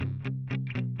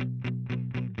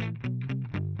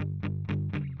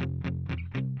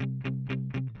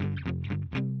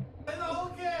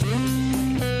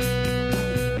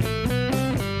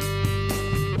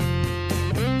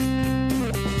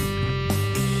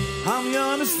I'm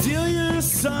gonna steal your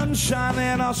sunshine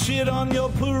and I'll shit on your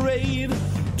parade.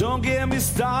 Don't get me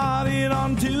started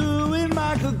on doing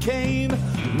Michael Caine.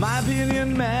 My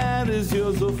opinion matters,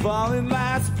 yours will fall in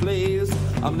last place.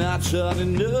 I'm not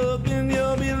shutting up and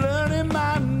you'll be learning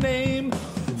my name.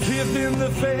 Fifth in the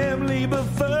family, but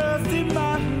first in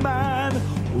my mind.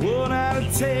 1 out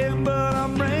of 10, but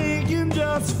I'm ranking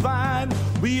just fine.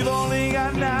 We've only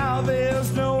got now,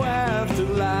 there's no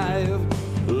afterlife.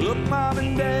 Look, Mom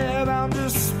and Dad, I'm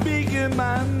just speaking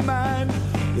my mind.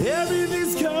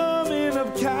 Everything's coming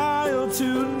up Kyle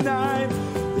tonight.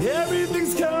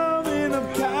 Everything's coming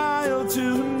up Kyle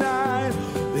tonight.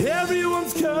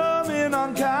 Everyone's coming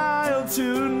on Kyle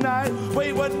tonight.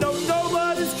 Wait, what? No,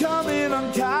 nobody's coming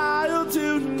on Kyle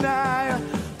tonight.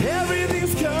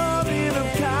 Everything's coming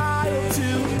up Kyle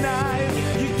tonight.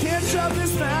 You can't shut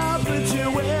this mouth, but you're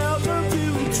welcome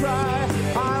to try.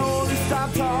 I only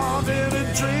stop talking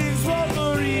to drinks, smoke,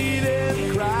 or eat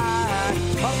and cry.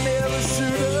 I'll never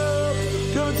shoot up,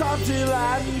 gonna talk till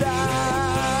I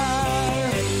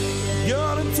die.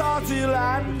 Gonna talk till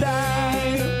I die.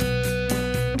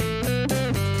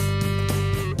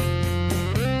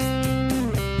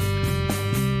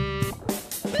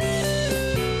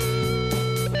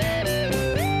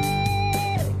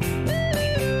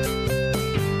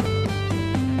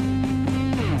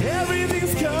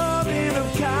 Everything's coming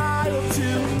up Kyle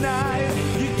tonight.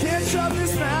 You can't shut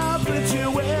this mouth, but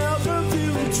you're welcome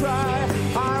to try.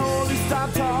 I only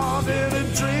stop talking to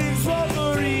drink, smoke,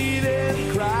 or eat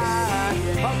and cry.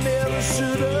 I'll never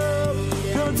shut up,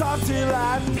 gonna talk till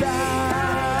I die.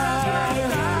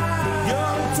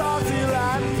 Gonna talk till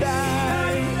I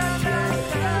die.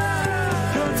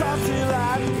 Gonna talk till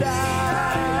I die.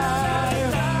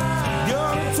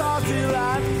 Gonna talk till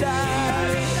I die.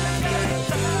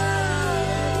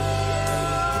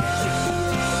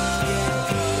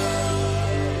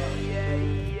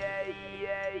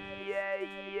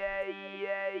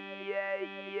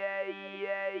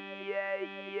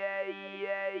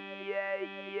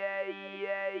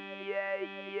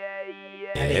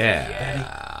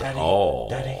 Yeah. Daddy, Oh,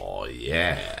 Daddy.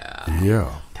 yeah. Yeah.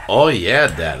 Oh, yeah,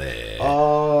 Daddy.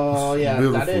 Oh, yeah.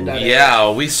 Beautiful. Daddy. Yeah,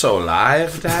 are we so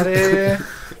live, Daddy?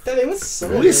 Daddy was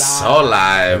so We so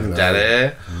live, Live.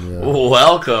 Daddy.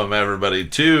 Welcome, everybody,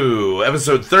 to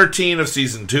episode 13 of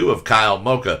season 2 of Kyle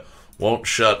Mocha Won't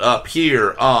Shut Up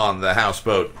here on the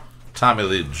Houseboat. Tommy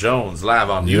Lee Jones live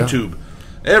on Yeah. YouTube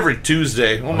every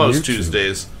Tuesday, well, most YouTube.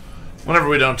 Tuesdays, whenever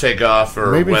we don't take off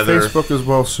or Maybe whether. Facebook as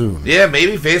well soon. Yeah,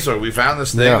 maybe Facebook. We found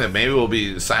this thing Yeah. that maybe we'll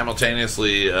be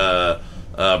simultaneously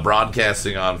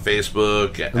broadcasting on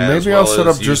Facebook. And maybe I'll set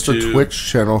up just a YouTube.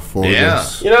 Twitch channel for Yeah.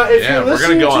 this. You know, if Yeah, you're we're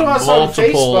listening gonna go to on us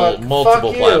multiple on Facebook,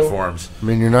 multiple fuck you. platforms. I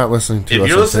mean, you're not listening to If us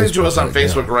you're on listening Facebook to us on right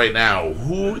Facebook now. right now,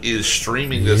 who is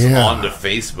streaming this Yeah. onto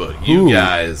Facebook? You Who?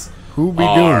 guys Who be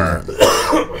are. doing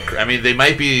that? I mean, they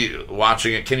might be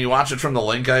watching it. Can you watch it from the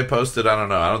link I posted? I don't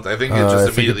know. I think it I just think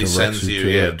it immediately directs sends you you. to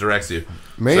Yeah, it. it directs you.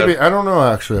 Maybe. So- I don't know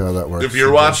actually how that works. If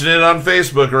you're watching it on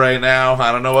Facebook right now,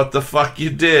 I don't know what the fuck you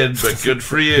did, but good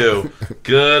for you.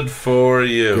 Good for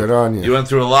you. Good on you. You went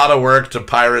through a lot of work to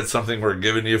pirate something we're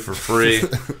giving you for free.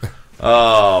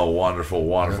 Oh, wonderful,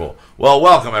 wonderful. Well,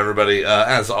 welcome, everybody.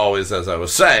 As always, as I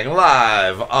was saying,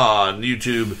 live on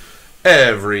YouTube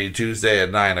every Tuesday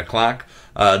at 9 o'clock.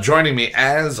 Joining me,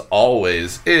 as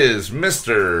always, is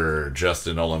Mr.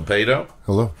 Justin Olimpedo.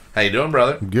 Hello. How you doing,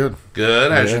 brother? Good.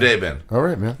 Good. How's your Yeah. day been? All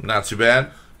right, man. Not too bad?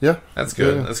 Yeah. That's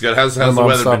good. Yeah. That's good. How's My the mom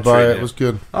weather been stopped by. treating It you? was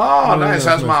good. Oh, nice. yeah,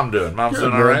 How's nice. mom doing? Mom's Good,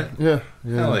 doing all man. right?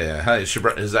 Yeah. Hell yeah. Hey,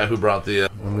 is that who brought the... I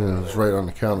mean, it was right on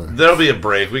the counter. There'll be a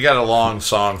break. We got a long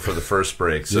song for the first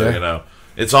break, so, Yeah. you know,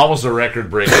 it's almost a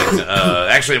record-breaking...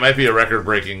 actually, it might be a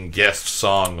record-breaking guest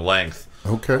song length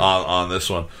Okay. on this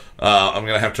one. I'm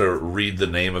going to have to read the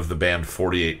name of the band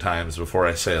 48 times before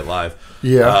I say it live.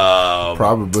 Yeah.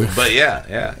 Probably. But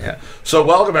yeah. So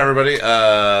welcome, everybody.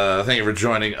 Thank you for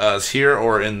joining us here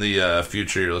or in the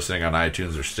future. You're listening on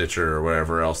iTunes or Stitcher or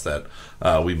wherever else that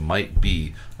we might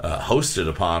be hosted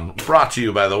upon. Brought to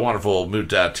you by the wonderful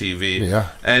Moot.tv. Yeah.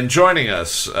 And joining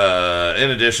us,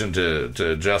 in addition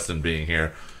to Justin being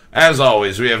here, as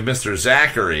always, we have Mr.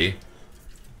 Zachary.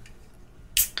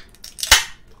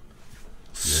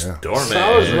 Yeah. Stormy. So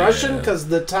I was rushing because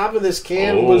the top of this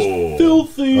can Oh. was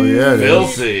filthy. Oh, yeah, it is.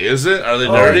 Filthy, is it? Are they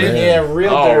Oh, dirty? man. yeah, real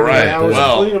All dirty. right, I was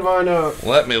well. cleaning mine up.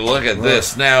 Let me look at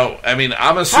this. Now, I mean,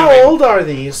 I'm How assuming... old are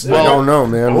these? I don't know,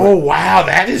 man. Oh, wow,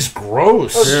 that is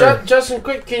gross. Oh, Yeah. Justin,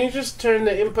 quick, can you just turn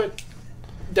the input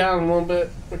down a little bit?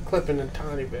 We're clipping a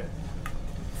tiny bit.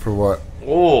 For what?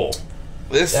 Oh,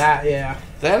 this Yeah.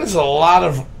 that is a lot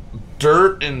of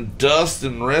dirt and dust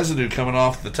and residue coming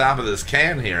off the top of this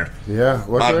can here. Yeah.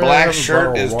 My black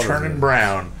shirt is turning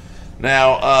brown.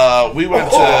 Now, we went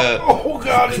to... Oh,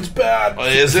 God, it's bad.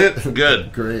 Is it?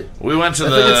 Good. Great. We went to I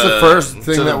think it's the first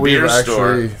thing that we've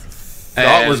actually thought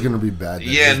and was going to be bad.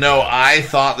 Yeah, no, I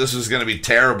thought this was going to be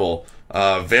terrible.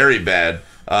 Very bad.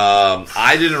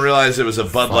 I didn't realize it was a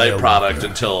Bud Light product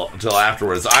until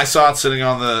afterwards. I saw it sitting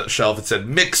on the shelf. It said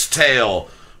Mixed Tail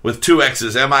with 2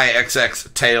 X's, M-I-X-X,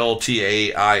 Tail,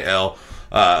 T-A-I-L,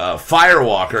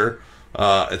 Firewalker.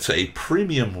 It's a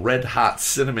premium red hot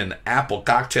cinnamon apple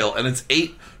cocktail, and it's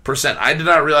 8%. I did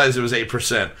not realize it was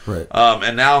 8%. Right.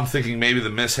 And now I'm thinking maybe the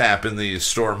mishap in the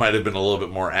store might have been a little bit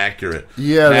more accurate.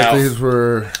 Yeah, now, that these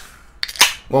were...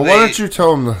 Well, why don't you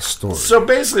tell them the story? So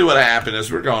basically what happened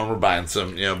is we're buying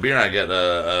some, beer. I get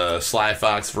a Sly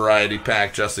Fox variety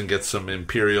pack. Justin gets some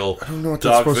Imperial I don't know what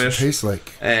that's supposed Dogfish. to taste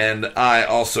like. And I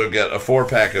also get a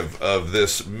 4-pack of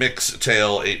this Mixed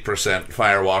Tail 8%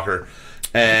 Firewalker.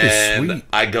 And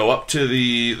I go up to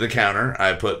the counter.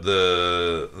 I put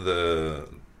the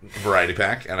variety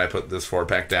pack, and I put this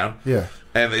 4-pack down. Yeah.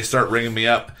 And they start ringing me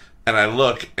up, and I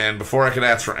look, and before I could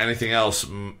ask for anything else,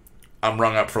 I'm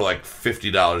rung up for like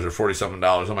 $50 or $40-something.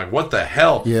 I'm like, what the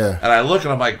hell? Yeah. And I look,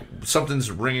 and I'm like, something's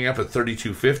ringing up at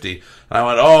 $32.50. And I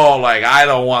went, oh, like, I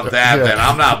don't want that, then.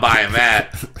 I'm not buying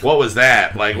that. What was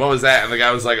that? Like, what was that? And the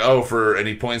guy was like, and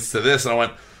he points to this, and I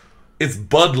went, it's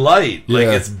Bud Light. Like,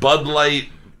 it's Bud Light,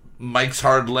 Mike's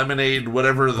Hard Lemonade,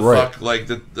 whatever the fuck. Like,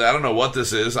 I don't know what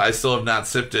this is. I still have not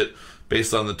sipped it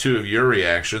based on the two of your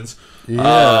reactions.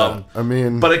 Yeah, I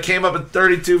mean... But it came up at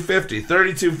 $32.50.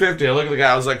 $32.50. I look at the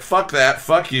guy. I was like, fuck that.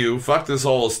 Fuck you. Fuck this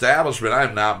whole establishment.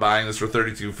 I'm not buying this for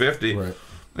 $32.50. Right.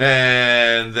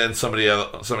 And then somebody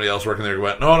else working there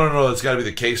went, no, it's got to be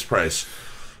the case price.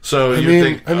 So I you mean,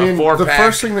 think a 4-pack... the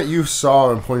first thing that you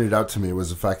saw and pointed out to me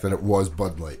was the fact that it was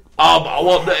Bud Light.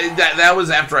 Well, that was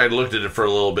after I looked at it for a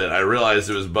little bit. I realized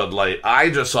it was Bud Light. I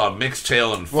just saw Mixed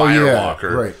Tail and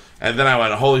Firewalker. Right. And then I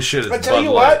went, holy shit, it's Bud Light. I tell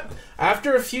you what,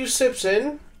 after a few sips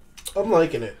in, I'm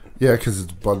liking it. Yeah, because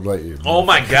it's Bud Light. Oh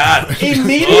my God.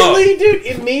 Immediately, dude,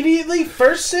 immediately,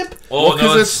 first sip. Oh,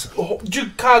 no, it's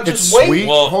God, just wait. sweet.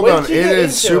 Well, Hold wait on, till it you get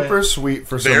is into super it. sweet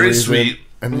for some Very reason. sweet.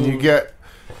 And then you get...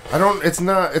 It's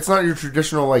not your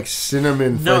traditional like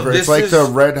cinnamon No, flavor. this It's like is- the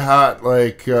red hot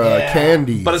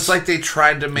candy. But it's like they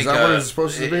tried to make that what it's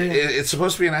supposed to be? It's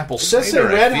supposed to be an apple It's just a cider,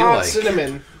 I red feel hot like.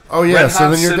 cinnamon. Oh yeah, red so hot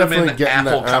then you're cinnamon definitely getting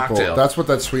apple that apple. cocktail. That's what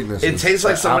that sweetness It is. tastes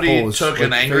like The somebody apple is took an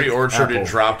like Angry fake Orchard apple. and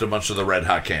dropped a bunch of the red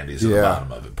hot candies at the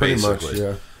bottom of it, pretty basically. much,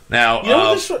 yeah. Now, You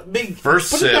know this big.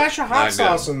 first put sip, a dash of not hot good.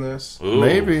 sauce in this. ooh,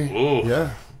 Maybe, ooh,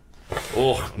 yeah,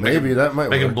 ooh, maybe that might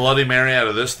make a work. Bloody Mary out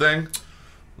of this thing.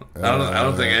 I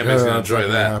don't think anybody's gonna that's enjoy not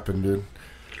gonna that. happen, dude.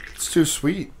 It's too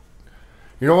sweet.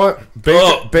 You know what? Bake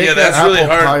yeah, that that's apple really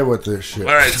hard. pie with this shit.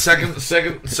 All right, second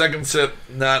sip,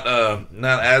 not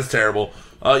as terrible.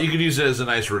 You can use it as a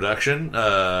nice reduction.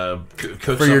 Cook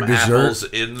For some your dessert, apples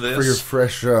in this for your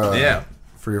fresh,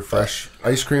 for your fresh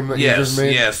ice cream that you just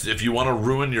made. Yes. If you want to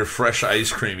ruin your fresh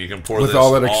ice cream, you can pour With this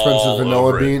all that expensive all vanilla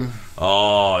over it. bean.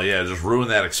 Oh yeah, just ruin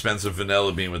that expensive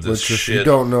vanilla bean with this Which, if shit. you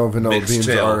don't know, vanilla Mixed beans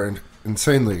Tail. are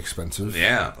insanely expensive.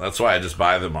 Yeah, that's why I just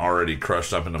buy them already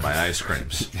crushed up into my ice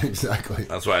creams. Exactly.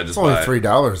 That's why I just It's only buy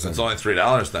 $3 then. It's only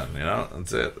 $3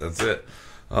 then. That's it.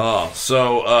 Oh,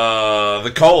 so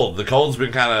the cold's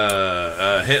been kind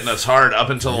of hitting us hard up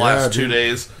until the last 2 dude.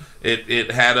 days.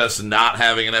 It had us not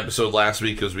having an episode last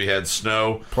week because we had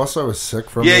snow. Plus, I was sick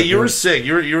from Yeah, it, you were dude. sick.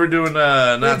 You were doing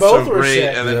not both so were great,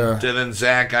 sick. and then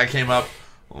Zach, I came up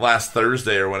last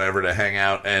Thursday or whatever to hang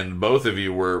out, and both of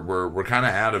you were kind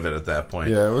of out of it at that point.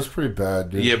 Yeah, it was pretty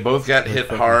bad, dude. Yeah, both got hit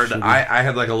fucking hard. shitty. I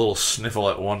had like a little sniffle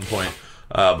at one point,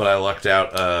 but I lucked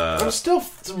out. I'm still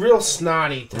real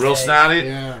snotty today. Real snotty.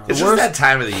 Yeah. It's The just worst- that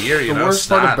time of the year, you The know. worst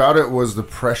snot. part about it was the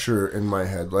pressure in my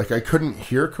head. Like, I couldn't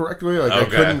hear correctly. Like, I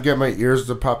Okay. couldn't get my ears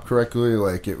to pop correctly.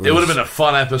 Like, it was... It would have been a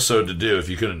fun episode to do if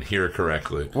you couldn't hear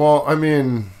correctly. Well, I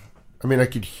mean, I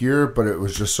could hear, but it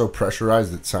was just so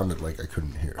pressurized it sounded like I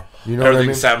couldn't hear. You know Everything what I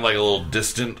mean? sounded like a little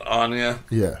distant on you.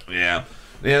 Yeah. Yeah.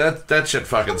 That shit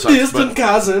fucking sucks. Distant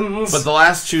cousins. But the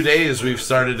last 2 days, we've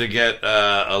started to get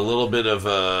a little bit of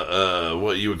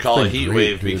what you would call a It's been heat great,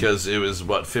 wave dude. because it was,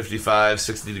 55,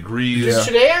 60 degrees. Yeah.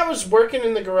 Today I was working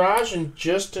in the garage in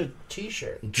just a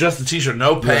t-shirt. Just a t-shirt,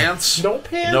 no pants. No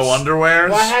pants. No underwears.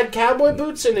 Well, I had cowboy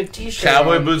boots and a t-shirt.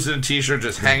 Cowboy on. boots and a t-shirt,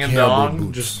 just hanging Cowboy dong.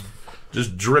 boots. Just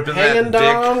Just dripping Hanging that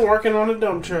down, dick. working on a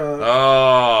dump truck.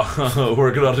 Oh,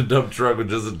 working on a dump truck with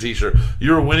just a t-shirt.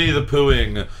 You were Winnie the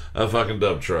Poohing a fucking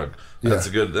dump truck. That's a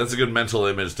good mental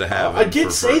image to have. I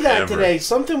did say that forever. today.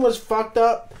 Something was fucked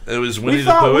up. It was Winnie We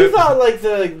the Pooh. thought like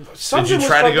something Did you was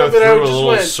try to fucked go up, and I through a just little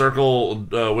went. circle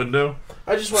window?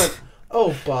 I just went.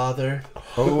 Oh bother.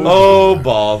 Oh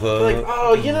bother! Like,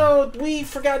 oh, we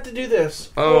forgot to do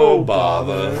this. Oh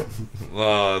bother!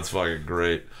 Oh, that's fucking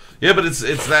great. Yeah, but it's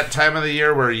that time of the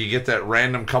year where you get that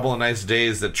random couple of nice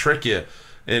days that trick you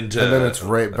into, and then it's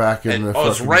right back in the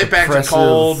it's fucking right back to depressive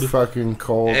cold, fucking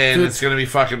cold, and Dude, it's gonna be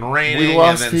fucking raining we and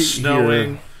lost then heat snowing.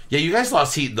 here. Yeah, you guys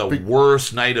lost heat the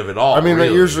worst night of it all. I mean, really.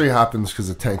 that usually happens because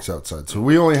the tank's outside. So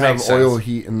we only have Makes oil sense.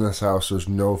 heat in this house. There's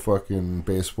no fucking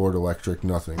baseboard, electric,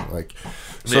 nothing.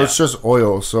 So Yeah. it's just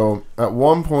oil. So at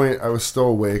one point, I was still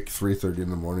awake, 3:30 in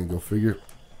the morning. Go figure.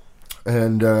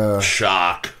 And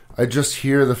shock. I just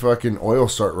hear the fucking oil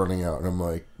start running out, and I'm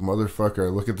like, motherfucker! I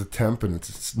look at the temp, and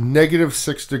it's negative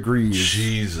 6 degrees,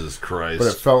 Jesus Christ! but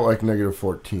it felt like negative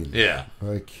 14. Yeah.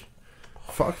 Like,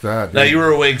 fuck that. Dude. Now you were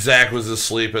awake. Zach was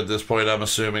asleep at this point, I'm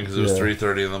assuming, because it was Yeah.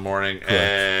 3:30 in the morning.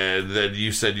 And then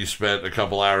you said you spent a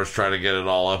couple hours trying to get it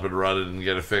all up and running and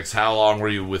get it fixed. How long were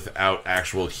you without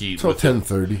actual heat? Till with it?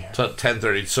 10:30. Till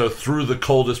 10:30. So through the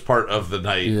coldest part of the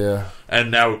night. Yeah. And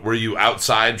now, were you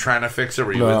outside trying to fix it?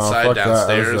 Were you No, inside, fuck that. I was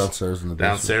downstairs? downstairs in the basement.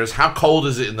 Downstairs. How cold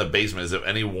is it in the basement? Is it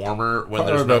any warmer when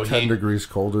Probably there's no about 10 heat? degrees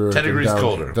colder. 10 than degrees down-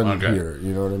 colder. than Okay. here.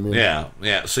 You know what I mean? Yeah,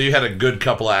 yeah. So you had a good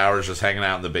couple of hours just hanging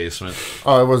out in the basement.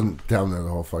 Oh, I wasn't down there the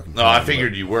whole fucking time. No, I but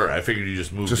figured you were. I figured you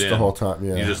just moved just in the whole time.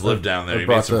 Yeah, You just lived down there. I You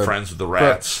brought made some friends with the brought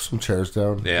rats. Some chairs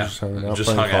down. Yeah. just hanging out,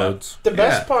 Just playing hung out. cards. The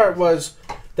best Yeah. part was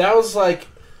that was like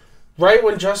right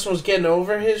when Justin was getting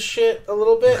over his shit a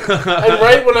little bit, and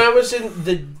right when I was in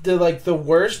the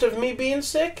worst of me being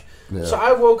sick. Yeah. So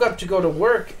I woke up to go to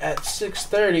work at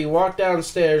 6:30. Walk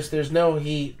downstairs. There's no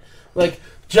heat. Like,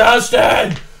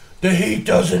 Justin, the heat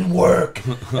doesn't work,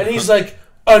 and he's like,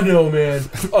 I know, man,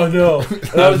 I know.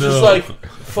 And I was just like,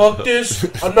 fuck this.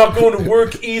 I'm not going to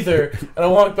work either. And I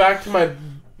walked back to my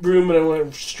room and I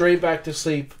went straight back to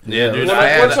sleep. Yeah, dude.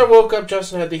 Once I woke up,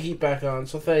 Justin had the heat back on,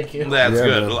 so thank you. That's Yeah,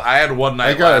 good. man. I had one night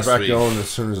I got last it back week. going as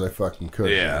soon as I fucking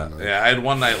could. Yeah, man. yeah. I had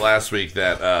one night last week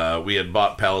that we had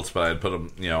bought pellets, but I had put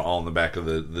them, all in the back of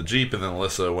the Jeep, and then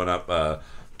Alyssa went up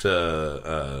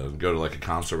to go to like a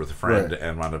concert with a friend Right.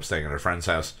 and wound up staying at her friend's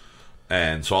house,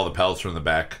 and so all the pellets were in the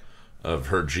back of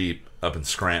her Jeep up in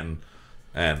Scranton,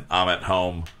 and I'm at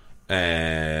home.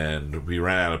 And we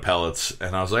ran out of pellets,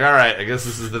 and I was like, all right, I guess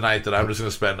this is the night that I'm just going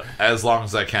to spend as long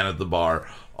as I can at the bar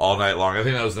all night long. I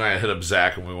think that was the night I hit up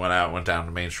Zach, and we went down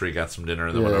to Main Street, got some dinner,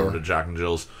 and then went Yeah. over to Jock and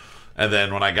Jill's. And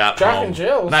then when I got Jock home... and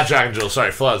Jill's? Not Jock and Jill's,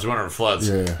 sorry, Floods. We went over to Floods.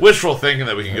 Yeah. Wishful thinking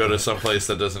that we could go to some place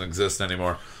that doesn't exist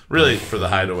anymore. Really, for the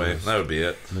hideaway. That would be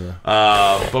it.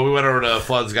 But we went over to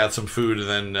Floods, got some food, and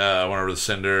then went over to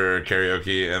Cinder,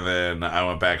 karaoke, and then I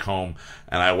went back home,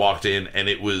 and I walked in, and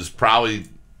it was probably...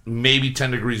 maybe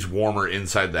 10 degrees warmer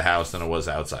inside the house than it was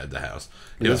outside the house.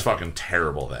 It was fucking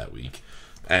terrible that week.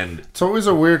 And It's always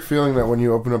a weird feeling that when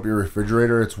you open up your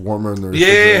refrigerator, it's warmer in the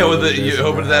refrigerator. yeah, than it you is in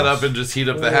open your that house. up and just heat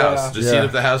up the Yeah. house. Just Yeah. heat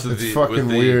up the house with It's the, fucking with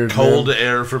the weird, cold man.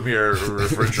 air from your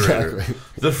refrigerator. Exactly.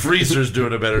 The freezer's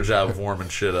doing a better job of warming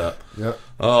shit up. Yep.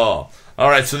 Oh, all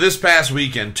right. So this past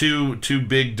weekend, two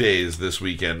big days this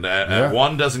weekend. Yeah.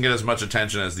 One doesn't get as much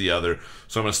attention as the other,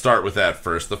 so I'm going to start with that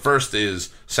first. The first is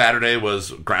Saturday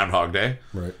was Groundhog Day.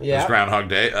 Right. It was Yeah. Groundhog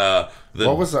Day.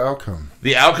 What was the outcome?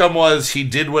 The outcome was he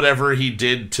did whatever he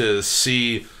did to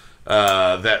see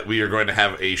that we are going to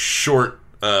have a short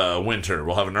winter.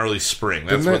 We'll have an early spring.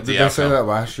 That's what the Did they say outcome. that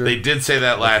last year? They did say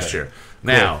that last year.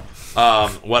 Now,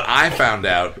 what I found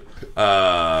out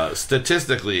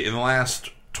statistically in the last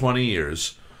 20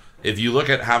 years, if you look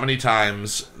at how many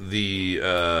times the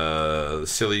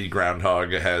silly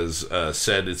groundhog has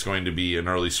said it's going to be an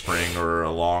early spring or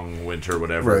a long winter,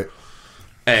 whatever, Right.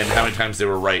 and how many times they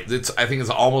were right, I think it's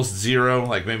almost zero.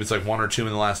 Like maybe it's like 1 or 2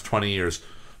 in the last 20 years.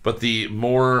 But the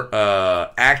more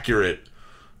accurate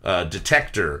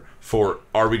detector for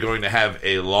are we going to have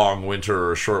a long winter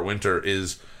or a short winter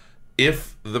is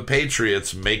if the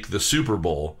Patriots make the Super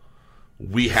Bowl,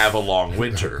 we have a long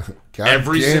winter. God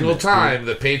Every damn single it, time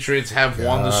the Patriots have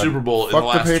won the Super Bowl in Fuck the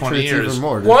last the 20 Patriots years. even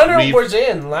more, dude. Wonder We've- was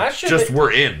in last year. Just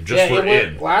we're in. Just we're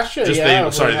in. Last year, Just yeah.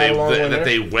 they, sorry, we had a long winter. that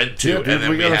they went to, Yeah, dude, and then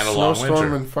we got had a long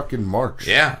snowstorm winter. in fucking March.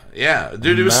 Yeah, yeah.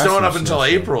 Dude, it was Massive snowing up until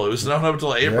snowstorm. April. It was snowing up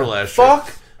until April Yeah. last year.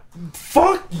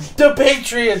 Fuck the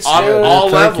Patriots, On dude. all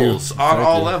Thank you. levels. On Thank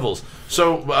all you. levels.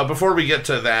 So, before we get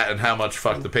to that and how much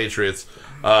fuck the Patriots,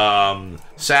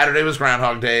 Saturday was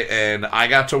Groundhog Day, and I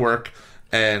got to work,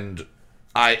 and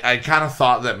I kind of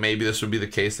thought that maybe this would be the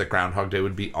case, that Groundhog Day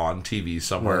would be on TV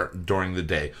somewhere during the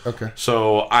day. Okay.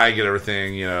 So I get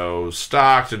everything,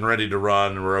 stocked and ready to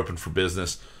run, and we're open for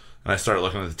business. And I start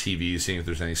looking at the TV, seeing if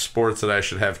there's any sports that I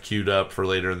should have queued up for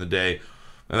later in the day.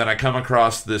 And then I come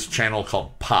across this channel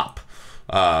called Pop,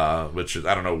 which is,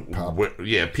 I don't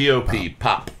know, P-O-P,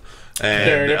 Pop. And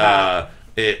Dirty Pop.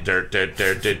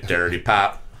 Dirty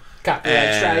Pop.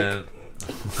 Copyright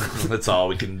strike. That's all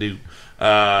we can do.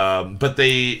 But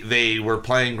they were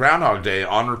playing Groundhog Day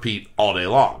on repeat all day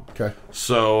long. Okay.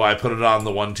 So I put it on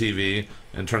the one TV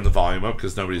and turned the volume up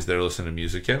because nobody's there listening to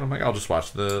music yet. I'm like, I'll just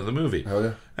watch the movie. Hell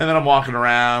yeah. And then I'm walking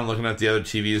around looking at the other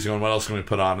TVs going, what else can we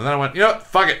put on? And then I went,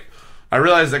 fuck it. I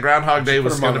realized that Groundhog Day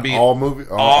was going to be all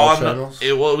channels?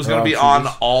 It was going to be on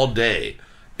TVs? all day.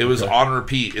 It was on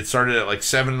repeat. It started at like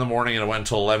 7 in the morning and it went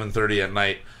until 11:30 at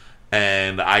night.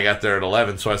 And I got there at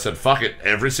 11, so I said, fuck it.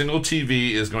 Every single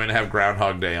TV is going to have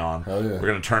Groundhog Day on. Hell yeah. We're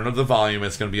going to turn up the volume.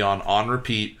 It's going to be on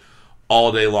repeat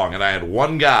all day long. And I had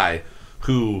one guy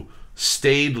who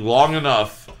stayed long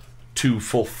enough to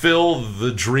fulfill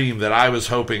the dream that I was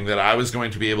hoping that I was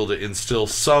going to be able to instill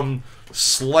some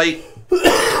slight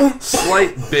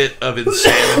bit of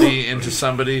insanity into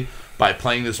somebody by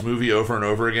playing this movie over and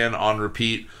over again on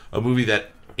repeat. A movie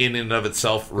that in and of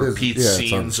itself repeats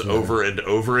scenes over and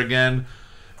over again.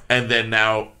 And then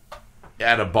now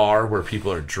at a bar where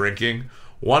people are drinking,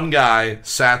 one guy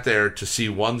sat there to see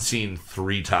one scene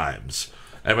 3 times.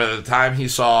 And by the time he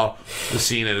saw the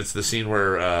scene, and it's the scene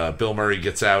where Bill Murray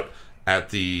gets out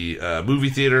at the movie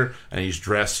theater and he's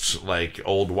dressed like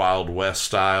old Wild West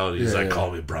style, and he's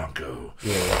call me Bronco.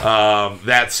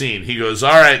 That scene, he goes,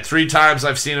 all right, 3 times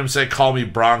I've seen him say call me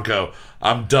Bronco.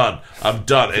 I'm done.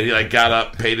 And he got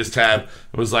up, paid his tab,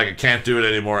 and was like, I can't do it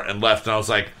anymore, and left. And I was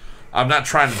like, I'm not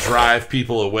trying to drive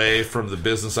people away from the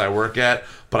business I work at,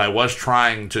 but I was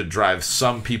trying to drive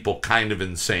some people kind of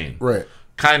insane. Right.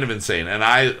 Kind of insane. And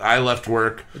I left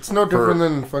work. It's no different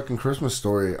than fucking Christmas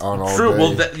Story on all True.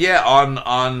 day. Well,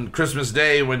 on Christmas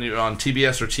Day, when you're on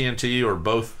TBS or TNT or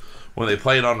both, when they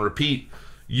play it on repeat,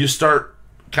 you start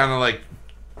kind of like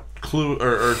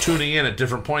or tuning in at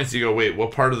different points. You go, wait,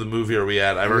 what part of the movie are we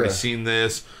at? I've already seen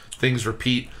this. Things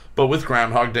repeat. But with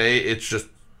Groundhog Day,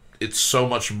 it's so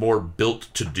much more built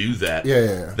to do that.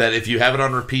 Yeah. That if you have it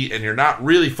on repeat and you're not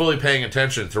really fully paying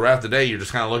attention throughout the day, you're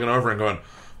just kind of looking over and going,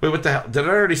 wait, what the hell? Did I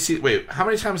already see? Wait, how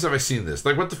many times have I seen this?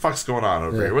 Like, what the fuck's going on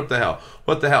over here? What the hell?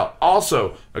 What the hell?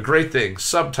 Also, a great thing,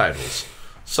 subtitles.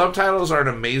 Subtitles are an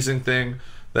amazing thing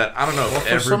that, I don't know, if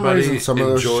For some everybody reason, some of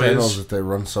those enjoys. channels that they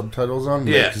run subtitles on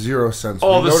make zero sense.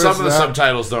 Oh, some of the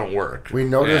subtitles don't work. We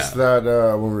noticed that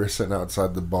when we were sitting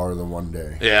outside the bar the one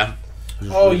day. Yeah.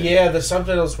 Oh, yeah, the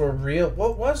subtitles were real.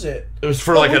 What was it? It was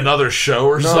for like another show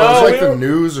or No, something. it was like the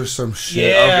news or some shit.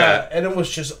 Yeah, and it was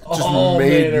just all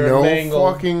made no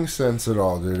mangled. fucking sense at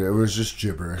all, dude. It was just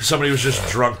gibberish. Somebody was just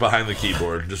drunk behind the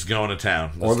keyboard, just going to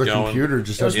town. Or the computer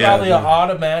just It was has probably an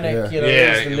automatic, Yeah,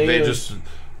 it was the they news. just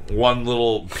one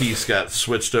little piece got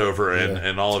switched over,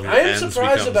 and all of your I am N's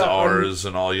surprised becomes about R's,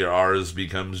 and all your R's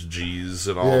becomes G's,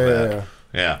 and all that.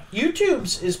 Yeah.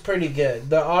 YouTube's is pretty good.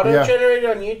 The auto-generated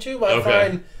on YouTube, I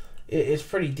find it's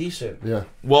pretty decent. Yeah.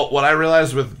 Well, what I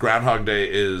realized with Groundhog Day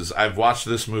is I've watched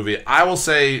this movie, I will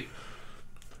say,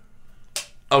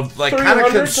 of like kind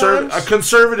of a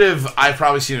conservative, I've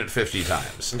probably seen it 50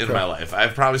 times in my life.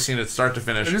 I've probably seen it start to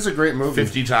finish. It is a great movie.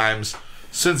 50 times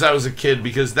since I was a kid,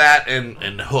 because that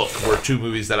and Hook were 2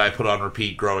 movies that I put on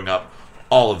repeat growing up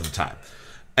all of the time.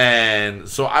 And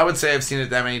so I would say I've seen it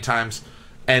that many times.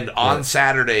 And on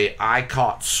Saturday, I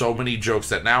caught so many jokes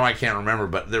that now I can't remember,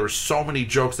 but there were so many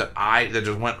jokes that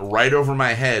just went right over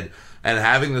my head. And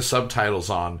having the subtitles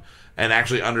on and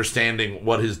actually understanding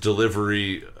what his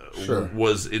delivery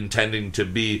was intending to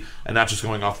be, and not just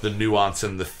going off the nuance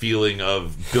and the feeling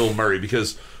of Bill Murray.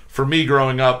 Because for me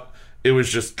growing up, it was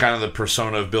just kind of the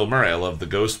persona of Bill Murray. I love the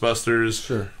Ghostbusters.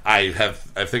 Sure. I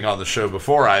think on the show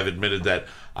before, I've admitted that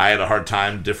I had a hard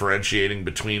time differentiating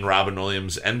between Robin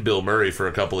Williams and Bill Murray for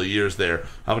a couple of years there.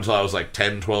 Up until I was like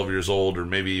 10, 12 years old, or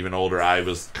maybe even older, I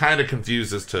was kind of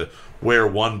confused as to where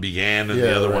one began and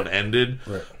the other one ended.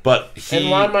 Right. But And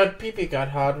why my pee-pee got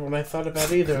hard when I thought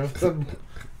about either of them.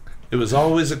 It was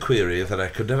always a query that I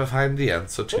could never find the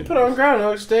answer to. I put on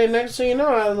Groundhog's Day, next thing you know,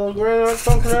 I had a little groundhog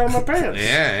thumping out of my pants.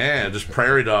 Yeah, just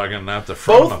prairie dogging out the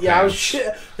front Both? of my Yeah, I was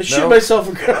pants. shit myself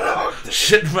a groundhog.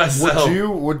 Shit myself.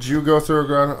 Would you go through a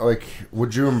ground, like,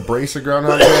 would you embrace a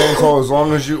Groundhog Day until as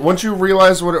long as once you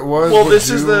realize what it was? Well, this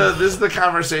is the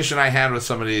conversation I had with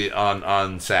somebody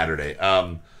on Saturday.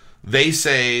 They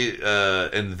say,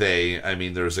 and I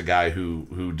mean, there's a guy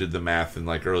who did the math in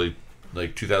like early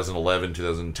like 2011,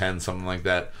 2010, something like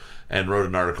that, and wrote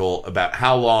an article about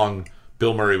how long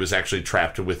Bill Murray was actually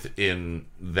trapped within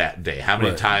that day. How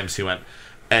many times he went.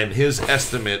 And his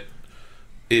estimate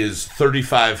is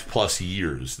 35 plus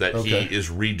years that he is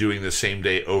redoing the same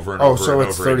day over and over and over again. Oh, so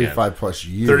it's 35 plus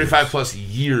years. 35 plus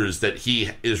years that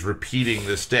he is repeating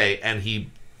this day, and he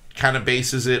kind of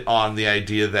bases it on the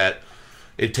idea that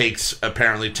it takes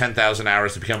apparently 10,000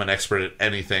 hours to become an expert at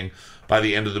anything. By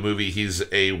the end of the movie, he's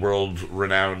a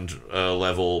world-renowned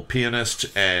level pianist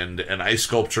and an ice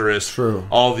sculpturist. True.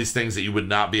 All these things that you would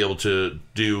not be able to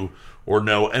do or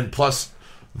know. And plus,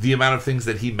 the amount of things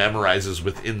that he memorizes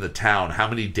within the town, how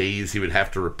many days he would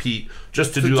have to repeat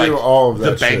just to do like all of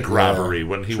that the bank shit, robbery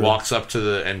when he walks up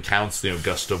to and counts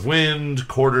gust of wind,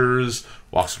 quarters,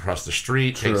 walks across the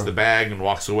street, takes the bag and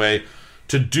walks away.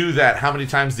 To do that, how many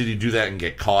times did he do that and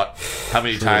get caught? How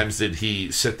many times did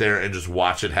he sit there and just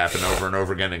watch it happen over and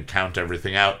over again and count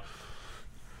everything out?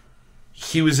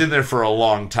 He was in there for a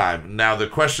long time. Now, the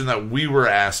question that we were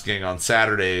asking on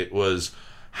Saturday was,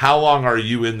 how long are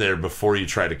you in there before you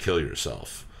try to kill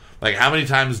yourself? Like, how many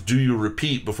times do you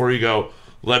repeat before you go,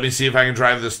 let me see if I can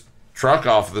drive this truck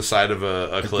off the side of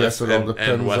a cliff,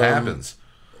 and what happens?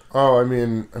 Oh, I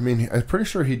mean, I'm pretty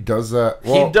sure he does that.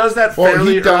 Well, he does that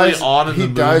fairly early on in the movie.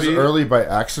 He dies early by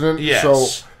accident. Yes.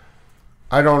 So,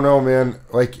 I don't know, man.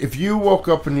 Like, if you woke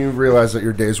up and you realized that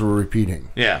your days were repeating.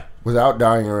 Yeah. Without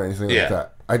dying or anything like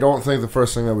that. I don't think the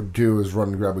first thing I would do is run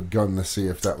and grab a gun to see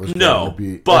if that was going to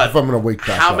be... but if I'm going to wake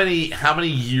back up. How many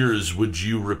years would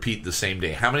you repeat the same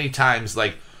day? How many times,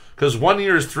 like... Because 1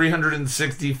 year is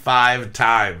 365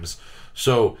 times.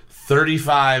 So,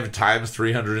 35 times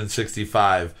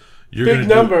 365... Big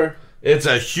number. It's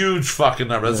a huge fucking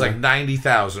number. It's like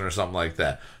 90,000 or something like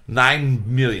that. 9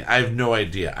 million. I have no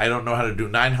idea. I don't know how to do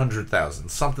 900,000.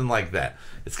 Something like that.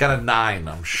 It's got a 9,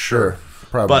 I'm sure.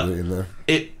 Probably in there.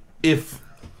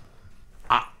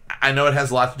 I know it has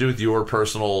a lot to do with your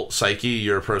personal psyche,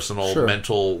 your personal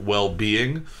mental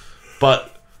well-being,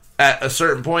 but at a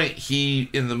certain point, he,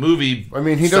 in the movie,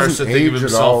 he starts doesn't to think of age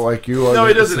himself. at all like you are. No,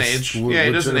 he doesn't age. Yeah,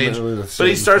 he doesn't age. But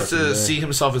he starts to see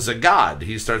himself as a god.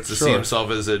 He starts to see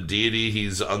himself as a deity.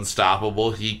 He's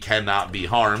unstoppable. He cannot be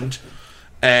harmed.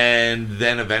 And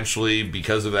then eventually,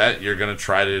 because of that, you're going to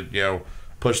try to,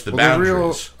 push the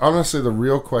boundaries. Honestly, the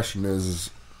real question is,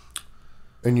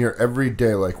 in your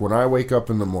everyday, like when I wake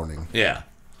up in the morning,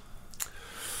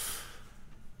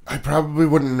 I probably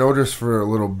wouldn't notice for a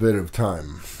little bit of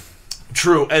time.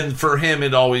 True, and for him,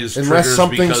 it always unless triggers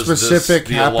something specific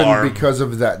happened alarm. Because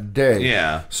of that day.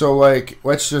 Yeah. So, like,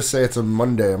 let's just say it's a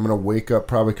Monday. I'm gonna wake up,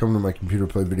 probably come to my computer,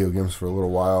 play video games for a little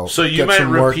while. So you get might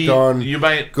some repeat. Work done, you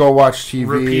might go watch TV.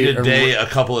 Repeat a day a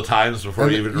couple of times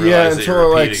before you even realize that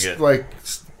you're repeating it. Like,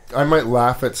 I might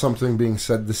laugh at something being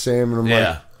said the same, and I'm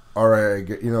like, all right, I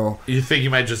get, You think you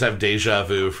might just have deja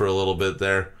vu for a little bit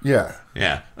there? Yeah.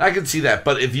 Yeah, I can see that.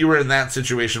 But if you were in that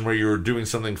situation where you were doing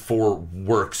something for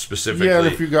work specifically, and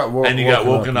if you got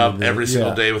woken up every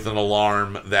single day with an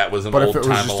alarm, that was an old-time alarm. But if it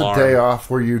was just a day off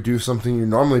where you do something you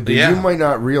normally do, you might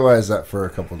not realize that for a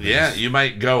couple of days. Yeah, you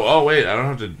might go, oh, wait, I don't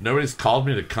have to... Nobody's called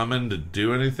me to come in to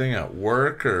do anything at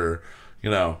work, or,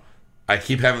 I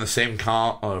keep having the same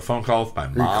phone call with my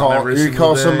mom every single day. You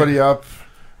call somebody up...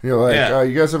 You're like,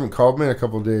 you guys haven't called me in a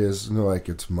couple of days. And they're like,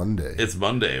 it's Monday. It's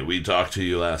Monday. We talked to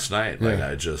you last night. Like,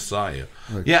 I just saw you.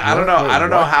 Like, I don't know. I don't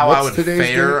know how I would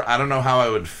fare. I don't know how I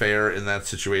would fare in that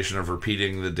situation of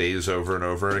repeating the days over and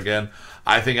over again.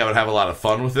 I think I would have a lot of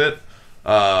fun with it for a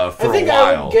while. I think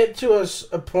I would get to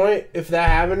a point, if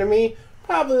that happened to me,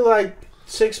 probably like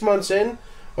 6 months in,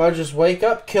 where I'd just wake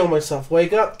up, kill myself,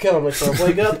 wake up, kill myself,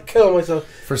 wake up, kill myself.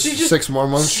 For 6 more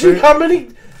months straight? How many...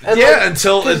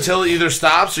 until it either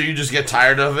stops or you just get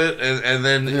tired of it, and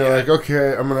then you're like,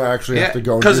 okay, I'm gonna actually have to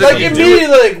go. Because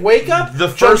immediately, wake up,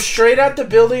 jump straight out the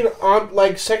building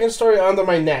on second story onto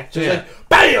my neck, just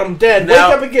bam, dead. Wake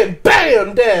up again,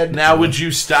 bam, dead. Now, would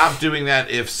you stop doing that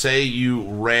if, say, you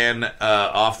ran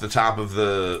off the top of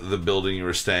the building you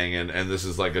were staying in, and this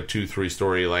is like a 2-3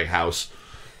 story house,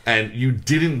 and you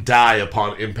didn't die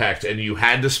upon impact, and you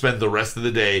had to spend the rest of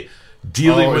the day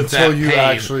dealing with that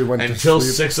pain until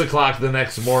 6 o'clock the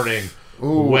next morning.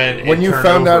 When you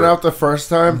found that out the first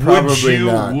time, probably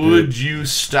not. Would you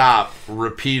stop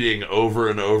repeating over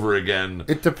and over again?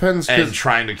 It depends. And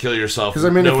trying to kill yourself. Because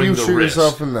if you shoot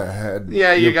yourself in the head,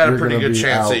 you got a pretty good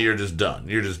chance that you're just done.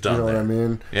 You're just done. You know what I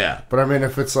mean? Yeah. But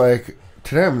if it's like,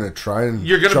 today I'm going to try and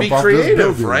you're going to be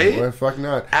creative, right? Why the fuck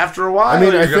not? After a while,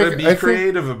 you're going to be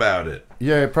creative about it.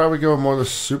 Yeah, probably go more the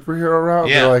superhero route.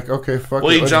 Yeah. They're like, okay, fuck Well,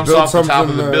 it. he let's jumps build off the top of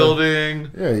something, the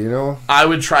building. Yeah, you know. I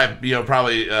would try,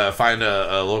 probably find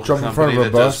a local Jump in front company of a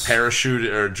that bus. does parachute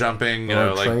or jumping. You Or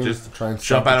know, a like train. just Try and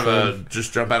jump stop out the of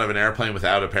jump out of an airplane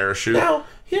without a parachute. Now,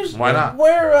 here's Why not?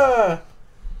 where.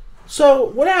 So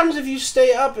what happens if you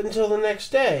stay up until the next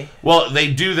day? Well,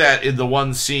 they do that in the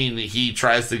one scene. He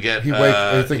tries to get.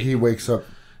 I think he wakes up,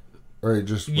 or he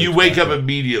just. You wakes wake back up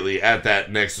immediately at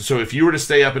that next. So if you were to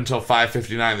stay up until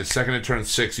 5:59, the second it turns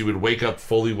 6, you would wake up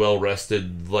fully well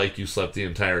rested, like you slept the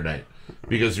entire night,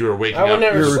 because you were waking I would up.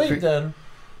 never You're sleep repeat- then.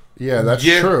 Yeah, that's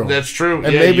Yeah, true. that's true.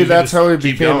 And Yeah, maybe you can that's just how he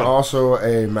keep became going. also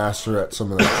a master at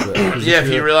some of that shit. 'Cause Yeah, if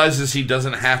he you're- realizes he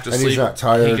doesn't have to And sleep, he's not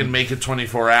tired. he can make it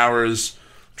 24 hours,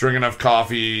 drink enough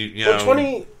coffee. You know, Well,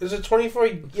 20 is it 24?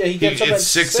 Yeah, he gets up at it's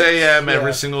 6 a.m. Yeah.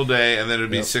 every single day, and then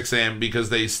it'd be Yep. 6 a.m. because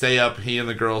they stay up. He and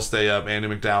the girl stay up. Andy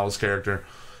McDowell's character,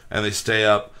 and they stay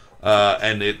up.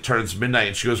 And it turns midnight,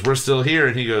 and she goes, "We're still here,"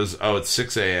 and he goes, "Oh, it's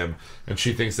 6 a.m." And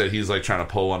she thinks that he's like trying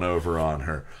to pull one over on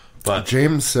her. But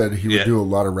James said he would Yeah. do a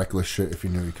lot of reckless shit if he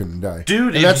knew he couldn't die. Dude,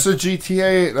 and if- that's the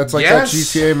GTA. That's like Yes, that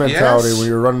GTA mentality yes. when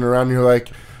you're running around and you're like,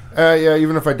 yeah,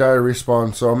 even if I die, I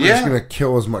respawn, so I'm Yeah. just going to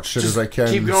kill as much shit Just as I can.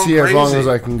 keep And going see as long crazy. as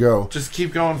I can go. just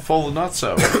keep going full of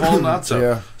nutso, full of nutso.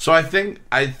 Yeah. So I think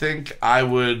I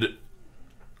would.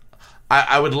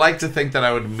 I would like to think that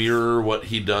I would mirror what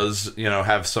he does, you know,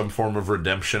 have some form of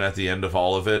redemption at the end of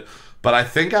all of it. But I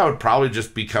think I would probably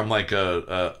just become like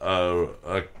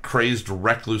a crazed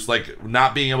recluse, like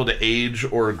not being able to age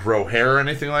or grow hair or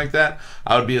anything like that.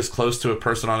 I would be as close to a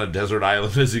person on a desert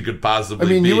island as you could possibly I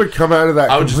mean, be. you would come out of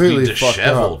that I would just be completely fucked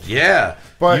disheveled. up. Yeah.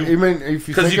 But You- I mean, if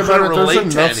you 'cause think you about it, couldn't there's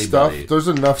relate to enough stuff. anybody. There's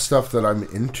enough stuff that I'm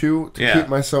into to Yeah. keep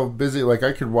myself busy. Like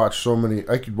I could watch so many.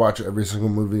 I could watch every single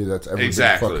movie that's ever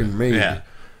Exactly. been fucking made, Yeah.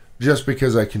 just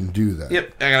because I can do that.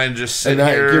 Yep. And I just sit And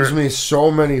that here. gives me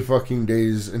so many fucking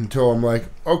days until I'm like,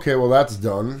 okay, well that's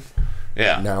done.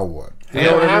 yeah. Now what? You Yeah.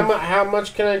 know what I how, mean? how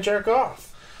much can I jerk off?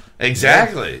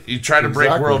 Exactly. You try to break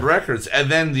Exactly. world records. And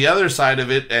then the other side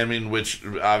of it, I mean, which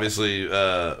obviously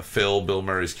Phil, Bill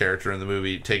Murray's character in the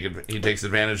movie, he takes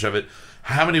advantage of it.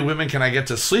 How many women can I get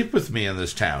to sleep with me in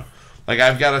this town? Like,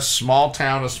 I've got a small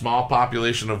town, a small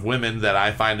population of women that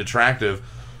I find attractive.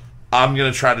 I'm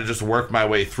going to try to just work my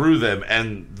way through them.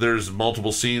 And there's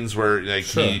multiple scenes where like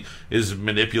Sure. he is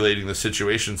manipulating the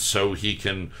situation so he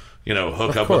can, you know,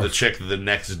 hook Of up with a course. chick the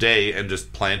next day and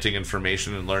just planting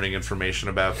information and learning information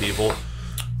about people.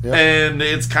 Yeah. And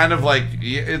it's kind of like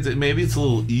maybe it's a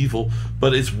little evil,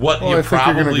 but it's what Well, you I think you're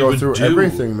probably gonna go would through do.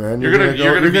 everything, man. You're gonna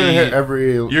hit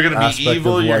every. You're gonna aspect be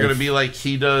evil. of You're life. gonna be like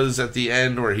he does at the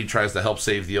end, where he tries to help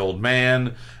save the old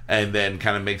man, and then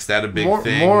kind of makes that a big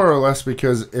thing. more or less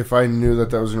because if I knew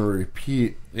that was going to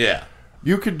repeat, Yeah,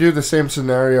 you could do the same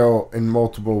scenario in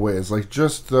multiple ways. Like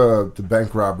just the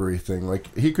bank robbery thing.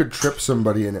 Like he could trip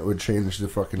somebody and it would change the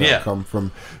fucking Yeah. outcome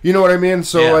from. You know what I mean?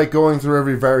 So Yeah. like going through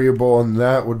every variable and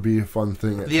that would be a fun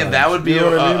thing. At yeah, times. that would be You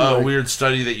know what I mean? a Like, weird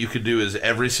study that you could do. Is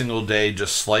every single day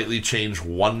just slightly change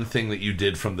one thing that you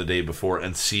did from the day before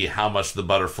and see how much the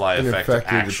butterfly It effect affected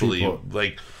the actually people.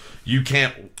 like. You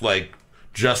can't like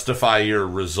justify your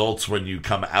results when you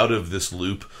come out of this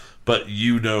loop, but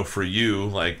you know for you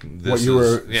like this what you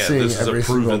were is seeing this is every a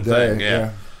proven single day. thing. Yeah.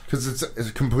 Because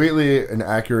it's completely an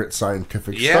accurate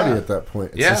scientific Yeah. study at that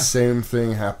point. It's Yeah. the same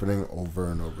thing happening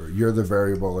over and over. You're the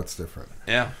variable that's different.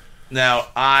 Yeah. Now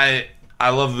I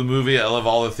love the movie. I love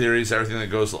all the theories, everything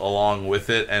that goes along with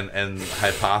it, and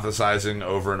hypothesizing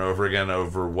over and over again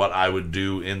over what I would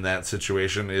do in that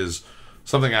situation is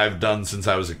something I've done since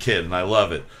I was a kid, and I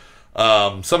love it.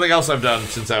 Something else I've done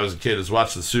since I was a kid is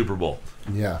watch the Super Bowl.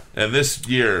 Yeah. And this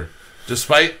year,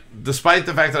 despite the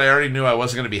fact that I already knew I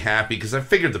wasn't going to be happy because I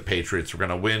figured the Patriots were going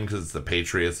to win because it's the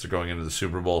Patriots, they're going into the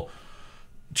Super Bowl.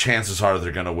 Chances are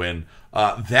they're going to win.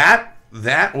 That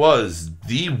was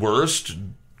the worst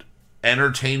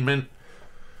entertainment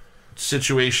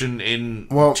situation in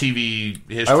Well, TV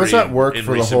history. I was at work in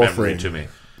for the recent whole memory thing. to me.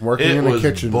 Working It in the was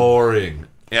kitchen. boring.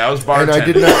 Yeah, I was And bartending. I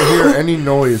did not hear any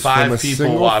noise Five from a people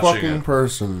single watching fucking it.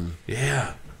 person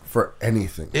Yeah. for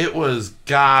anything. It was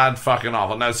god fucking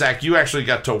awful. Now, Zach, you actually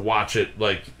got to watch it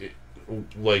like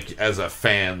as a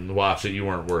fan. Watch it. You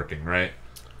weren't working, right?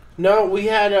 No, we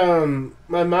had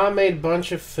my mom made a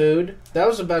bunch of food. That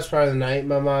was the best part of the night.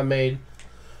 My mom made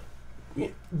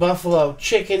buffalo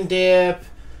chicken dip,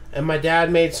 and my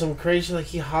dad made some crazy, like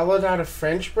he hollowed out a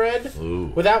French bread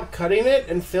Ooh. without cutting it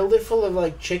and filled it full of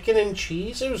like chicken and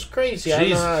cheese. It was crazy. I don't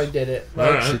know Jesus. how I did it. All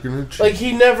Like, right. Chicken and cheese. like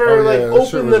he never Oh, yeah, like that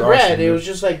shit opened was the bread. awesome, It dude. was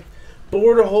just like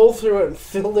bored a hole through it and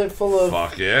filled it full of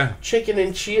Fuck yeah. chicken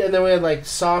and cheese, and then we had like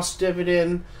sauce dip it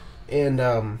in,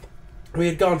 and we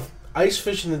had gone ice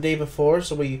fishing the day before,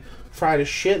 so we fried a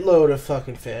shitload of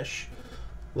fucking fish,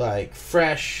 like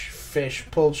fresh fish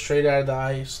pulled straight out of the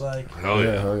ice, like. Oh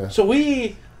yeah. Oh, yeah. So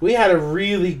we had a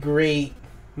really great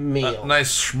meal.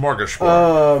 Nice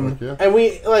smorgasbord. Yeah. And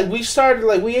we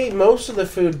started we ate most of the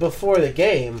food before the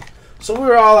game. So we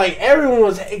were all like, everyone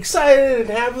was excited and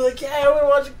happy, like, yeah, we're gonna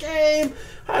watch a game,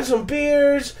 had some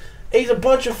beers, ate a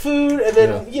bunch of food, and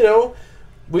then,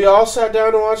 we all sat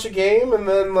down to watch a game, and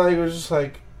then, it was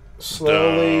just,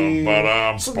 slowly...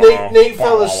 So Nate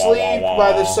fell asleep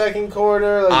by the second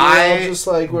quarter.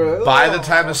 By the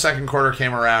time the second quarter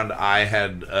came around, I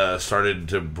had started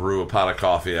to brew a pot of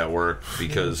coffee at work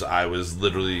because I was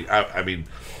literally... I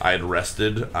had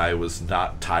rested. I was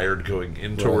not tired going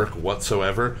into work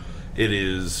whatsoever. It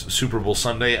is Super Bowl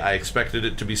Sunday. I expected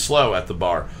it to be slow at the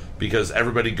bar because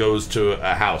everybody goes to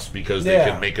a house because they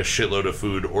can make a shitload of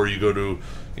food, or you go to,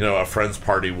 a friend's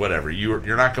party, whatever.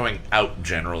 You're not going out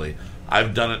generally.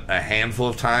 I've done it a handful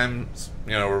of times,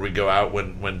 where we go out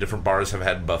when different bars have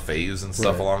had buffets and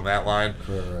stuff along that line.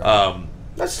 Right.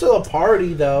 That's still a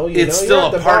party, though. It's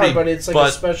still a party, but it's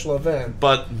a special event.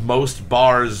 But most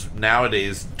bars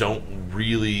nowadays don't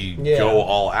really go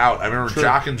all out. I remember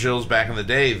Jock and Jill's back in the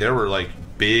day. There were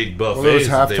big buffets. Well, there was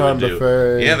halftime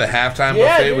buffet. Yeah, the halftime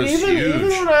buffet was huge. Even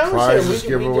when I was Prizes,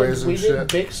 there, giveaways, we and did shit.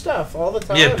 big stuff all the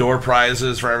time. Yeah, door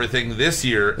prizes for everything. This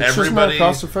year, It's everybody just not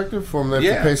cost effective for them. They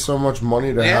have to pay so much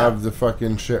money to have the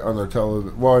fucking shit on their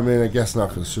television. Well, I mean, I guess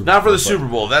not for the Super Bowl. Not for the Super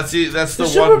Bowl. That's the the one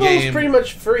Super Bowl game. is pretty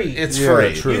much free. It's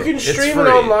free. True. You can It's stream free. it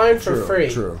online for free.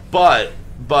 True. But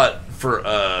for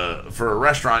a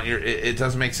restaurant, it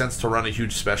doesn't make sense to run a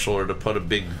huge special or to put a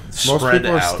big Most spread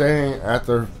people are out. staying at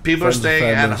their People are friends' staying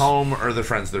at families. home or their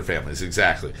friends, their families,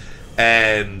 exactly.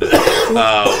 And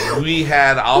we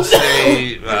had, I'll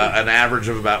say, an average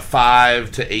of about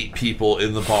 5 to 8 people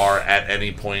in the bar at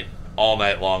any point all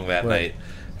night long that night.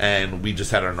 And we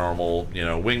just had our normal,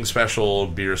 wing special,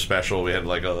 beer special. We had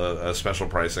a special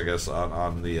price, I guess,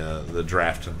 on the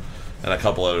draft and a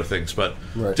couple other things, but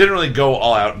didn't really go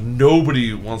all out.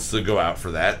 Nobody wants to go out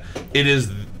for that. It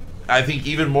is, I think,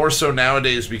 even more so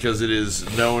nowadays because it is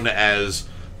known as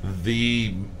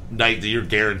the night that you're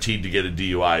guaranteed to get a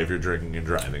DUI if you're drinking and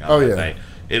driving on that night.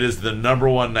 It is the number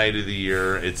one night of the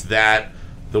year. It's that,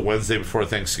 the Wednesday before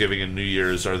Thanksgiving and New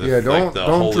Year's are the don't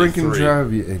holy drink three. and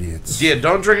drive, you idiots. Yeah,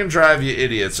 don't drink and drive, you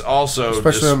idiots. Also,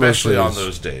 especially on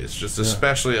those days. Just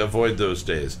especially avoid those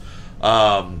days.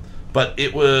 But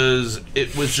it was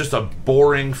just a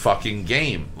boring fucking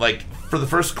game. For the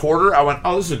first quarter, I went,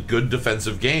 "Oh, this is a good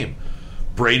defensive game."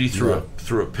 Brady threw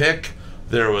a pick.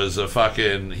 There was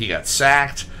he got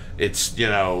sacked. It's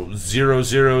 0-0,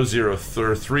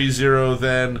 3-0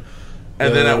 then.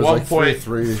 And then at one point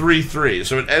 3-3.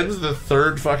 So it ends the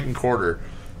third fucking quarter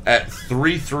at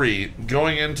 3-3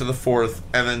 going into the fourth,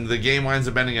 and then the game winds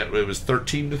up ending at, it was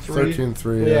 13-3.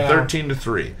 13-3. Yeah.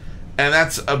 13-3. And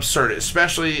that's absurd,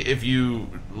 especially if you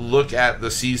look at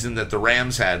the season that the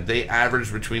Rams had. They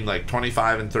averaged between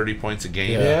 25 and 30 points a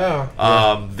game.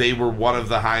 Yeah. They were one of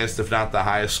the highest, if not the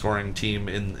highest scoring team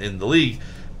in the league.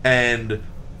 And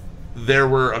there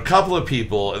were a couple of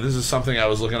people, and this is something I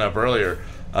was looking up earlier,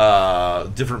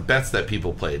 different bets that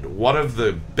people played. One of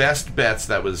the best bets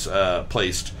that was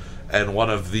placed, and one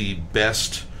of the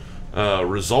best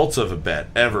results of a bet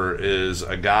ever, is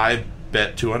a guy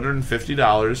bet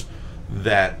 $250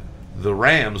 that the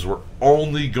Rams were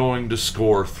only going to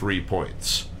score 3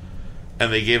 points,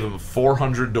 and they gave him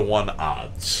 400-1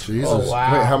 odds. Jesus. Oh,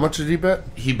 wow. Wait, how much did he bet?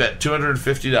 He bet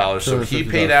 $250, so he $250,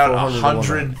 paid out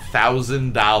 400-1.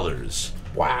 $100,000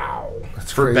 Wow.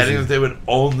 That's for crazy. betting that they would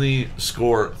only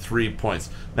score 3 points.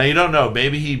 Now, you don't know.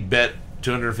 Maybe he bet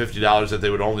 $250 that they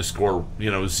would only score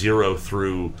 0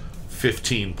 through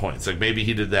 15 points. Maybe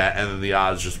he did that, and then the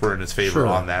odds just were in his favor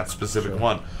on that specific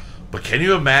one. But can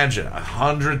you imagine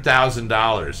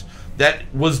 $100,000? That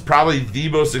was probably the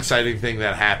most exciting thing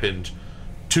that happened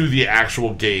to the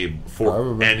actual game for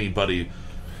Probably. anybody.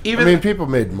 People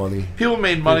made money. People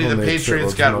made money. People The made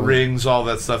Patriots shitloads got of money. rings, all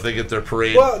that stuff. They get their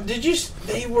parade. Well,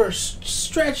 they were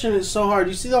stretching it so hard.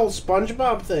 You see the whole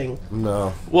SpongeBob thing?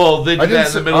 No. Well, they I did didn't that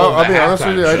in see, the middle of I'll the be honest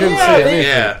with halftime you, I show. didn't Yeah, see they-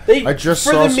 anything. Yeah. I just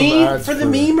for saw the some ads for the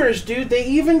memers, dude. They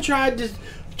even tried to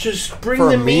just bring For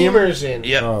the a meme? memers in.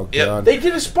 Yep. Oh, Yep. God. They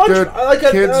did a SpongeBob,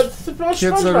 Dude, SpongeBob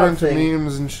kids that are into thing.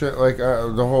 memes and shit,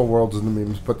 the whole world's into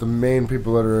memes, but the main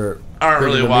people that Aren't big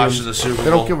really into watching memes, the Super Bowl.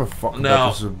 They don't give a fuck No,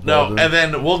 about the Super Bowl. no. dude. And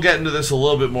then we'll get into this a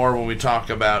little bit more when we talk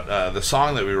about the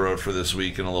song that we wrote for this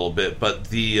week in a little bit. But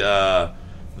the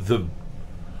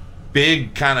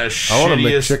big kind of I want a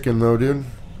shittiest. McChicken though, dude.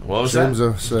 What was James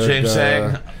that? said, James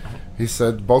saying. He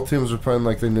said both teams were playing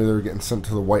like they knew they were getting sent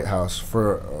to the White House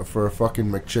for a fucking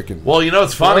McChicken. Well, you know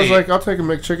it's So I funny. was like, I'll take a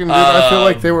McChicken. Dude. I feel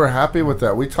like they were happy with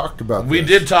that. We talked about We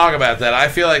this. did talk about that. I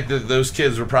feel like those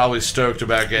kids were probably stoked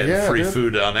about getting free dude.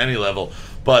 food on any level.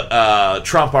 But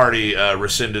Trump already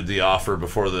rescinded the offer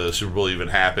before the Super Bowl even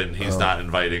happened. He's not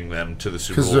inviting them to the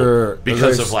Super Bowl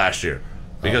because of last year.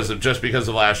 Because of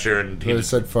last year, and They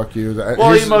said fuck you.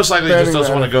 well, he most likely just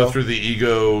doesn't want to go NFL. through the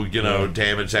ego,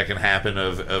 damage that can happen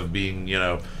of being,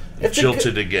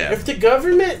 jilted again. If the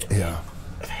government Yeah.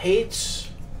 hates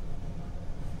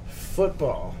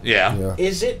football, Yeah.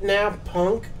 is it now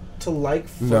punk to like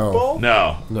No. football?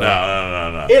 No.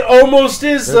 It almost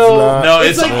is, though. not. No,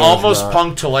 it's like- almost not.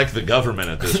 punk to like the government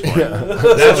at this point.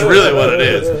 That's really what it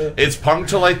is. It's punk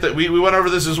to like the. We went over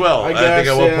this as well. I think guess,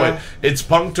 at one yeah. point, it's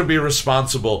punk to be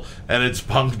responsible, and it's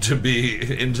punk to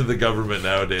be into the government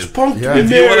nowadays. Punk Yeah. to be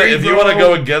If you want to married,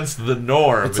 go bro. against the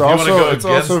norm, It's if you want to go also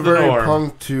against the very norm,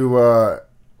 punk to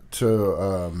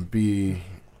be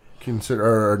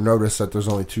consider or notice that there's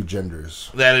only two genders.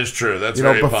 that is true. That's You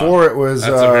know, very before punk. it was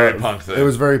That's a very punk thing. It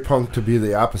was very punk to be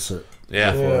the opposite.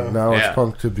 Yeah. Yeah. Now Yeah. it's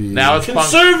punk to be. Now it's punk.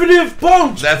 Conservative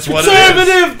punk. That's what it is.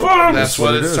 Conservative punk. That's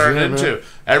what it's it is, turned yeah, into. man.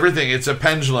 Everything, it's a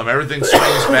pendulum. Everything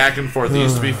swings back and forth. It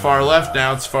used to be far left,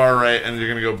 now it's far right, and you're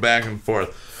going to go back and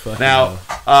forth. Now,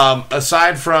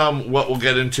 aside from what we'll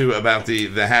get into about the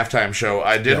halftime show,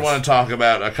 I did want to talk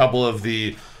about a couple of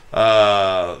the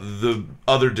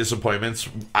other disappointments.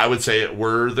 I would say it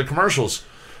were the commercials.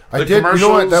 I The did. You know what?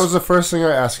 commercials- That was the first thing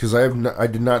I asked because I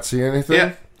did not see anything.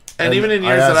 Yeah. And even in I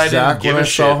years that I asked didn't Zach give when a I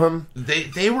saw shit, him.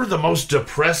 they were the most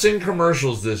depressing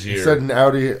commercials this year. He said an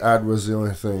Audi ad was the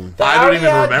only thing. The I don't Audi even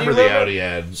ad, remember do the you remember? Audi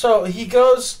ad. So he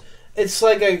goes. It's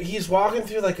like he's walking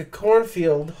through like a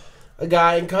cornfield, a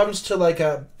guy, and comes to like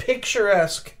a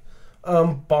picturesque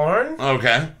barn,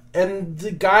 Okay. and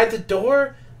the guy at the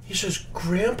door, he says,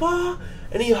 "Grandpa,"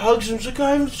 and he hugs him. He's like,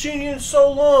 "I haven't seen you in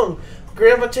so long."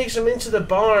 Grandpa takes him into the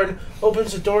barn,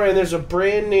 opens the door, and there's a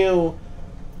brand new,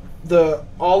 the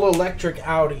all-electric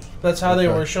Audi. That's how they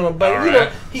were showing. But All you know,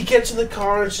 right. he gets in the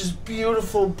car, and it's this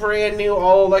beautiful, brand new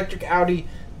all-electric Audi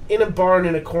in a barn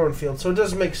in a cornfield. So it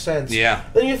doesn't make sense. Yeah.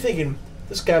 Then you're thinking,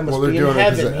 this guy must Well, they're be in doing it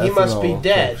 'cause heaven. of He must be ethanol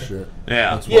dead. type shit.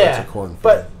 Yeah. That's why it's Yeah, a cornfield.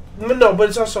 but no, but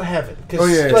it's also heaven. 'Cause, Oh,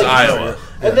 yeah, it's like, Iowa.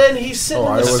 And then he's sitting in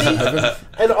the Iowa's seat, heaven.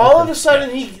 and all of a sudden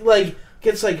he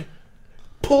gets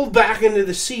pulled back into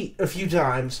the seat a few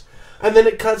times. And then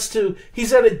it cuts to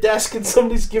he's at a desk and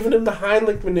somebody's giving him the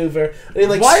Heimlich maneuver,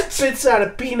 and he What? spits out a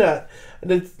peanut.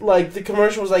 And it's the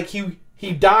commercial was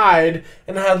he died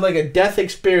and had a death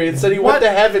experience. Then he went What? to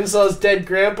heaven, saw his dead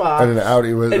grandpa, And an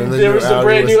Audi was. and the there new was a Audi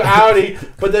brand was- new Audi.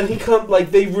 But then he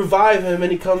they revive him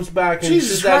and he comes back and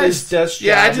Jesus he's at his Christ. desk job.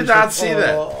 Yeah, I did He's not like, see "Oh."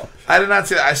 that. I did not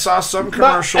see that. I saw some But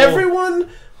commercial. everyone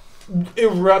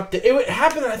erupted. It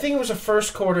happened. I think it was a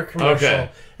first quarter commercial, Okay.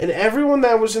 and everyone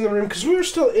that was in the room because we were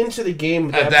still into the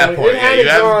game at that point, It yeah, hadn't you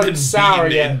haven't gone been sour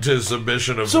beaten yet. into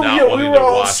submission of So not yeah, we wanting were to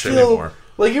all watch still anymore.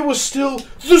 it was still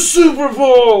the Super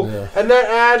Bowl, and that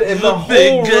ad and the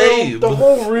big whole game. room, the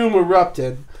whole room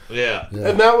erupted, Yeah. Yeah.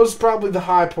 and that was probably the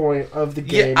high point of the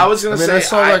game. Yeah, I was I gonna mean, say I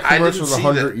saw that I commercial, didn't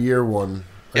the see that. 100-year one.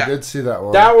 Yeah. I did see that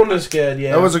one. That one was good.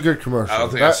 Yeah, That was a good commercial. I don't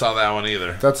think that, I saw that one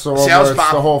either. That's the one See, I where was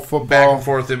it's the whole football. back and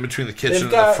forth in between the kitchen They've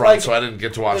and got, the front, like- so I didn't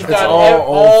get to watch They've it. got all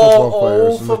old football players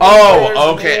old in the- football players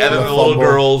Oh, in okay, and then there. the little fumble.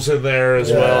 girls in there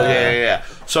as well. Yeah. Yeah.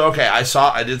 So okay,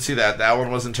 I did see that. That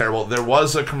one wasn't terrible. There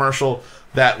was a commercial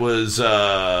that was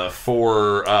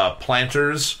for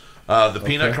Planters, the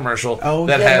peanut commercial Oh,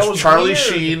 that yeah, has that was Charlie weird.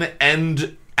 Sheen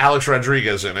and Alex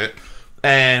Rodriguez in it,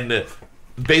 and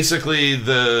basically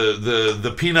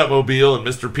the Peanut Mobile and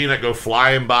Mr. Peanut go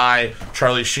flying by.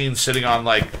 Charlie Sheen sitting on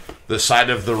the side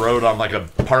of the road on a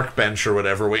park bench or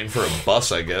whatever, waiting for a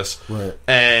bus, I guess. Right.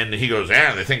 And he goes,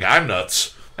 "Yeah, they think I'm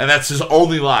nuts." And that's his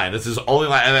only line. It's his only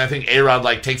line. And I think A-Rod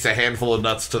takes a handful of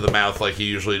nuts to the mouth like he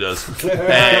usually does.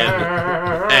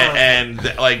 And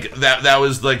that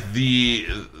was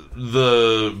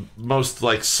the most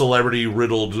celebrity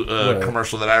riddled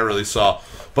commercial that I really saw.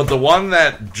 But the one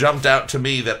that jumped out to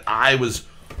me that I was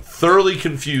thoroughly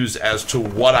confused as to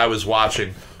what I was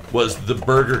watching was the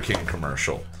Burger King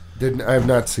commercial. I have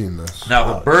not seen this.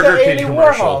 Now, the Burger the King Andy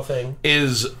commercial Warhol thing.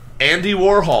 is Andy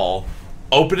Warhol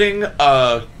opening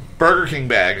a Burger King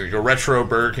bag, a retro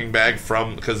Burger King bag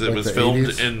because it was the filmed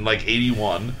 80s? in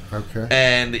 81. Okay.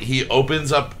 And he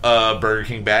opens up a Burger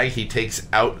King bag. He takes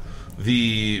out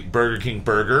the Burger King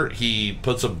burger. He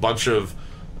puts a bunch of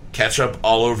ketchup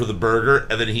all over the burger,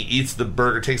 and then he eats the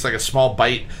burger, takes a small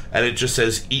bite, and it just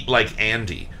says, "Eat like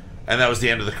Andy." And that was the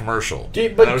end of the commercial.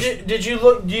 Did And I was- you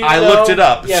look? Do you I know? looked it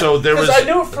up, Yeah, so there 'cause was- I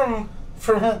knew it from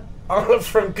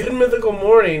from Good Mythical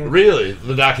Morning. Really?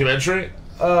 The documentary?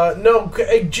 No,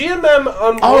 GMM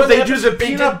on Oh, one they episode, do the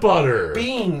peanut butter.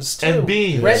 Beans, too. And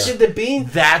beans. Red did the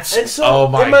beans. That's, and so oh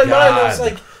my in my God. mind, I was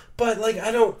like, but, like,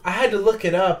 I had to look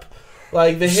it up.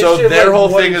 Like, the history So of, their like, whole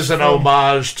what thing it's is an from.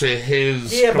 homage to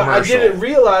his Yeah, but I commercial. didn't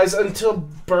realize until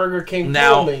Burger King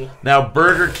told me. Now,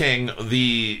 Burger King,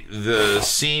 the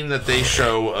scene that they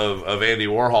show of Andy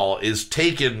Warhol is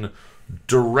taken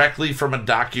directly from a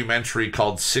documentary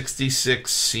called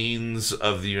 66 Scenes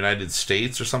of the United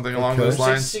States or something along those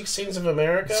lines. 66 Scenes of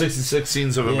America? 66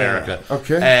 Scenes of America.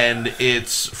 Okay. And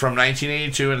it's from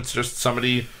 1982, and it's just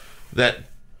somebody that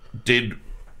did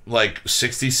like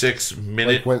 66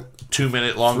 minute, Like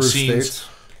 2-minute long through scenes. states?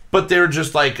 But they're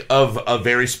just like of a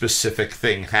very specific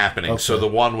thing happening. So the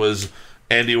one was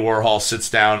Andy Warhol sits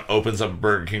down, opens up a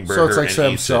Burger King burger, So it's like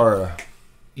and eats it. Samsara.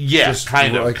 Yeah, Just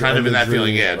kind of like in that imagery,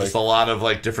 feeling. Yeah, like just a lot of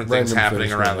like different things random happening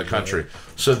things around the happening, country.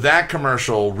 So that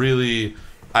commercial really,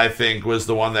 I think, was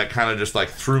the one that kind of just like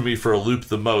threw me for a loop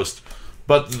the most.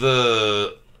 But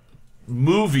the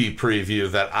movie preview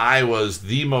that I was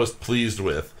the most pleased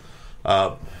with,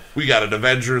 we got an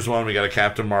Avengers one, we got a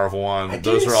Captain Marvel one. I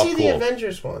Those didn't are all see cool. the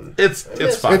Avengers one. It's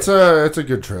fine. It's a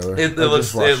good trailer. It I looks.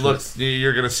 just watched It looks.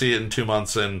 You're gonna see it in 2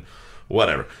 months and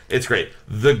whatever. It's great.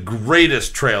 The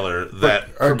greatest trailer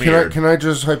that premiered. Can I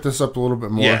just hype this up a little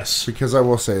bit more? Yes. Because I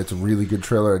will say it's a really good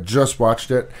trailer. I just watched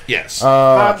it. Yes.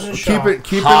 Hobbs and Shaw.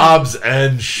 Keep Hobbs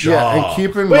and Shaw. Yeah, and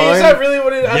keep in Wait, mind. is that really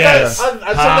what it is? Yes. I said that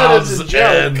as a Hobbs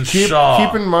joke. and Shaw.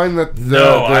 Keep in mind that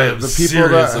No, I am the people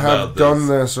serious that about have this. done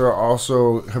this are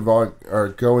also are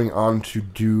going on to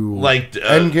do like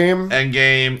Endgame.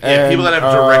 Yeah, and, people that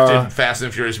have directed Fast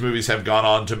and Furious movies have gone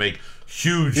on to make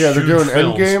huge. Yeah, they're huge doing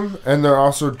films. Endgame, and they're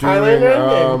also doing Highlander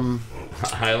Endgame.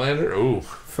 Highlander. Ooh,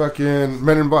 fucking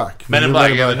Men in Black. Men in New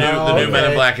Black. Yeah, the Black. new Men in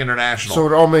Okay. Black International. So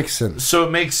it all makes sense. So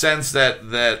it makes sense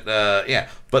that yeah,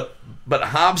 but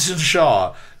Hobbs and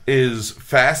Shaw is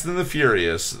Fast and the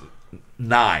Furious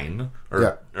 9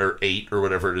 or 8 or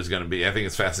whatever it is going to be. I think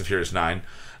it's Fast and Furious 9.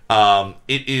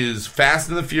 It is Fast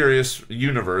and the Furious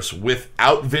universe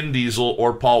without Vin Diesel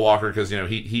or Paul Walker because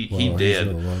he He's did.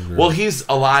 no longer- Well, he's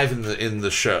alive in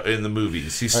the show in the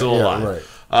movies. He's still yeah, alive.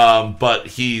 right. But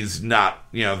he's not,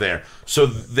 there. So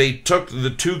they took the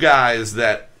two guys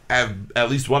that have, at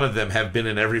least one of them, have been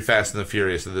in every Fast and the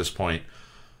Furious at this point.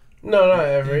 No, not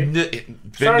every. Vin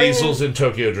Starting Diesel's in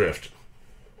Tokyo Drift.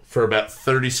 For about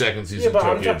 30 seconds, he's Yeah, in but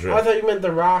Tokyo I Drift. thought you meant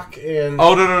The Rock and...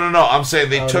 Oh, no. I'm saying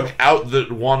they took no.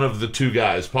 out one of the two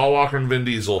guys. Paul Walker and Vin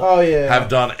Diesel have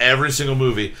done every single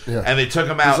movie. Yeah. And they took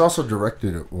them out. He's also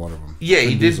directed one of them. Yeah,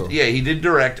 he Vin did. Diesel. Yeah, he did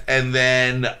direct. And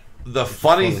then the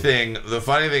funny thing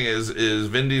is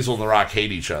Vin Diesel and The Rock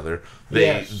hate each other.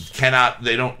 They cannot.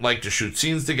 They don't like to shoot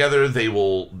scenes together. They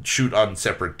will shoot on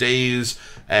separate days,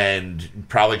 and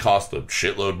probably cost a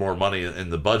shitload more money in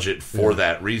the budget for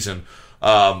that reason.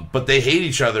 But they hate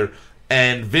each other.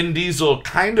 And Vin Diesel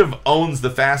kind of owns the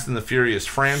Fast and the Furious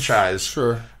franchise.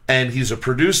 Sure. And he's a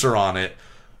producer on it.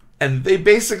 And they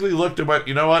basically looked at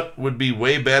what, would be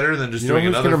way better than just doing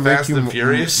who's another gonna make Fast you and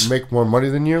Furious make more money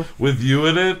than you? with you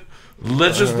in it.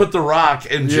 Let's just put The Rock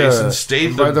and Jason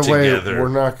Statham By the together. way, we're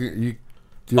not. Your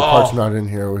part's not in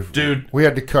here, Dude. We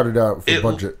had to cut it out for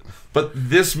budget. But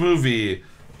this movie,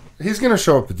 He's gonna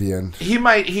show up at the end.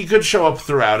 he could show up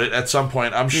throughout it at some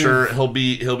point. I'm sure he'll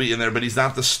be in there, but he's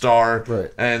not the star.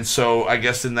 Right. And so I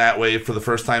guess in that way, for the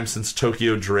first time since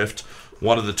Tokyo Drift,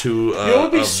 one of the two It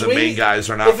would be of sweet the main guys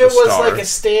are not if the it was star. like a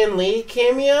Stan Lee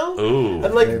cameo. Ooh.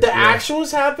 And like the action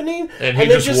was happening. And he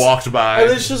they just walked by. And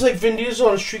it's just like Vin Diesel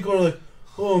on the street going like,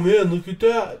 oh man, look at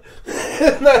that.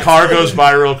 And that's Car it. goes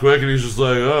by real quick, and he's just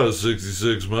like, "Oh,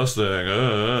 66 Mustang."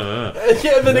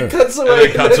 Yeah, and then it cuts away. And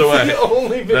it cuts that's away. The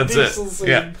only Vin That's Diesel it. scene.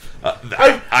 Yeah,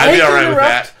 I I'd be hate all to right with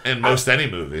that interrupt. in most any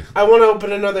movie. I want to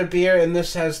open another beer, and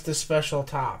this has the special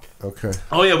top. Okay.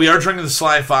 Oh yeah, we are drinking the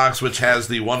Sly Fox, which has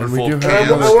the wonderful. do And have I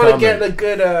cans. another- want to comment.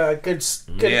 get a good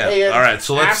Yeah. All right,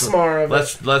 so ASMR of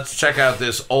it. let's check out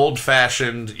this old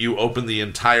fashioned. You open the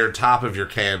entire top of your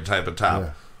can type of top. Yeah.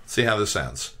 See how this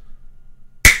sounds.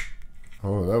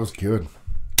 Oh, that was good.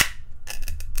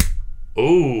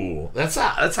 Ooh, that's a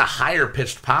higher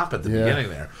pitched pop at the Yeah. beginning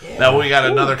there. Now we got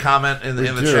another comment in the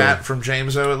do. chat from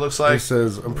James. It looks He like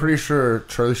says, "I'm pretty sure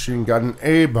Charlie Sheen got an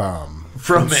A-bomb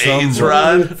from AIDS someone-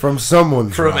 Rod. From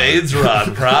someone's From rod. AIDS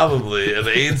Rod, probably. An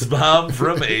AIDS bomb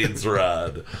from AIDS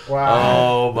Rod.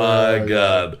 Wow. Oh, my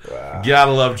God.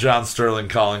 Gotta love John Sterling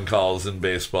calling calls in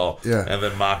baseball Yeah. and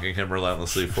then mocking him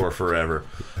relentlessly for forever.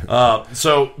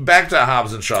 So, back to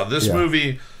Hobbs and Shaw. This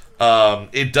movie,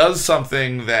 it does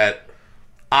something that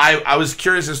I was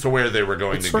curious as to where they were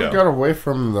going It to sort go. of got away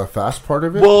from the fast part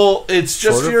of it. Well, it's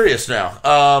just Sort of? Furious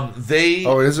now.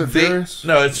 Is it Furious?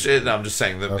 No, no, I'm just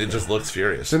saying that it just looks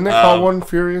Furious. Didn't they call one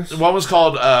Furious? One was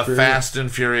called Fast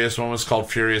and Furious. One was called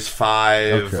Furious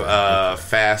 5. Okay.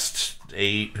 Fast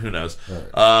 8. Who knows?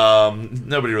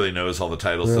 Nobody really knows all the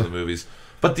titles of the movies.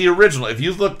 But the original, if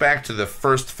you look back to the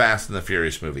first Fast and the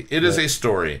Furious movie, it is a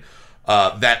story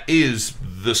that is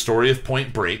the story of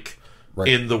Point Break. Right.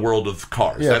 In the world of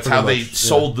cars. Yeah, That's how pretty they much,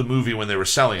 sold the movie when they were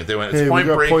selling it. They went, it's Hey, we Point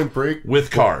got Break, Point Break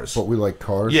with cars. But we like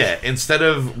cars. Yeah, instead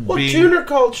of Well, being... tuner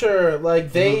culture,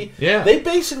 like they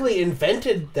basically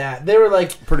invented that. They were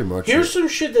like, Pretty much, here's some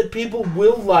shit that people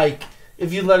will like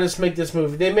if you let us make this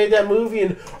movie. They made that movie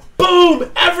and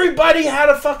boom, everybody had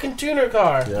a fucking tuner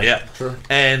car. Yeah. Sure.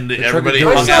 And to everybody do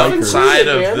it hung Myself outside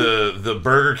included, of the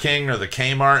Burger King or the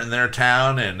Kmart in their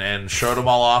town and showed them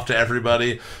all off to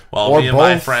everybody while Or me and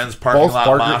my both- friends parking both lot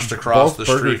Burger- moshed across both the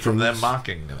Burger street from them Kings.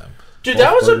 mocking them. Dude,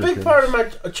 that was a Burger big Kings. part of my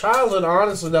childhood,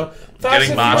 honestly, though. Fast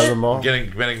Getting and Furious-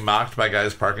 moshed, getting mocked by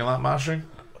guys parking lot moshing?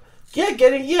 Well,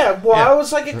 Yeah. I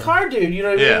was like a car dude, you know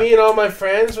what I mean? Yeah. Me and all my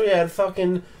friends, we had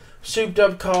fucking souped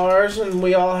up cars, and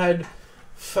we all had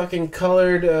fucking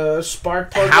colored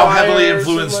spark plug How heavily wires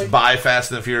influenced and, like, by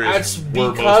Fast and the Furious that's were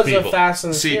most because people? of Fast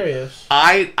and the See, Furious.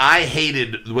 I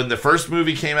hated when the first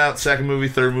movie came out, second movie,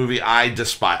 third movie. I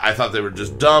thought they were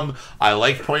just dumb. I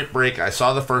liked Point Break. I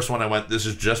saw the first one. I went, this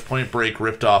is just Point Break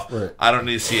ripped off. Right. I don't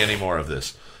need to see any more of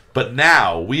this. But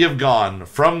now we have gone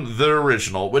from the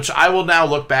original, which I will now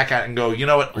look back at and go, you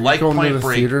know what? Are you Like going to Point the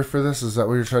Break. theater for this? Is that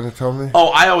what you're trying to tell me? Oh,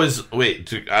 I always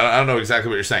wait. I don't know exactly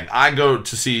what you're saying. I go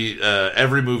to see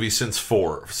every movie since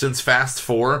Fast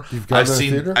 4. You've gone I've to the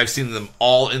seen theater? I've seen them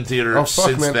all in theater Oh, fuck,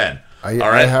 since man. then. I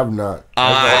all right? have not. I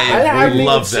I haven't even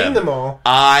love seen them. them all.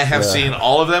 I have Yeah. seen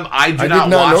all of them. I do I not did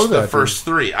not know watch the that, first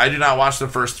three. I do not watch the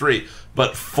first three.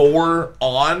 But 4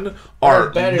 on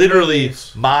are better literally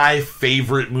movies. my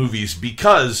favorite movies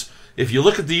because if you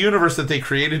look at the universe that they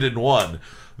created in 1,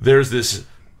 there's this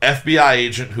FBI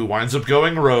agent who winds up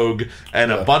going rogue and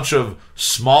a bunch of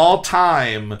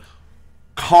small-time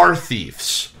car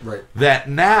thieves Right. that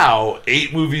now,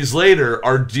 8 movies later,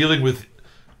 are dealing with,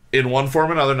 in one form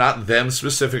or another, not them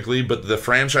specifically, but the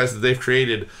franchise that they've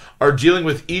created, are dealing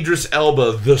with Idris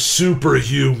Elba, the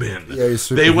superhuman. Yeah, he's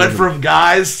They went superhuman. from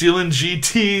guys stealing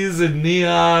GTs and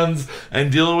neons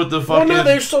and dealing with the Well, fucking... no,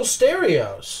 they're still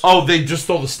stereos. Oh, they just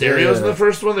stole the stereos in Yeah. the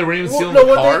first one? They weren't even Well, stealing no,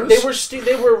 the cars?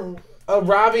 they were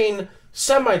robbing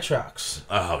semi-trucks.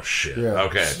 Oh, shit. Yeah.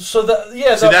 Okay. So, See,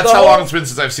 that's how long it's been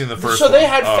since I've seen the first So one. they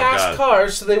had Oh, fast God.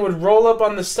 cars, so they would roll up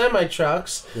on the semi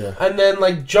trucks, Yeah. and then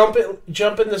like jump in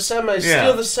the semis, Yeah.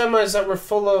 steal the semis that were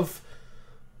full of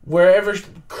wherever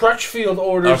Crutchfield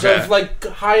orders Okay. of like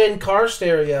high end car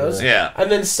stereos, Yeah. and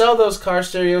then sell those car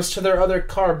stereos to their other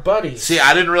car buddies. See,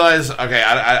 I didn't realize... Okay,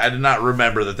 I did not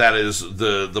remember that is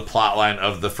the plot line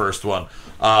of the first one.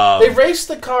 They race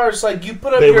the cars like you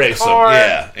put up They your race them, car,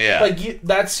 yeah. like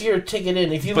that's your ticket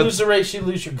in. If you But lose the race, you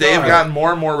lose your car. They have gotten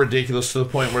more and more ridiculous to the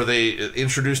point where they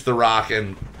introduced The Rock,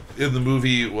 and in the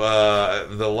movie,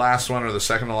 the last one or the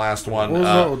second to last one...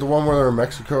 What was the one where they're in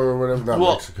Mexico or whatever? Not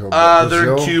Well, Mexico, but they're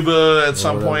in Brazil? Cuba at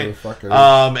some whatever point, the fuck it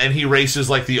is. and he races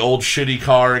like the old shitty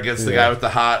car against the Yeah. guy with the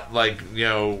hot, like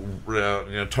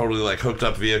totally like hooked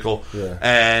up vehicle.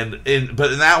 Yeah.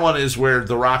 But in that one is where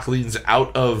The Rock leans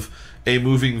out of a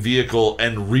moving vehicle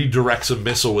and redirects a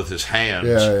missile with his hands.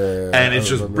 Yeah. And it's I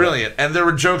just remember brilliant. And there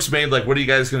were jokes made like, what are you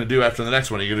guys going to do after the next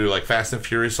one? Are you going to do like Fast and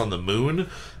Furious on the moon?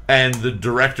 And the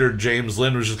director, James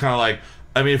Lin, was just kind of like,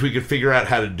 I mean, if we could figure out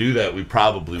how to do that, we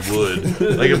probably would.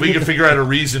 Like, if we could figure out a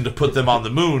reason to put them on the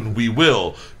moon, we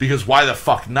will. Because why the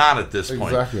fuck not at this point?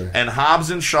 Exactly. And Hobbs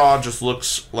and Shaw just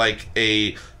looks like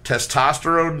a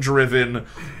testosterone-driven,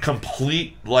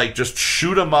 complete, like, just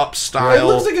shoot-'em-up It style.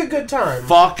 looks like a good time.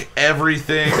 Fuck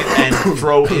everything and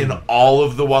throw in all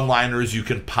of the one-liners you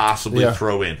can possibly Yeah.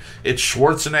 throw in. It's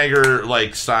Schwarzenegger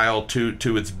like style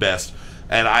to its best,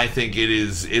 and I think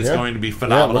it's Yeah. going to be Yeah, it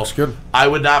phenomenal. looks good. I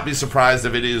would not be surprised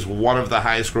if it is one of the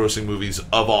highest-grossing movies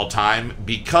of all time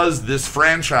because this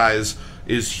franchise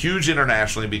is huge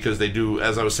internationally because they do,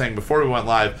 as I was saying before we went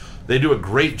live, they do a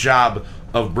great job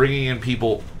of bringing in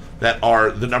people that are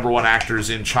the number one actors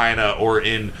in China or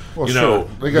in, Well, you sure. know,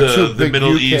 They got two the big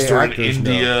Middle UK East or in actors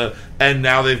India. And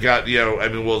now they've got,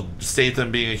 we'll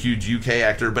Statham being a huge UK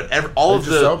actor, but all of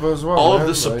Idris Elba as well, all man, of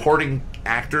the like- supporting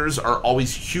actors are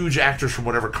always huge actors from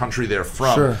whatever country they're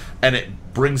from, Sure. and it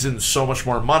brings in so much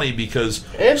more money because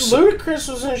And Ludacris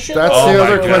was in shit. That's Oh the my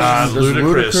other God, question. Does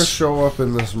Ludacris. Ludacris show up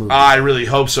in this movie? I really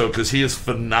hope so because he is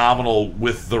phenomenal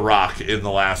with The Rock in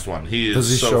the last one. He is Does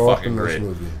he so show up fucking in this great.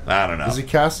 movie? I don't know. Is he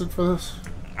casted for this?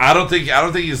 I don't think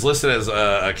he's listed as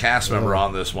a cast member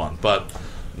on this one, but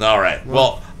all right.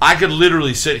 Well, I could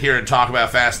literally sit here and talk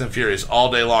about Fast and Furious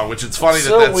all day long, which it's funny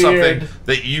So that's weird. something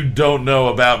that you don't know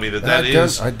about me. That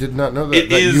is, I did not know it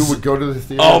that is- you would go to the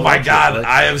theater. oh and my watch it. God, Like,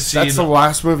 I have seen. That's the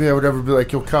last movie I would ever be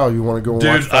like, yo, Kyle, you want to go and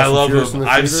watch Dude, Fast I and love Furious in them.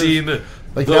 the I've theaters? seen.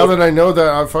 Like the- now that I know that,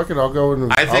 I'll go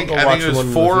and I think I'll watch it was one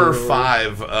in the 4 or theater.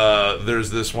 5. There's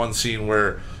this one scene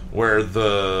where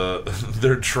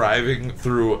they're driving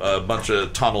through a bunch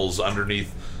of tunnels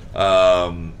underneath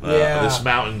this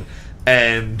mountain,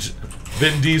 and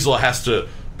Vin Diesel has to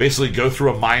basically go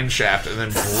through a mine shaft and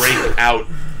then break out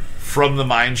from the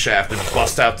mine shaft and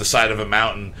bust out the side of a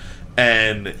mountain.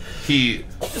 And he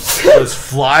was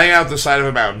flying out the side of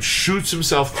a mountain, shoots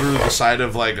himself through the side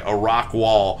of like a rock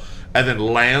wall, and then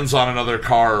lands on another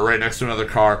car or right next to another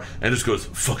car and just goes,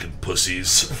 fucking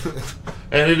pussies.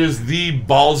 And it is the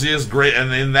ballsiest, great.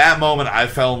 And in that moment, I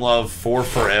fell in love for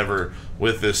forever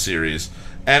with this series.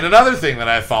 And another thing that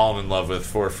I've fallen in love with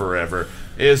for forever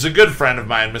is a good friend of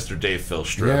mine, Mr. Dave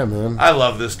Filstra. Yeah, man. I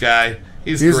love this guy.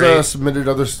 He's He's great. submitted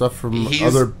other stuff from He's-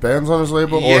 other bands on his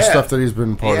label, Yeah. or stuff that he's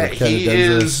been part of. he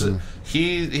Canadensis is. and-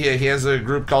 He has a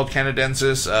group called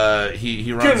Canadensis.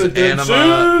 He runs Anima.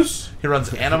 Canadensis! He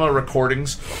runs Anima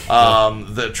Recordings.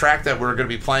 The track that we're going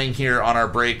to be playing here on our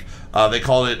break, they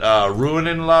call it Ruin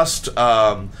and Lust,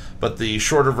 but the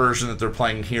shorter version that they're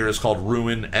playing here is called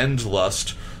Ruin and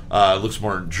Lust. It looks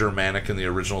more Germanic in the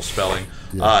original spelling.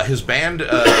 His band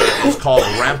is called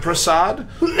Ramprasad.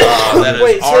 That is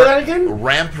Wait, say that again?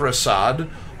 Ramprasad.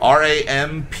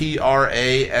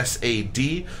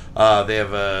 Ramprasad. They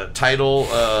have a title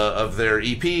of their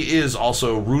EP is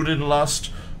also Ruin and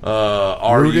Lust.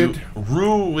 Rooted?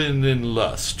 Ruin and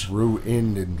Lust.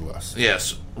 Ruined and Lust.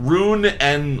 Yes, Rune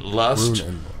and Lust. Rune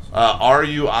and Lust.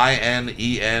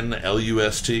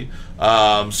 Ruinenlust.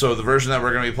 So the version that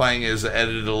we're going to be playing is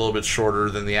edited a little bit shorter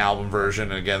than the album version.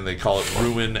 And again, they call it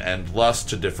Ruin and Lust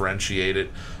to differentiate it.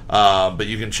 But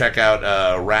you can check out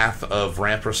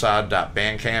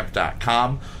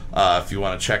wrathoframprasad.bandcamp.com if you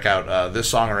want to check out this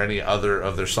song or any other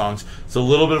of their songs. It's a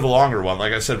little bit of a longer one.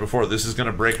 Like I said before, this is going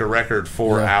to break a record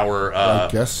for our I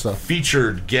guess so.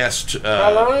 featured guest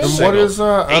How long is it? single. And what is 8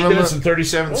 Anima? minutes and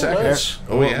 37 seconds.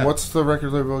 Oh, yeah. What's the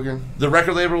record label again? The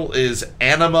record label is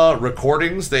Anima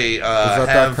Recordings. They Is that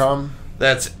have .com?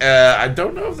 That's I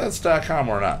don't know if that's .com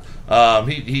or not.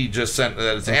 He just sent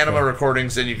that it's Anima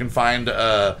Recordings, and you can find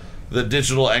the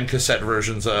digital and cassette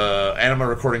versions.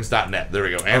 AnimaRecordings.net. There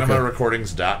we go.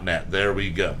 AnimaRecordings.net. There we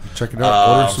go. Check it out.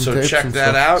 Order some So tapes check and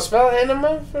that stuff. out. Spell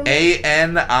anima for me?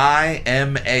 Anima.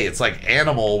 It's like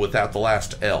animal without the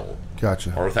last L,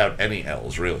 Gotcha. or without any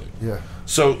L's, really. Yeah.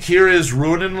 So here is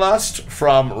Ruin and Lust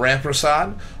from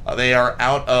Ramprasad. They are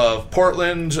out of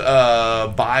Portland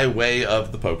by way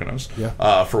of the Poconos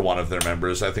for one of their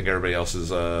members. I think everybody else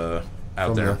is out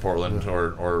there in Portland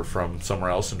or from somewhere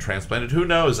else and transplanted. Who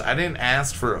knows? I didn't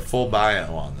ask for a full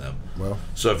bio on them. Well.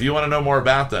 So if you want to know more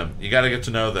about them, you got to get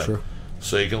to know them. Sure.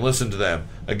 So you can listen to them.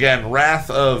 Again,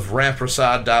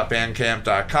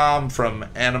 wrathoframprasad.bandcamp.com from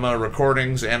Anima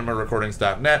Recordings,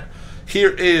 animarecordings.net.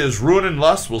 Here is Ruin and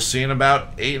Lust. We'll see you in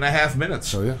about 8.5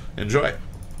 minutes. Oh, yeah. Enjoy.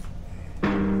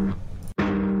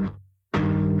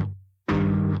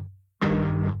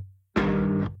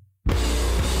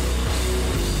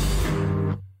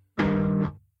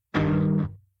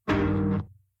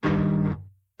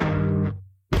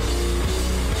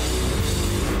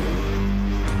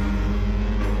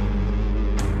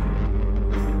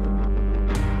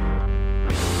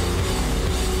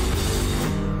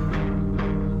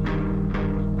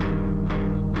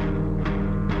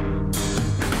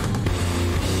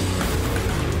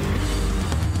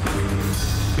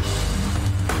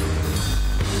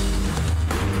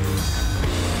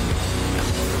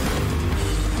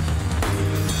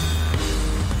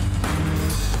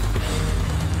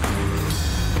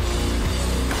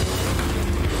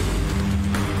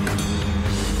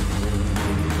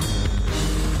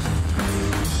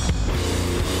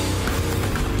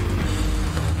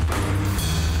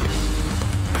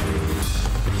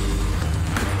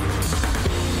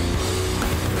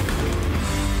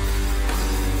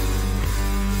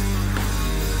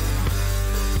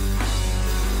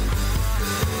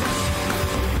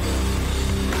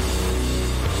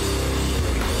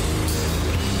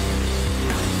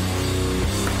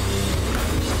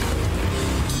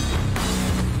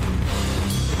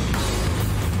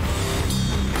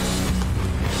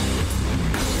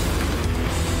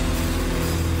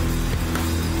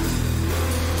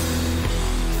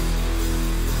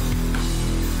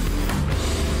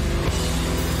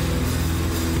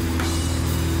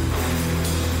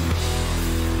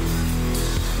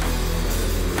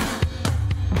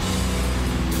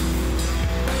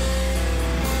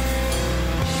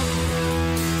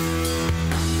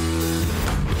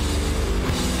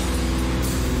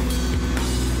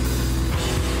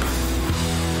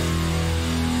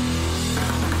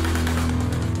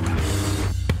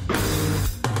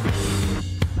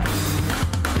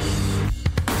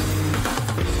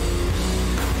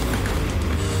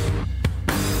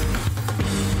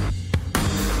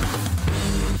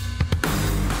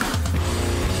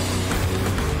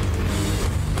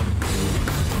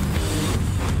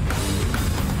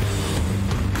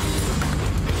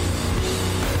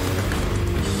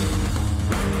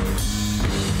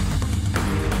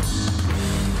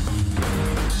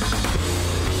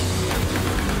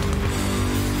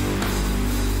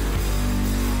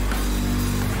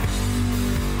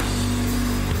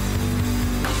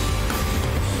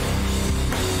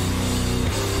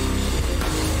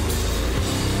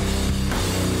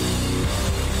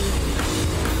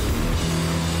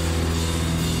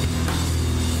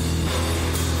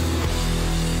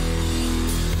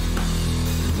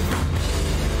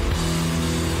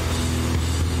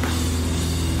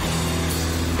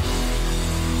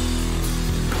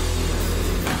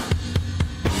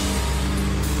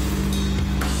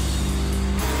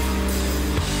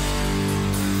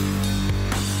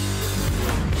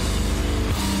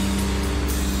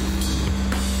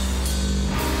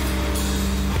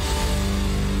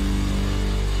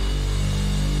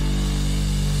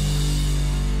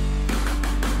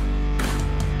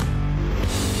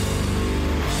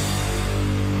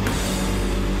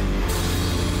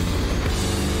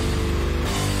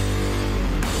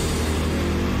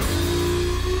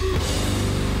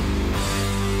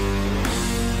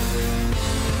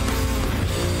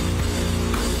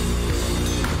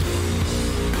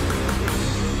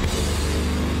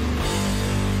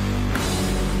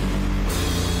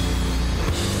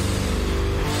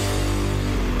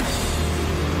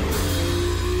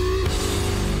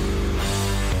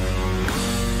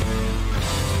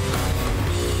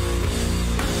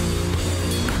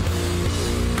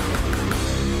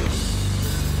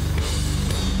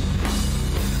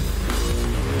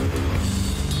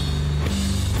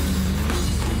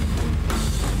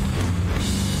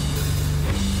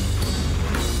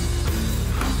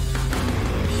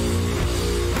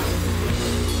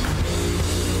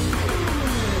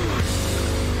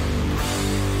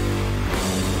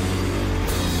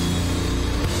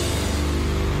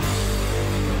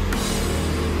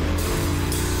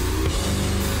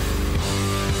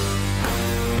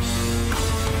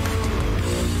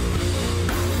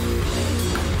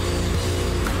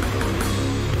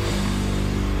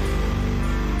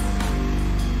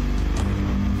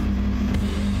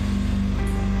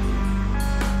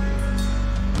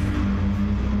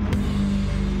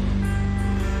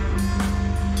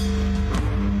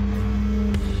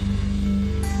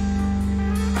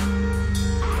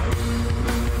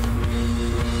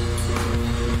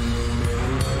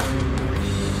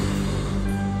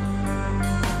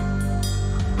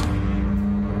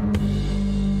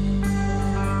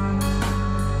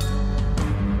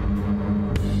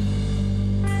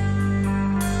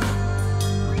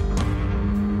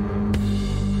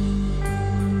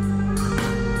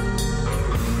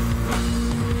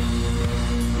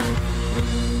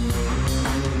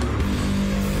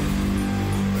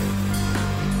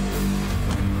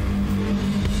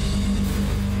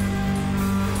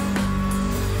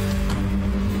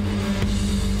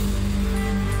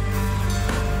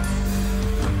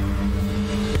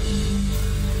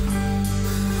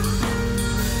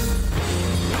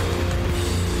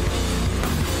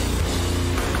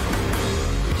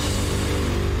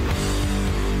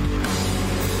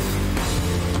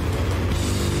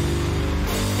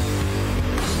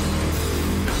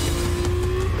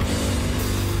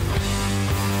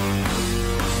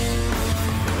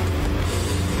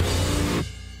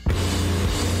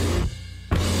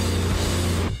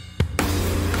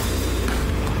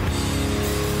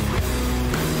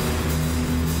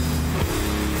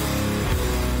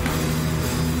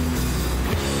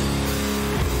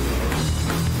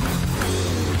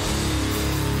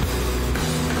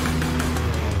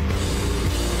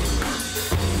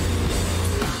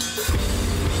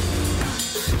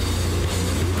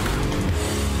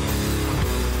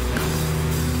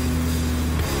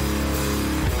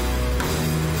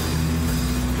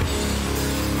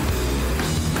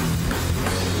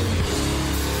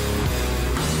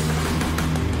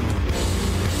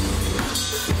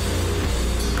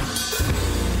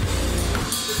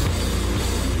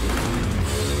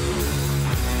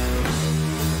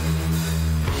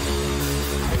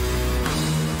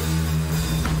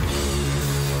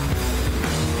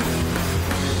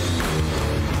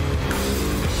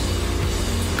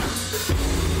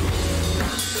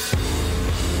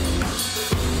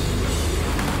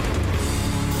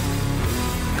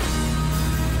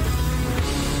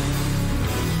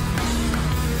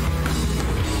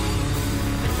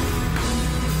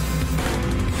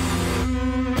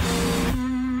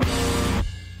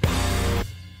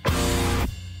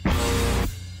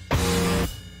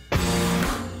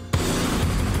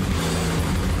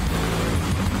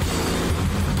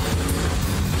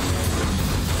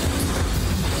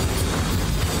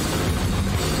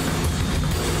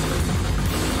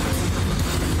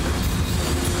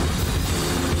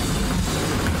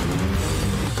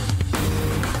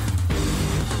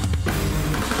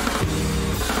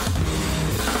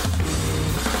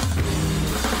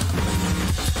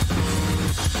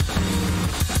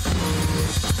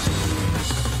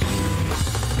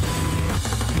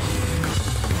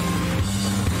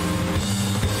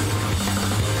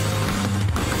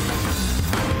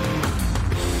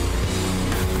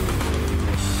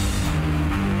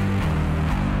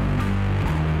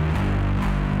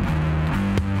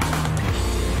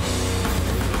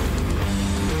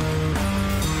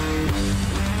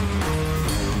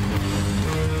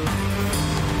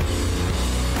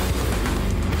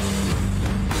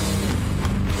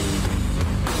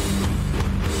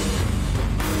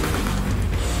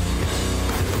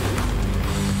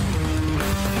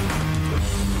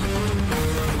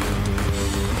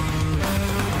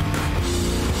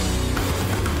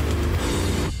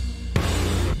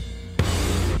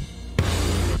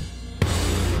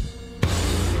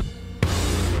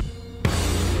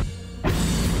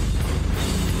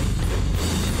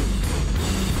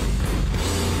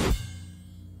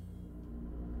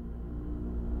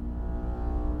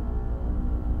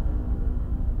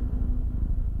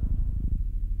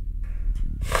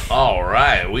 All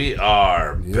right, we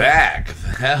are back.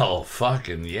 Hell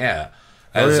fucking yeah.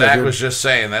 As Zach was just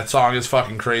saying, that song is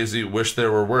fucking crazy. Wish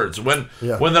there were words. When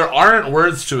there aren't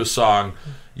words to a song,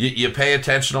 you pay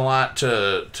attention a lot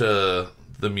to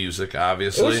the music,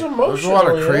 obviously. It was emotional. There's a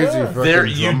lot of crazy fucking There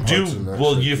drum you parts do in that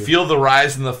well shit, you too. feel the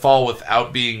rise and the fall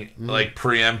without being like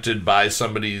preempted by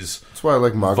somebody's That's why I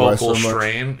like Mogwai so vocal much.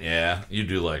 strain. Yeah, you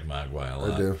do like Mogwai a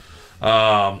lot. I do.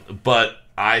 But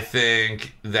I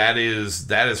think that is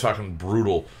fucking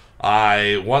brutal.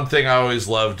 One thing I always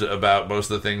loved about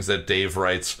most of the things that Dave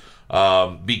writes,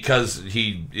 because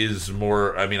he is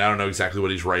more, I mean, I don't know exactly what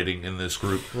he's writing in this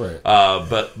group, Right.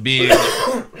 but being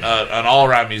an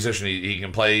all-around musician, he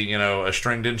can play, a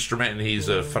stringed instrument, and he's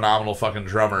a phenomenal fucking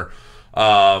drummer.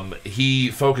 He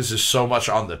focuses so much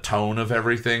on the tone of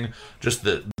everything, just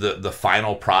the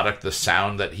final product, the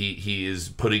sound that he is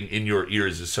putting in your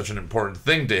ears is such an important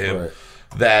thing to him. Right.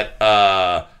 That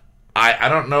I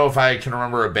don't know if I can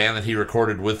remember a band that he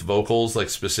recorded with vocals, like,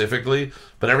 specifically,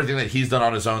 but everything that he's done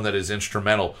on his own that is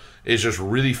instrumental is just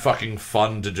really fucking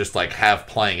fun to just, like, have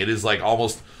playing. It is, like,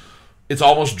 it's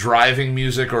almost driving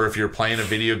music, or if you're playing a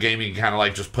video game, you can kind of,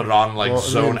 like, just put it on and, like,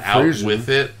 zone out Frasier. with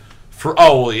it.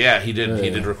 He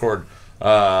did record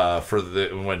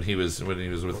when he was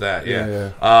with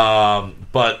that,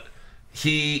 but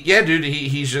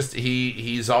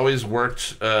he's always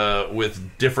worked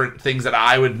with different things that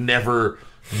I would never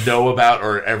know about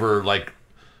or ever, like,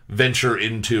 venture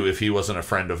into if he wasn't a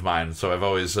friend of mine. So I've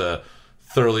always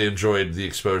thoroughly enjoyed the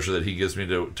exposure that he gives me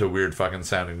to weird fucking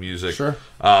sounding music. Sure.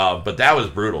 But that was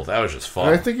brutal. That was just fun.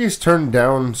 And I think he's turned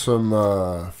down some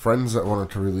friends that wanted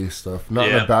to release stuff. Not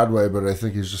in a bad way, but I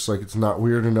think he's just like, it's not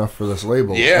weird enough for this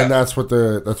label. Yeah. And that's what they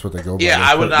go by. Yeah,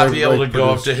 I would not be able to go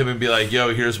up produce- to him and be like,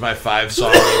 "Yo, here's my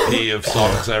 5-song EP of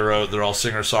songs I wrote. They're all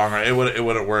singer-songwriter." It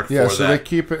wouldn't work Yeah, for so that. they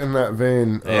keep it in that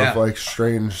vein Yeah. of like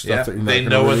strange stuff Yeah, that you're not they gonna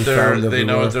know really what find they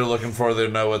know what everywhere. they're looking for. They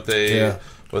know what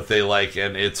they like,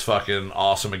 and it's fucking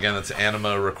awesome. Again, that's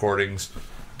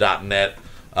animarecordings.net.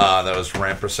 That was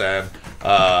Rampersand.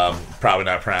 Probably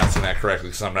not pronouncing that correctly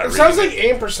because I'm not It reading sounds it. like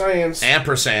ampersand.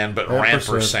 Ampersand, but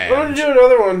Ampersand. I'm gonna Rampersand. do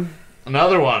another one.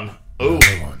 Another one. Ooh.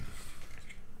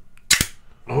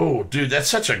 Oh, dude, that's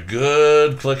such a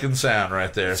good clicking sound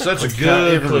right there. Such a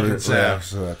good clicking sound.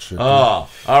 So that shit. Oh,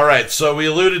 all right. So we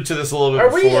alluded to this a little bit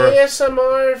Are we before.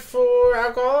 ASMR for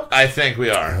alcohol? I think we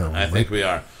are. I think we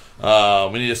are.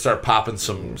 We need to start popping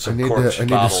some I need cork to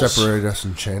bottles. separate us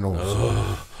in channels.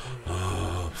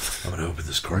 I'm gonna open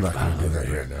this I'm corked not going bottle to do over that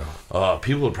here. right now.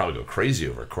 People would probably go crazy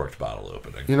over a corked bottle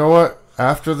opening. You know what?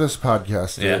 After this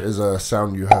podcast, Yeah. there is a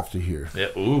sound you have to hear. Yeah.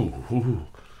 Ooh.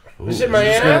 Is it my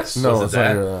ass? No, Was it's it not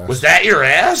that? your ass. Was that your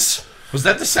ass? Was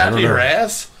that the sound I of don't your know.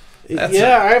 ass? That's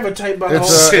Yeah, I have a tight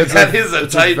butthole. That is a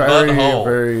tight very, butthole.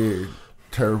 very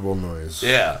terrible noise.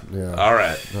 Yeah. Yeah. All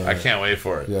right. I can't wait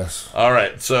for it. Yes. All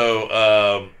right.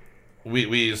 So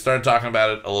we started talking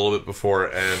about it a little bit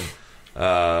before,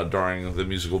 and during the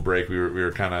musical break, we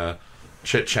were kind of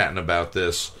chit chatting about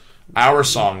this. Our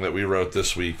song that we wrote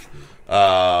this week.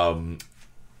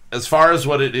 As far as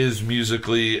what it is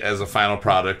musically as a final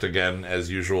product, again,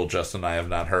 as usual, Justin and I have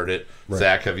not heard it. Right.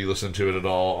 Zach, have you listened to it at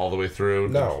all the way through?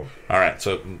 No. All right,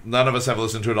 so none of us have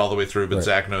listened to it all the way through, but Right.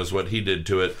 Zach knows what he did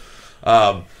to it.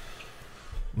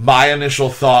 My initial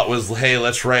thought was, hey,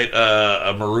 let's write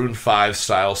a Maroon 5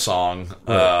 style song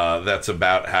that's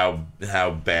about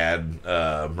how bad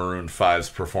Maroon 5's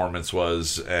performance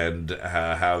was and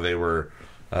how they were...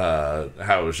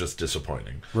 how it was just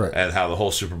disappointing, Right. and how the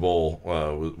whole Super Bowl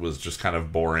was just kind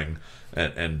of boring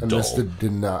and dull. this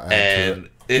did not add And to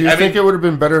it. Do you I think mean, it would have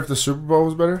been better if the Super Bowl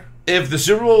was better? if the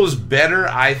Super Bowl was better,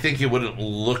 I think it wouldn't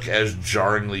look as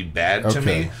jarringly bad to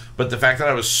Okay. me. But the fact that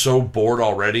I was so bored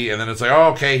already, and then it's like, oh,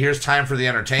 okay, here's time for the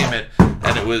entertainment,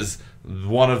 and it was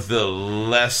one of the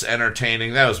less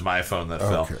entertaining. That was my phone that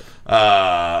fell.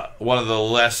 Okay. One of the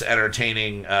less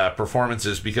entertaining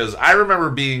performances, because I remember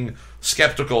being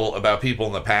skeptical about people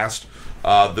in the past.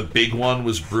 The big one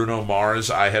was Bruno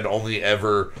Mars. I had only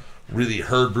ever really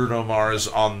heard Bruno Mars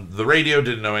on the radio,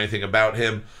 didn't know anything about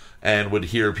him, and would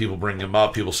hear people bring him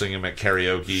up, people sing him at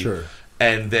karaoke. Sure.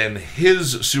 And then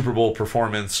his Super Bowl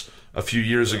performance a few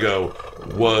years ago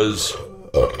was...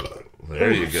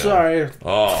 There you go. Sorry.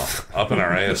 Oh, up in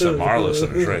our ASMR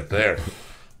listeners right there.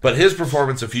 But his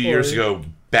performance a few years ago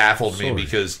baffled me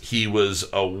because he was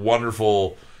a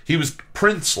wonderful... He was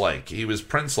Prince-like. He was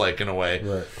Prince-like in a way.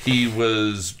 Right. He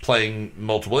was playing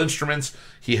multiple instruments.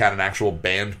 He had an actual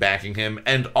band backing him.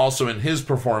 And also in his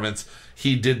performance,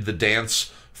 he did the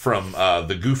dance from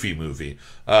the Goofy movie.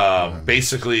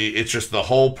 Basically, it's just the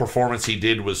whole performance he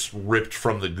did was ripped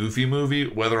from the Goofy movie,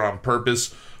 whether on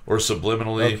purpose or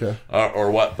subliminally Okay.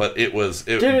 or what. But it was...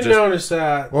 Didn't notice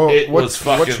that. Well, It what, was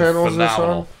fucking what channel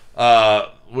phenomenal. is this on?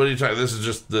 What are you talking? This is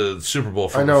just the Super Bowl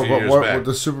from I know, a few but years what back.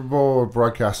 the Super Bowl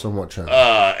broadcast on what channel?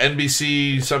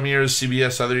 NBC some years,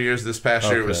 CBS other years. This past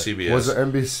year it was Okay. CBS. Was it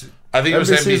NBC? I think it was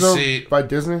NBC's NBC. owned by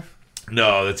Disney?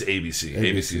 No, that's ABC.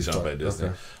 ABC's owned by fine. Disney.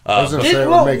 Okay. I was gonna say it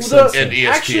Well, would make the- sense. And ESPN.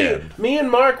 Actually, me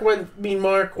and Mark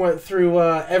went through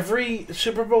every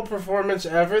Super Bowl performance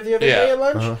ever the other Yeah. day at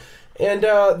lunch. Uh-huh. And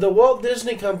the Walt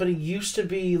Disney Company used to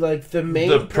be like the main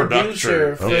The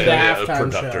producer for the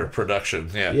halftime show.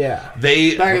 production. Yeah, Yeah.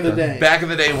 They Back in the day. Back in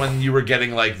the day when you were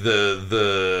getting like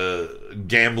the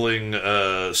gambling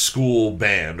school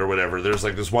band or whatever. There's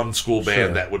like this one school band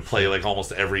Sure. that would play like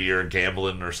almost every year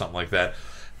gambling or something like that.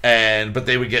 But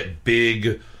they would get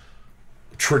big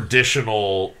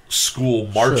traditional school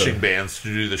marching Sure. bands to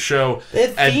do the show.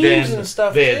 They had themes and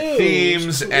stuff, They had too.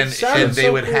 themes It and sounded they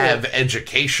so would cool. have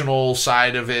educational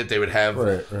side of it. They would have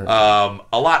Right.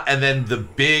 a lot. And then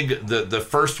the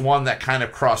first one that kind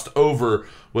of crossed over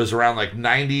was around like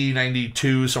 90,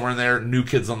 92, somewhere in there. New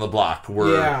Kids on the Block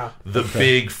were Yeah. the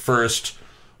big first,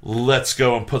 let's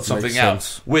go and put something Makes out.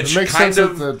 sense. Which it makes kind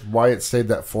sense of... that why it stayed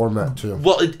that format too.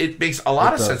 Well, it makes a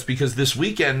lot of does. sense because this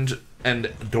weekend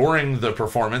and during the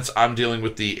performance, I'm dealing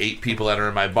with the 8 people that are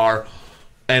in my bar.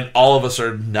 and all of us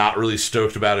are not really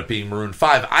stoked about it being Maroon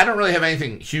 5. I don't really have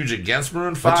anything huge against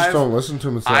Maroon 5. I just don't listen to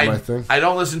them. It's not my thing. I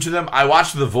don't listen to them. I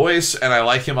watch The Voice, and I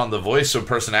like him on The Voice, so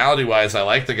personality-wise, I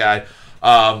like the guy.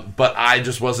 But I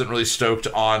just wasn't really stoked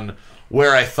on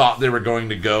where I thought they were going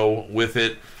to go with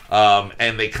it.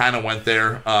 And they kind of went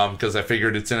there because I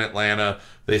figured it's in Atlanta.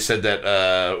 They said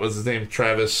that, what's his name?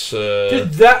 Travis...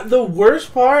 Dude, the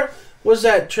worst part was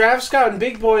that Travis Scott and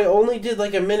Big Boy only did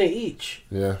like a minute each.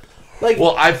 Yeah. Like,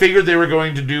 well, I figured they were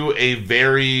going to do a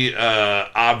very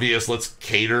obvious, let's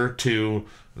cater to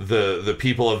the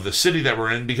people of the city that we're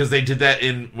in, because they did that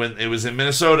when it was in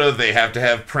Minnesota, they have to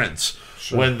have Prince.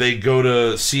 Sure. When they go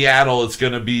to Seattle, it's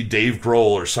going to be Dave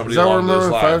Grohl or somebody along those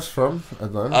lines. Is that where Maroon 5's from?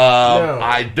 Atlanta? No.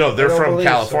 I know. They're from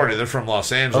California. So. They're from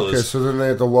Los Angeles. Okay, so then they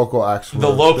had the local acts. The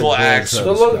local acts were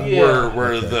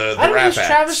the rap acts.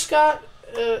 Travis Scott?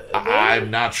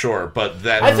 I'm not sure, but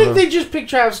that... I think they just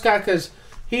picked Travis Scott because...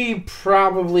 He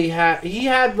probably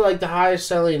had like the highest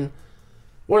selling,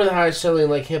 one of the highest selling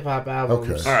like hip hop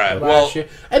albums. All right. Last year.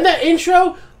 And that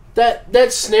intro,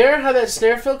 that snare, how that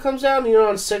snare fill comes out, you know,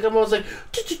 on Sycamore, it's like,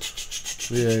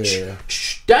 yeah.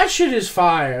 That shit is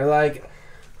fire. Like,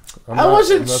 I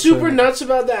wasn't super nuts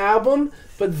about the album,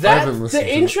 but the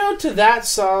intro to that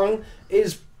song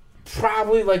is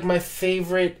probably like my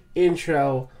favorite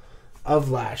intro of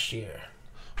last year.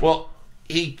 Well.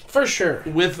 For sure.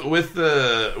 With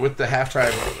the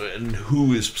halftime and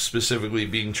who is specifically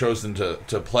being chosen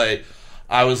to play,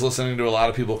 I was listening to a lot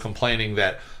of people complaining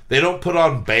that they don't put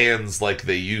on bands like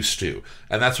they used to,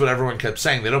 and that's what everyone kept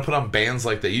saying. They don't put on bands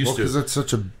like they used to. Because it's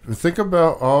such a think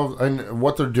about and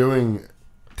what they're doing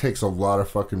takes a lot of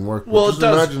fucking work. Well, just it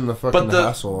does. Imagine the fucking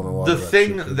hassle and a lot the of that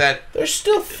thing shit. that there's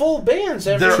still full bands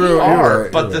every there year. are,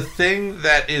 right, but the thing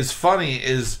that is funny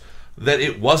is that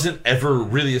it wasn't ever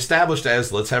really established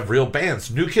as let's have real bands.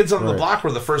 New Kids on the Block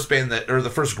were the first band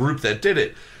the first group that did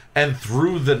it, and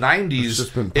through the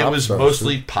 90s, it was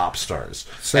mostly pop stars.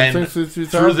 Same and thing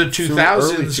through the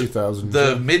 2000s,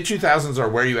 the yeah. mid 2000s are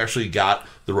where you actually got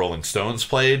the Rolling Stones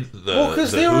played, the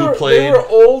they Who were, played. They were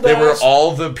old. They were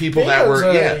all the people that were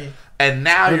And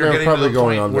now you're getting to the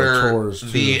point where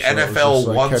the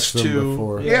NFL wants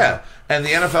to and the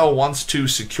NFL wants to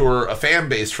secure a fan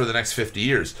base for the next 50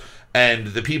 years. And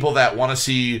the people that want to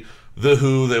see The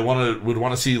Who, would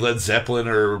want to see Led Zeppelin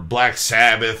or Black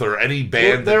Sabbath or any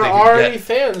band. They're already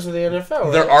fans of the NFL.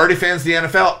 Right? They're already fans of the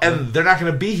NFL, and they're not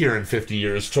going to be here in 50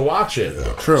 years to watch it.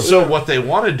 True. So what they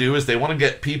want to do is they want to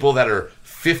get people that are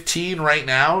 15 right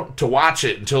now to watch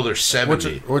it until they're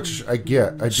 70. Which I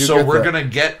get. I do. So get we're that. going to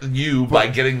get you by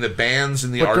getting the bands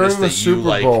and the artists during the that Super you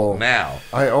like Bowl, now.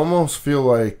 I almost feel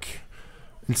like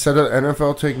instead of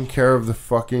NFL taking care of the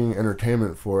fucking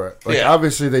entertainment for it, like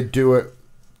obviously they do it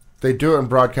in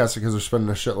broadcasting because they're spending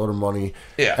a shitload of money,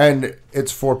 and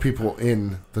it's for people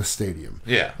in the stadium.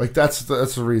 Yeah, like that's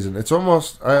the reason. It's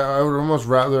almost I would almost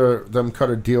rather them cut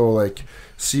a deal like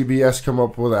CBS come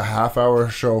up with a half-hour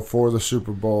show for the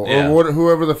Super Bowl or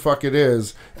whoever the fuck it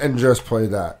is, and just play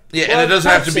that. Yeah, and it doesn't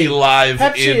have to be live.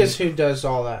 Pepsi is who does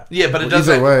all that. Yeah, but it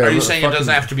doesn't. Are you saying it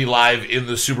doesn't have to be live in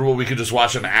the Super Bowl? We could just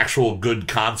watch an actual good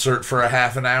concert for a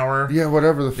half an hour. Yeah,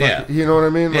 whatever the fuck. You know what I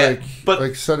mean? Yeah,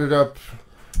 like set it up.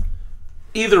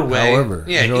 Either way, however,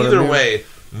 yeah. You know either what I mean? way,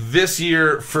 this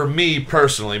year for me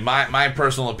personally, my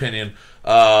personal opinion,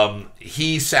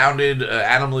 he sounded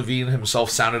Adam Levine himself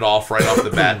sounded off right off the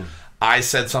bat. I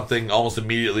said something almost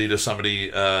immediately to somebody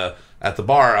at the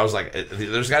bar. I was like,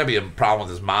 "There's got to be a problem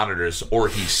with his monitors, or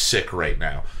he's sick right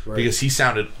now because he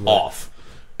sounded off."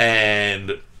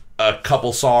 And a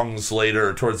couple songs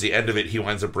later, towards the end of it, he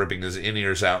winds up ripping his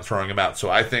in-ears out and throwing them out. So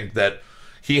I think that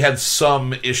he had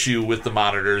some issue with the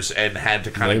monitors and had to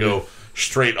kind of go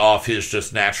straight off his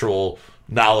just natural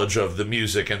knowledge of the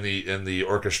music and the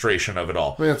orchestration of it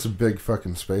all. I mean, that's a big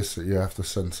fucking space that you have to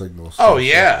send signals to. Oh,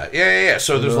 yeah.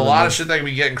 So there's a lot of shit that can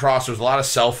be getting crossed. There's a lot of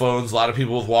cell phones, a lot of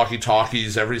people with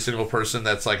walkie-talkies. Every single person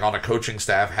that's like on a coaching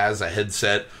staff has a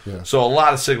headset. Yeah. So a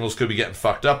lot of signals could be getting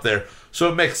fucked up there.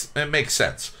 So it makes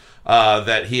sense.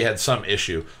 That he had some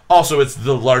issue. Also, it's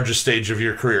the largest stage of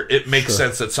your career. It makes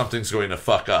sense that something's going to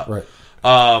fuck up.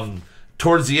 Right.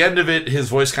 Towards the end of it, his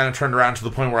voice kind of turned around to the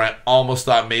point where I almost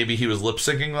thought maybe he was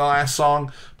lip-syncing the last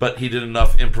song, but he did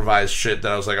enough improvised shit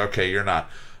that I was like, okay, you're not.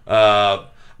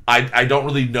 I don't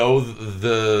really know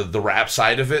the rap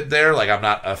side of it there. Like, I'm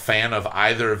not a fan of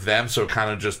either of them, so it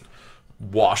kind of just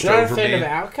washed over me. You're not a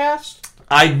fan of Outkast?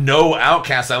 I know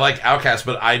Outkast. I like Outkast,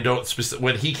 but I don't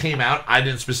when he came out, I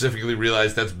didn't specifically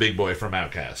realize that's Big Boy from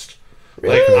Outkast.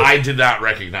 Really? Like, I did not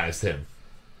recognize him.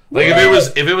 Like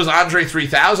if it was Andre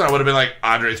 3000, I would have been like,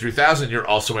 Andre 3000, you're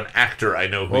also an actor. I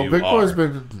know who you are. Big Boy's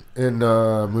been in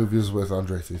movies with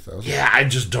Andre 3000. Yeah, I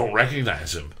just don't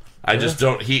recognize him. I just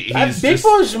don't. He's Big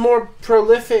Boy's a more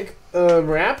prolific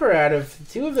rapper out of the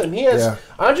two of them. He has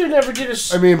Andre never did a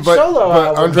solo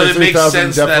album. Andre but it makes 3000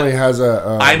 sense definitely that has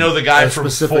a. I know the guy from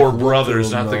Four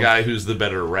Brothers, not though. the guy who's the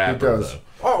better rapper. He does. Though.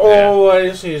 I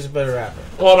didn't say he's a better rapper.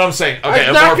 Well, what I'm saying, okay, I'm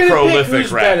a not more gonna pick prolific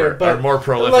who's rapper, better, or more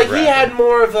prolific like rapper. he had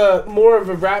more of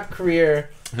a rap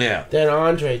career. Yeah. Than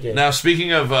Andre did. Now,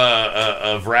 speaking of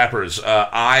rappers,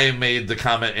 I made the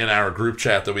comment in our group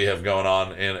chat that we have going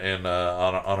on on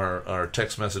our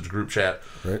text message group chat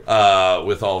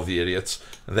with all of the idiots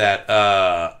that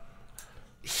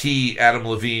Adam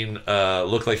Levine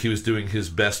looked like he was doing his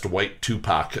best white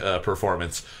Tupac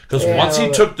performance because once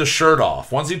he took the shirt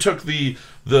off, once he took the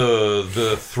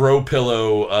throw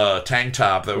pillow tank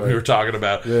top that we were talking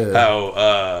about,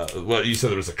 how you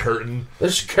said there was a curtain.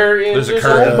 There's a curtain. There's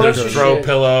a throw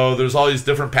pillow. There's all these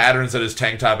different patterns that his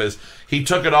tank top is. He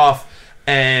took it off,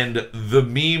 and the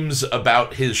memes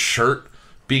about his shirt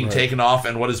being taken off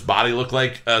and what his body looked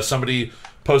like. Somebody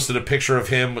posted a picture of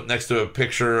him next to a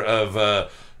picture of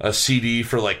a CD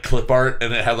for like clip art,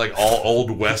 and it had like all Old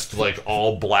West, like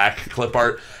all black clip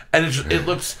art, and it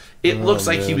looks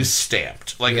like he was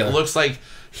stamped. Like it looks like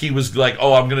he was like,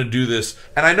 oh, I'm gonna do this,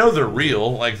 and I know they're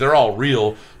real, like they're all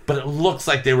real, but it looks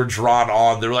like they were drawn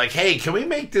on. They were like, hey, can we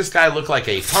make this guy look like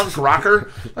a punk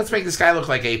rocker? Let's make this guy look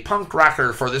like a punk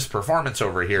rocker for this performance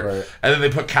over here. And then they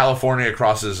put California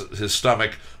across his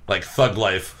stomach, like Thug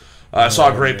Life. I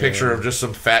saw a great picture of just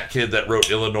some fat kid that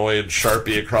wrote Illinois in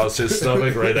Sharpie across his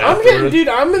stomach right afterwards.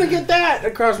 I'm gonna get that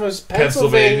across my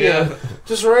Pennsylvania.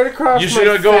 Just right across you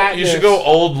should go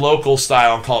old local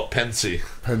style and call it Pensy.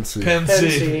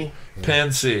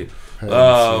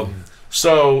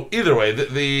 So either way,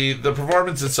 the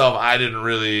performance itself, I didn't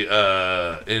really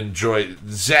enjoy.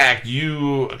 Zach,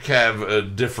 you have a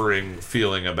differing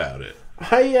feeling about it.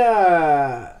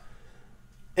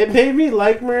 It made me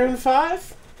like Maroon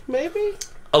 5. Maybe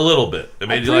a little bit. It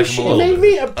made you like them a little bit. It made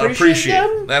me appreciate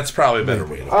them. That's probably a better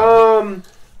way to put it.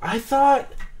 I thought.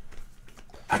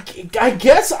 I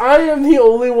guess I am the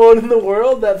only one in the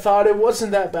world that thought it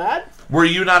wasn't that bad. Were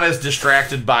you not as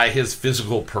distracted by his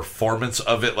physical performance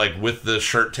of it, like with the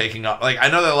shirt taking off? Like I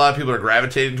know that a lot of people are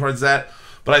gravitating towards that,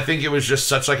 but I think it was just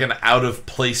such like an out of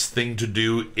place thing to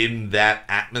do in that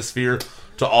atmosphere.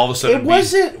 To all of a sudden,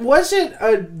 was it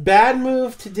a bad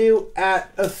move to do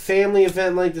at a family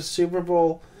event like the Super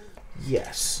Bowl?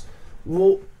 Yes.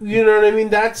 Well, you know what I mean.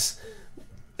 That's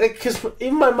because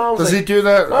even my mom was does like, he do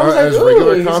that as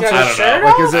regular concerts? I don't know.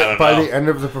 Like, is it by the end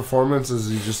of the performance? Is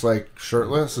he just like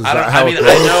shirtless? Is that how I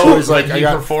know he's like, when he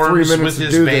performs with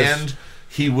his band.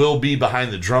 He will be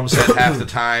behind the drum set half the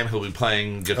time. He'll be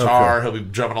playing guitar. Okay. He'll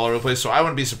be jumping all over the place. So I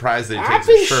wouldn't be surprised that he takes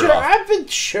his shirt off. I've been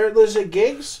shirtless at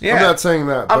gigs. Yeah. I'm not saying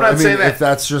that. But I'm not saying that. If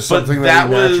that's just something that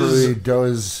he naturally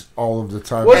does all of the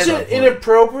time. Was it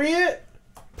inappropriate?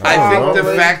 I think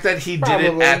the fact that he did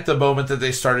it at the moment that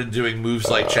they started doing moves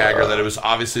like Jagger, that it was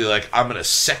obviously like, I'm going to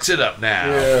sex it up now.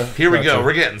 Yeah, here we go.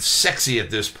 We're getting sexy at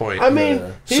this point. I mean,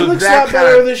 he looks a lot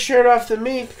better with his shirt off than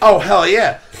me. Oh, hell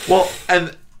yeah. Well,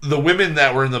 and the women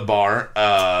that were in the bar,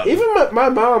 even my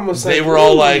mom was like, they were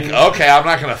all like, okay, I'm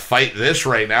not going to fight this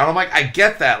right now. And I'm like, I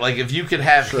get that. Like, if you could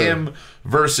have him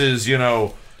versus,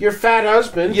 your fat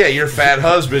husband. Yeah, your fat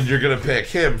husband, you're going to pick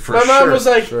him for sure. My mom was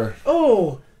like,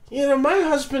 oh, my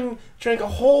husband drank a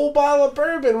whole bottle of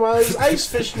bourbon while he was ice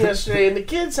fishing yesterday, and the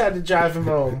kids had to drive him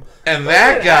home. And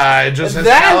that guy just has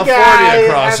California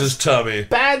across his tummy.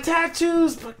 Bad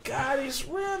tattoos, but God, he's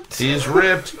ripped.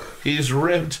 He's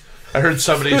ripped. I heard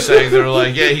somebody saying they were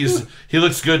like, yeah, he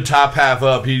looks good top half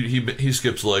up. He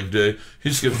skips leg day.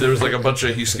 There was like a bunch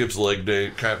of he skips leg day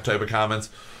type of comments.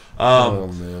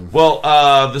 Man. Well,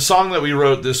 the song that we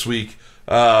wrote this week.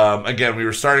 Again, we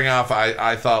were starting off.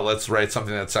 I thought let's write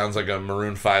something that sounds like a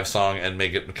Maroon 5 song and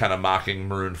make it kind of mocking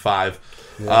Maroon 5.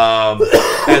 Yeah.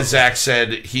 As Zach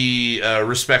said, he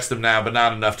respects them now, but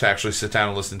not enough to actually sit down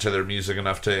and listen to their music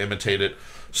enough to imitate it.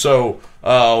 So,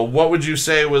 what would you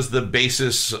say was the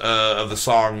basis of the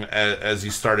song as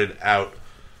you started out?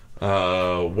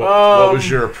 What was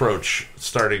your approach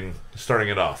starting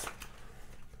it off?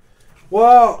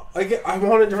 Well, I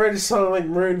wanted to write a song like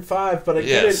Maroon 5, but I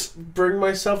couldn't bring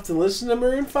myself to listen to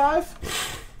Maroon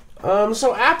 5.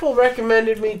 So Apple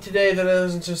recommended me today that I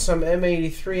listen to some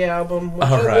M83 album, which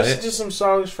I listened to some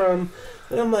songs from,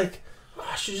 and I'm like,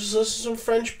 I should just listen to some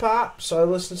French pop. So I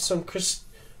listened to some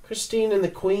Christine and the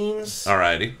Queens.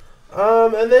 Alrighty.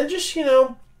 And then just,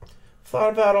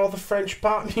 thought about all the French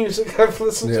pop music I've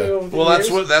listened to over the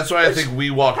years. That's why I think we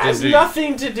walked into. Has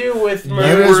nothing to do with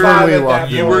Maroon 5 at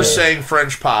that You were saying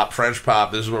French pop.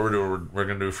 This is what we're doing. We're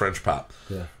going to do French pop.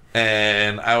 Yeah.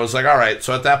 And I was like, all right.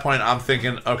 So at that point, I'm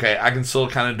thinking, okay, I can still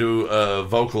kind of do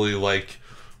vocally like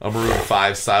a Maroon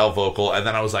 5 style vocal. And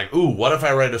then I was like, ooh, what if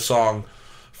I write a song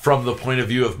from the point of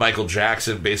view of Michael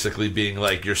Jackson, basically being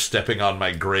like, you're stepping on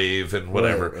my grave and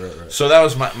whatever. Right. So that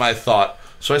was my thought.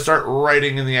 So I start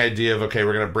writing in the idea of, okay,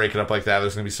 we're going to break it up like that.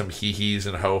 There's going to be some hee-hees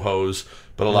and ho-hos,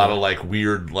 but a lot of like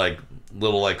weird, like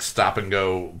little like stop and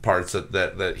go parts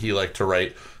that he liked to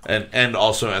write, and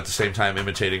also at the same time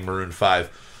imitating Maroon 5.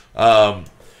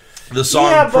 The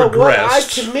song progressed. What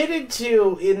I committed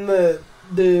to in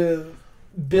the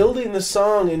building the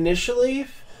song initially,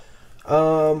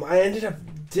 I ended up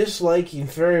disliking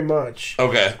very much.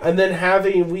 Okay. And then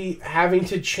having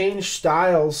to change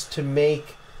styles to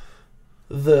make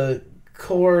the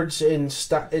chords and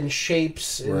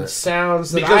shapes and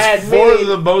sounds that because I had for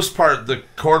the most part, the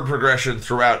chord progression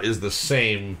throughout is the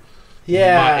same.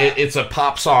 Yeah, it's a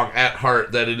pop song at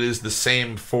heart. That it is the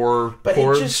same four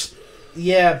chords.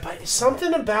 But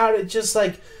something about it just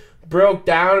like broke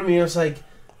down to me. It was like,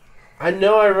 I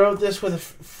know I wrote this with a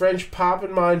French pop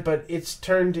in mind, but it's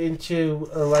turned into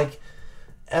a like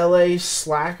LA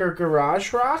slacker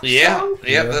garage rock song.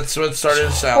 Yeah, that's what it started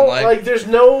to sound like. Like there's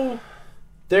no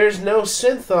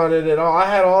synth on it at all. I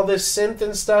had all this synth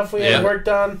and stuff we had worked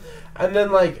on, and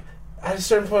then like at a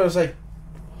certain point I was like,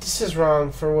 this is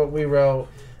wrong for what we wrote,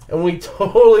 and we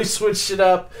totally switched it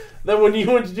up. Then when you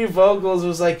went to do vocals, it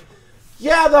was like,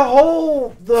 yeah, the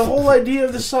whole idea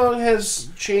of the song has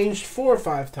changed 4 or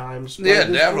 5 times. Yeah,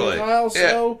 definitely.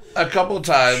 A couple of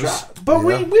times. But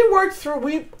we worked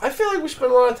through. I feel like we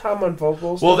spent a lot of time on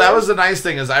vocals. Well, that was the nice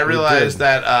thing is I realized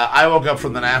that I woke up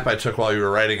from the nap I took while you were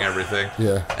writing everything.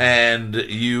 Yeah. And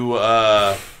you.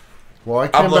 Well, I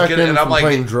came back in from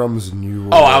playing drums, and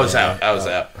you. I was out. And I was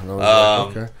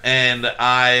like, okay. And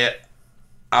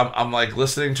I'm like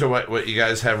listening to what you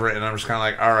guys have written. And I'm just kind of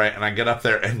like, all right. And I get up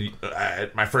there, and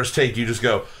at my first take, you just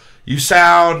go, "You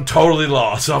sound totally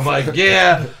lost." So I'm like,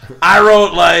 yeah, I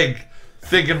wrote like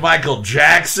thinking Michael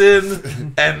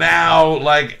Jackson, and now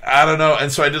like I don't know.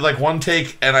 And so I did like one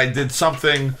take, and I did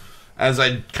something as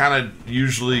I kind of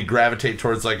usually gravitate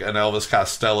towards like an Elvis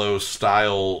Costello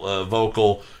style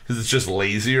vocal because it's just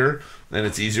lazier and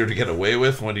it's easier to get away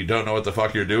with when you don't know what the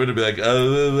fuck you're doing to be like,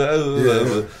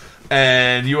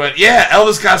 and you went, yeah,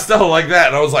 Elvis Costello like that,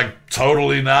 and I was like,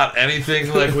 totally not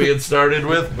anything like we had started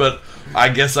with, but I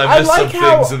guess I missed some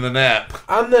things in the nap.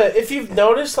 If you've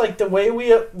noticed, like the way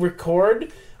we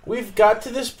record, we've got to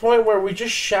this point where we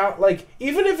just shout, like,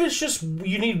 even if it's just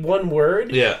you need one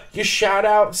word, you shout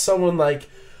out someone like,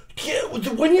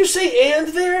 when you say "and"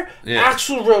 there,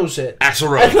 Axl Rose it. Axl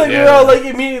Rose. And like we're all like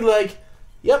immediately like,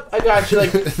 yep, I got you.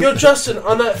 Like, yo, Justin,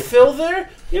 on that fill there,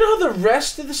 you know how the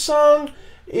rest of the song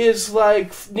is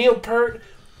like Neil Peart?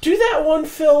 Do that one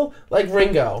fill like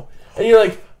Ringo, and you're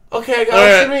like, okay, I got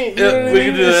what you mean. You know what I mean?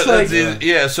 Can do that.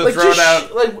 Like, so like throw it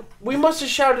out. Like we must have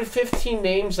shouted 15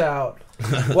 names out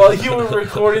while you were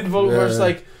recording the vocals.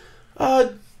 Like,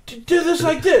 do this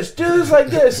like this, do this like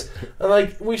this, and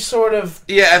like we sort of.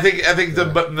 Yeah, I think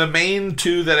the main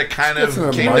two that it kind of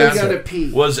came down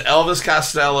to was Elvis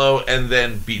Costello and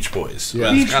then Beach Boys.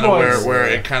 Yeah. That's kind of where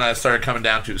it kind of started coming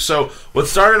down to. So what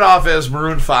started off as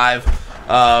Maroon 5,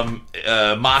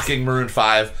 mocking Maroon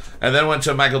 5, and then went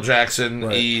to Michael Jackson,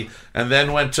 and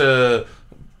then went to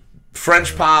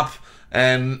French pop.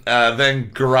 And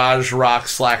then garage rock,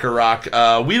 slacker rock.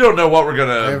 We don't know what we're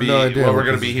gonna be. What we're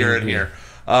gonna be hearing here.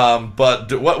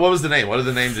 But what was the name? What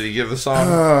the name did he give the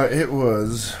song? It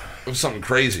was something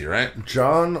crazy, right?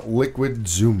 John Liquid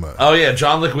Zuma. Oh yeah,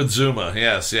 John Liquid Zuma.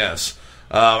 Yes.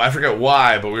 I forget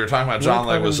why, but we were talking about John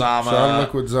Liquid Zuma. John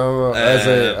Liquid Zuma as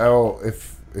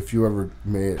if you ever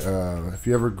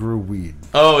grew weed.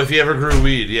 Oh, if you ever grew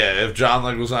weed, yeah. If John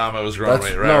Leguizamo was growing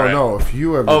weed, right? No. If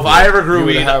you ever, if I ever grew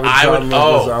weed, I would.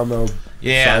 Leguizamo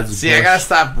yeah. See, I gotta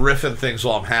stop riffing things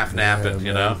while I'm half napping.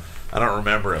 You know, I don't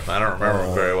remember him. I don't remember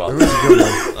him very well. It was a good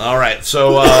one. All right.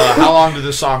 So, how long did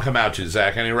this song come out to,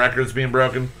 Zach? Any records being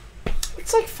broken?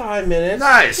 It's like 5 minutes.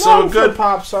 Nice. So good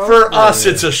pop song. For us,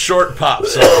 it's a short pop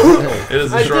song. It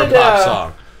is a short pop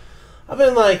song. I've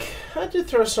been like, I did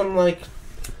throw some like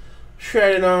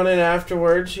shredding on it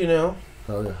afterwards, you know.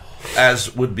 Oh yeah.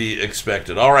 As would be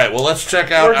expected. All right, well, let's check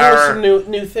out some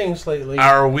new things lately.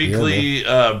 Our weekly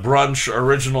brunch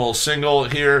original single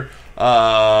here.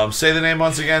 Say the name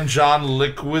once again. John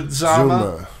Liquid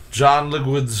Zuma. John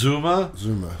Liquid Zuma?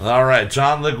 Zuma. All right,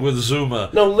 John Liquid Zuma.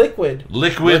 No, Liquid.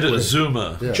 Liquid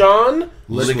Zuma. Yeah. John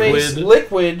Liquid.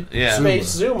 Liquid Yeah. space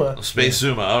Zuma. Space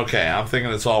Zuma. Okay, I'm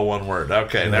thinking it's all one word.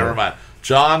 Okay, never mind.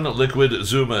 John Liquid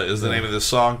Zuma is the name of this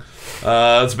song.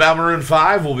 It's about Maroon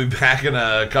 5. We'll be back in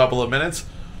a couple of minutes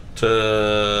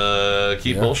to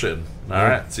keep bullshitting. All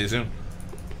right, see you soon.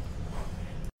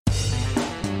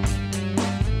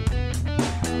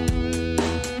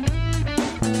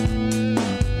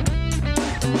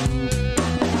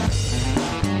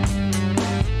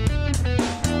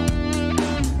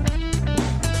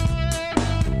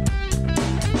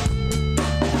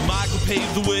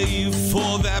 Paved the way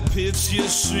for that pitch you're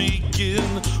shrieking.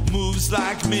 Moves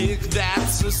like Mick,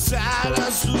 that's a sad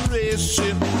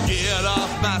aspiration. Get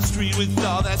off my street with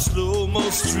all that slow-mo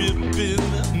stripping.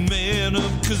 Man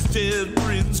up, cause dead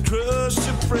brains crush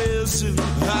depression.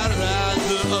 I'd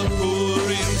rather a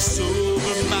roaring,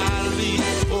 sober-minded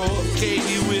or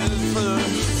Katie with her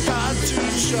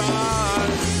cartoon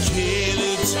chart.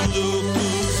 Catered to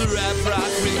locals, rap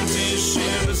rock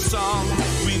rendition, a song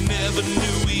we never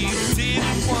knew we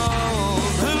didn't want.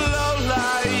 The low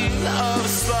light of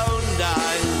slow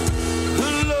night.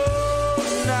 The low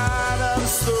night of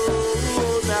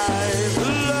slow night. The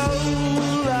low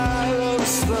light of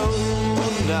slow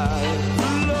night.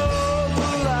 The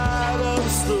low light of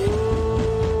slow.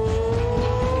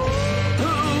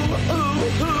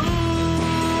 Who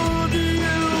do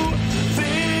you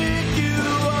think you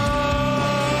are?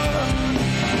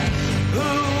 Who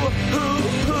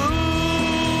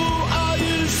are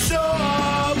you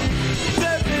sure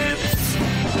that it's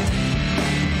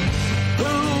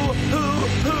who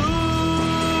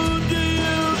do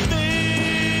you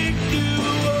think you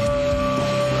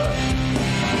are?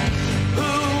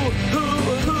 Who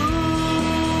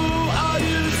are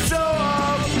you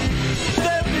sure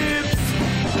that it's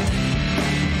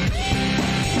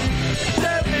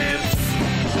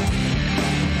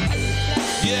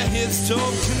yeah, his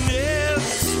tone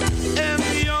connects, and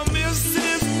you're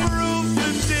missing proof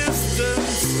and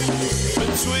distance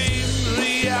between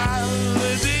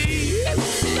reality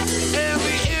and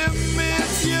the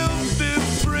image you've been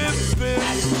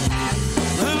primping.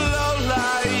 The low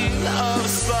light of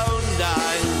slow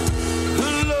night.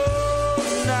 The low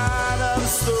night of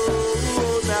slow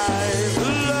night. The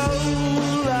low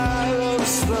light of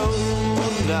slow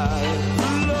night.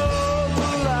 The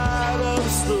low light of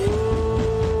slow.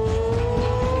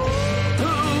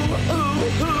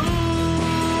 Who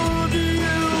do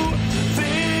you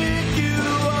think you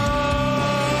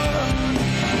are?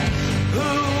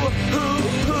 Who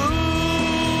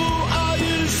are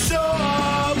you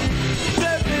sure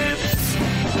that it's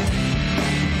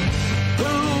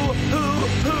who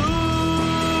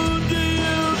do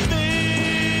you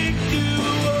think you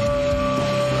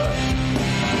are?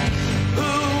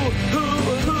 Who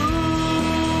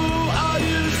are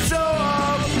you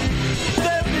sure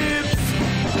that it's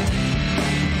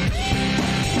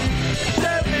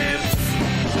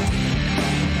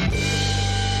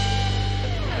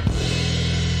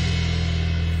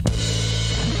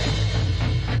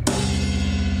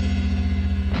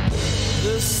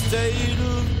the state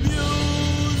of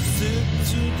music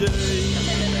today.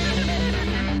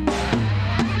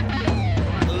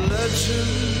 A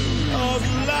legend of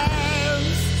the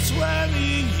last 20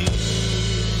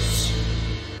 years.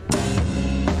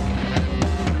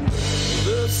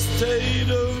 The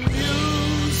state of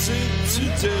music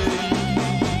today.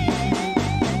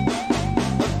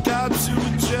 I got to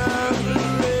a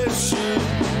generation.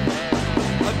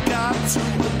 I got to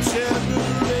a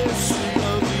generation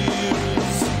of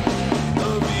years.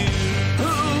 Who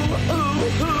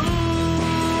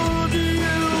do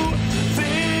you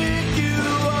think you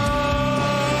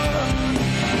are?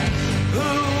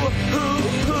 Who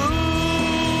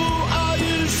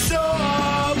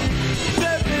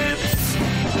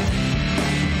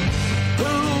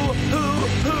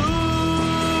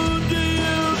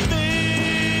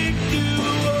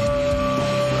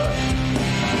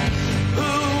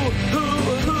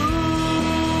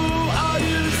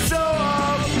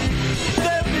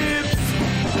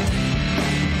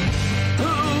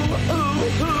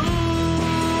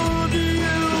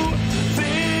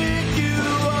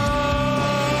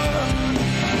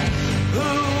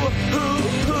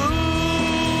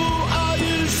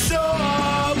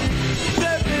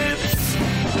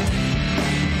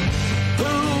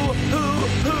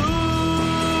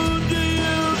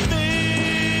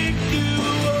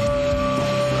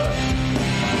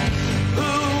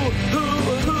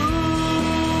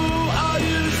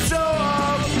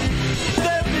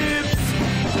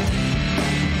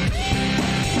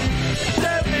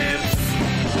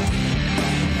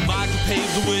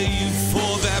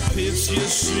you're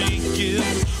shrieking.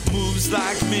 Moves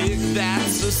like Mick,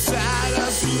 that's a sad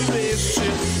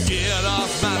aspiration. Get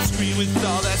off my screen with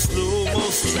all that slow-mo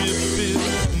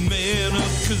stripping. Man up,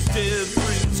 'cause dead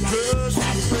brings crush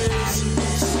your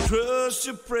presence. Crush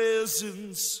your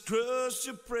presence. Crush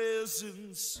your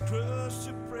presence. Crush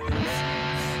your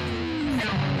presence.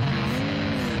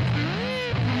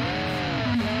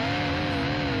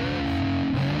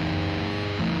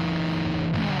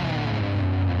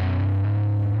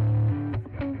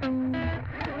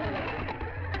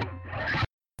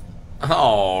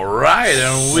 All right,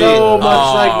 and we So much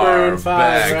are like Maroon 5,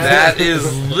 back. right? That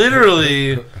is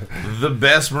literally the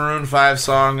best Maroon 5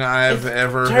 song I've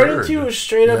ever Turned heard. into a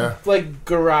straight up like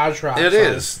garage rock. It song.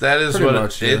 is. That is Pretty what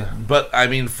much, it. yeah. But I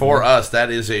mean, for us,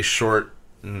 that is a short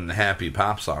and happy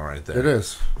pop song right there. It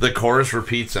is. The chorus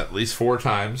repeats at least 4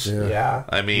 times. Yeah. Yeah.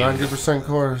 I mean, 90%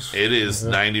 chorus. it is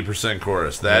 90%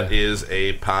 chorus. That is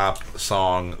a pop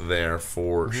song there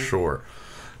for sure.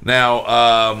 Now,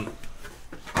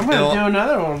 I'm gonna do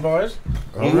another one, boys.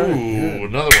 another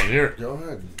one here. Go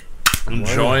ahead.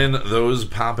 Enjoying those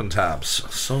poppin' tops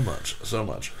so much.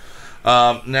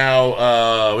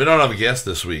 Now, we don't have a guest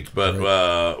this week,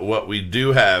 but what we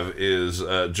do have is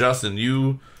Justin,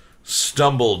 you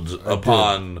stumbled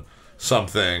upon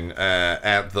something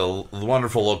at the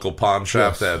wonderful local pawn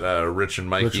shop that Rich and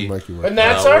Mikey went. And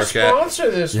that's our work at. sponsor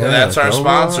this And week. that's our go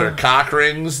sponsor, on. Cock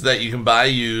Rings, that you can buy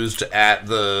used at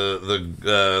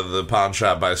the pawn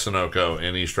shop by Sunoco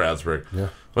in East Stroudsburg. Yeah.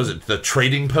 Was it the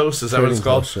Trading Post? Is that what it's Trading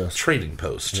called? Post, yes. Trading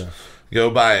Post. Yes. Go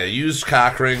buy a used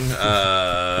cock ring.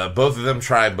 Both of them,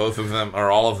 try both of them, or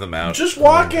all of them out. Just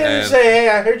walk in and And- say, "Hey,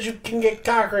 I heard you can get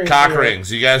cock rings." Cock here." rings.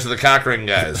 You guys are the cock ring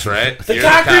guys, right? The You're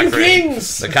cock ring ring-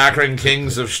 kings. The cock ring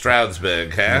kings of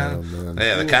Stroudsburg, huh? Oh, man.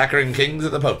 Yeah, the cock ring kings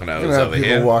of the You're Poconos gonna have over people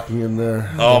here. walking in there.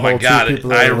 Oh The my whole two god! people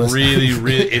that I are listening.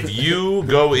 really, if you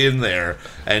go in there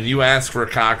and you ask for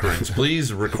cock rings,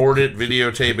 please record it,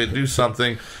 videotape it, do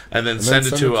something, and then send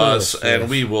it to us, and yes.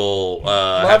 we will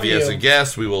have you as you. a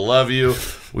guest. We will love you.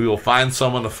 We will find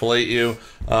someone to fillet you,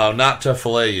 not to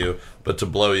fillet you, but to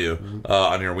blow you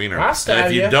on your wiener. I'll And stab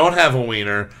if you you. don't have a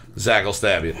wiener, Zach will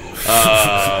stab you.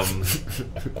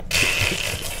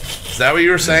 Is that what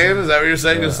you were saying? Is that what you're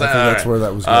saying? Yeah, Is I that, think that's all right. where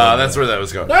that was going, That's yeah. where that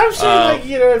was going. No, I'm saying, like,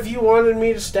 you know, if you wanted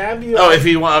me to stab you. Oh, if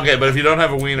you want, okay, but if you don't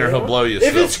have a wiener, he'll blow you. If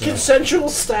still. it's consensual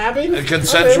stabbing,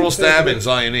 Consensual stabbing is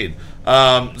all you need.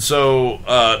 So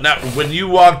now, when you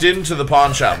walked into the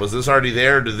pawn shop, was this already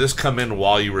there? Or did this come in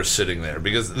while you were sitting there?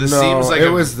 Because this No, seems like it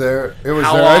was there. It was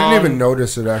How there. I long- didn't even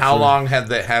notice it. Actually, How long have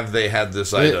they had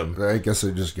this item? I guess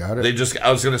they just got it. They just.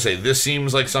 I was going to say this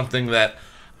seems like something that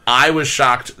I was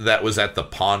shocked that was at the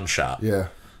pawn shop. yeah.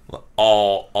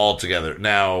 All together.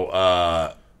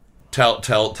 Now, tell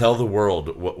the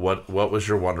world what was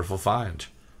your wonderful find?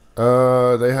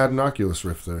 They had an Oculus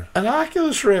Rift there. An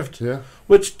Oculus Rift. Yeah.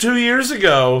 Which 2 years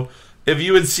ago, if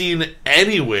you had seen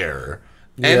anywhere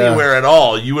Yeah. at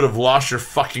all, you would have lost your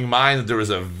fucking mind that there was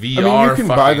a VR. I mean, you can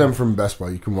buy fucking- them from Best Buy.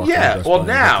 You can walk. Yeah. into Best Well, Buy and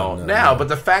now, get them yeah. but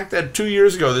the fact that 2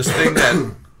 years ago, this thing that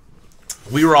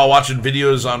we were all watching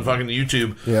videos on fucking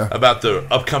YouTube Yeah. about the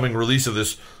upcoming release of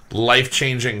this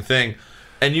life-changing thing,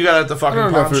 and you got it at the I fucking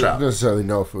don't know pawn if shop. necessarily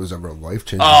know if it was ever a life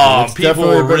changing. Oh, people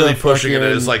were really pushing it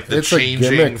as like the it's a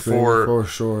changing gimmick thing, for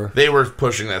sure. They were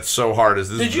pushing that so hard as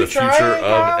this Did is you the try future it, of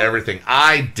Kyle? everything.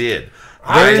 I did.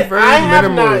 Very, I very have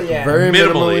minimally. not yet. Very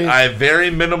minimally. minimally. I very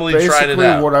minimally Basically, tried it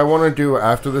out. what I want to do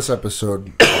after this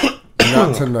episode,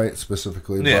 not tonight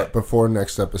specifically, Yeah. but before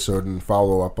next episode and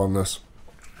follow up on this.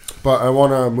 But I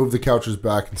want to move the couches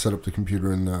back and set up the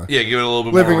computer in the Yeah, give it a little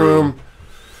bit living more room.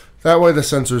 That way the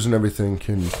sensors and everything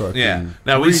can fucking Yeah.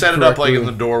 Now we read set it up like in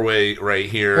correctly. the doorway right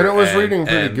here, And it was reading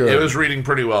pretty and good. It was reading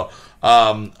pretty well.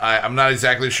 I'm not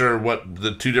exactly sure what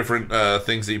the two different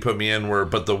things that you put me in were,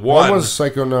 but the One was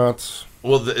Psychonauts.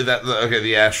 well,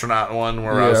 the astronaut one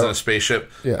where I was Yeah. in a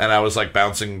spaceship Yeah. and I was like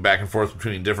bouncing back and forth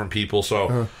between different people,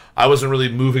 so I wasn't really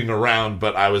moving around,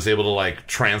 but I was able to like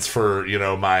transfer,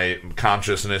 my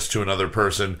consciousness to another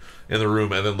person in the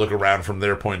room and then look around from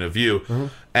their point of view.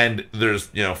 And there's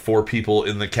 4 people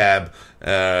in the cab,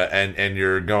 and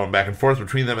you're going back and forth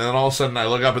between them, and then all of a sudden I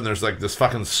look up and there's like this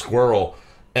fucking squirrel,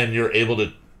 and you're able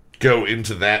to go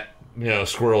into that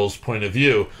squirrel's point of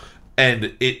view,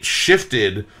 and it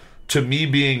shifted to me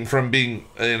being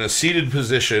in a seated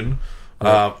position,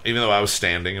 even though I was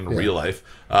standing in real life.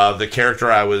 The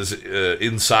character I was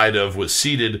inside of was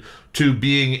seated, to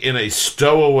being in a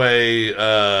stowaway,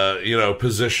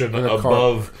 position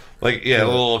above, a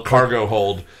little cargo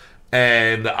hold.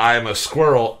 And I'm a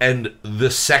squirrel. And the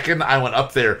second I went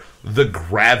up there, the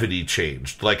gravity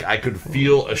changed. Like I could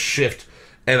feel a shift.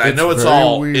 And I know it's very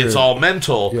all weird. it's all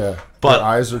mental. Yeah. but your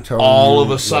eyes are telling all you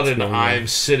of a sudden what's going on. I'm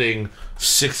sitting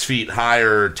 6 feet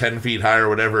higher, 10 feet higher,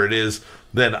 whatever it is,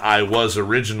 than I was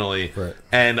originally. Right.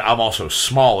 And I'm also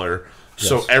smaller.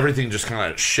 So Yes. everything just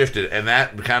kind of shifted. And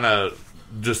that kind of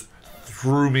just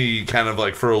threw me kind of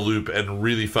like for a loop and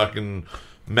really fucking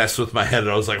messed with my head.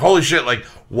 And I was like, holy shit, like,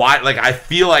 why? Like, I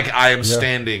feel like I am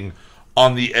standing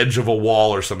on the edge of a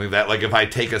wall or something that, like, if I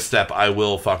take a step, I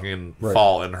will fucking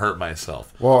fall and hurt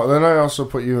myself. Well, then I also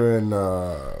put you in.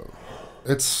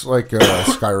 It's like a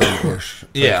Skyrim-ish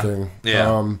thing.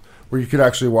 Yeah. Where you could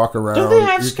actually walk around. Don't they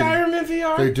have You Skyrim in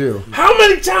VR? They do. How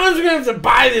many times are we going to have to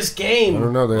buy this I game?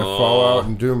 don't know. They have Fallout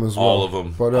and Doom as well. all of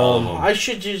them. But All of them. I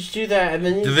should just do that and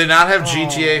then. Do they not have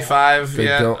GTA 5 they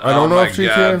yet? don't. I don't know my if GTA.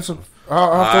 God. Has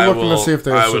I'll have to look and see if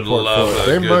they have I would support love for a it.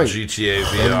 They good might. GTA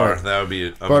They VR. might. That would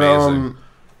be amazing.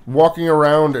 But walking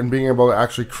around and being able to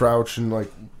actually crouch and like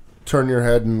turn your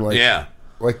head and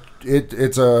like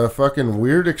it's a fucking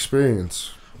weird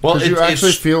experience. Well, Because you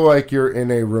actually feel like you're in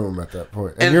a room at that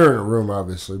point. And you're in a room,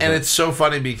 obviously. And it's so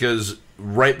funny because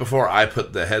right before I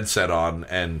put the headset on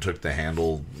and took the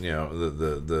handle,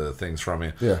 the things from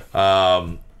you,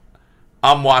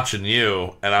 I'm watching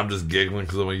you, and I'm just giggling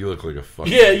because I'm like, you look like a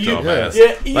fucking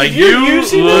dumbass. Like,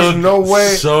 you look no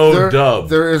way, so dumb.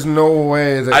 There is no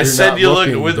way that I said you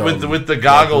look dumb. with the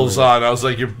goggles on. I was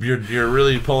like, you're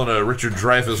really pulling a Richard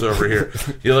Dreyfuss over here.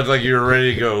 You look like you're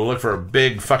ready to go look for a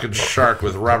big fucking shark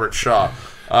with Robert Shaw.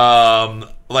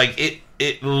 Like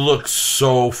it looks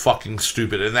so fucking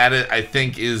stupid, and that I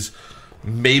think is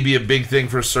maybe a big thing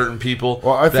for certain people.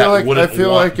 Well, I feel that like wouldn't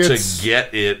want it's to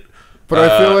get it. But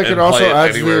I feel like and it also play adds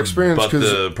to the anywhere experience but because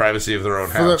the privacy of their own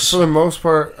house. for the most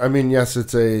part, I mean, yes,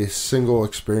 it's a single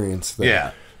experience thing.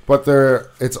 Yeah. But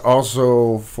it's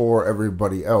also for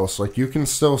everybody else. Like, you can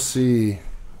still see,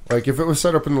 like, if it was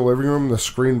set up in the living room, the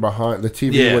screen behind the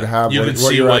TV would have you what, can what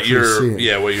see you're what actually you're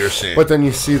seeing. what you're seeing. But then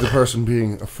you see the person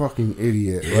being a fucking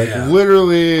idiot. Yeah. Like,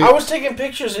 literally. I was taking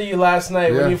pictures of you last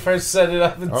night Yeah. when you first set it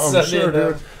up and I'm set sure, it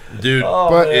up. Dude,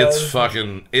 But it's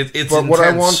fucking it's But intense. what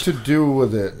I want to do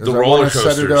with it is The I roller want to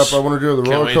set it up. coasters. I want to do the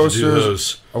Can't roller wait to do coasters.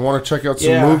 those. I want to check out some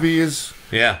Yeah. movies.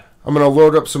 Yeah. I'm going to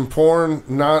load up some porn,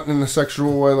 not in a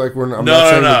sexual way, like I'm not No,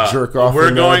 saying no. to jerk off. We're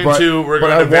in there, going but to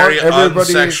I very want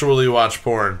everybody. unsexually watch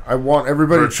porn. I want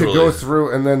everybody Virtually. to go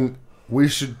through, and then we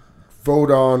should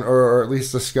vote on, or at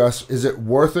least discuss: is it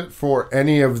worth it for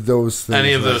any of those things?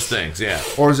 Any of those things, yeah.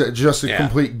 or is it just a Yeah.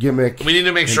 complete gimmick? We need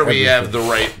to make and sure we have everything?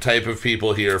 the right type of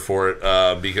people here for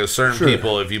it, because certain Sure.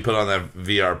 people, if you put on that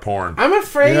VR porn, I'm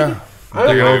afraid. Yeah. I'm,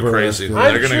 they're gonna I'm, go over crazy. it, They're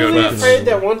I'm gonna go truly nuts. afraid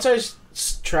that once I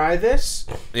try this,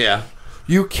 Yeah.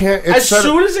 You can't. It's as set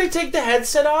soon as I take the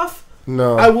headset off,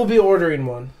 no, I will be ordering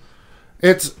one.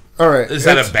 it's all right. Is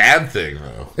that it's, a bad thing,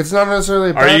 though? It's not necessarily.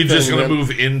 A Are bad you just thing, going to man.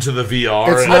 move into the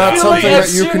VR? It's and- not feel like something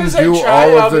as that you soon can as I do try,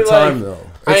 all I'll of the be time, like, though.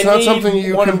 I It's not need something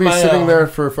you one can of be my sitting own. there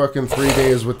for fucking 3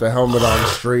 days with the helmet on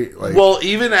straight. Like, Well,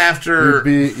 even after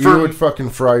you would fucking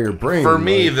fry your brain. for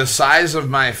me, like, the size of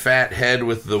my fat head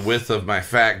with the width of my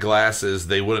fat glasses,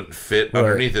 they wouldn't fit right.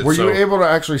 underneath it. Were so you able to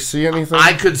actually see anything?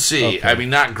 I could see. Okay. I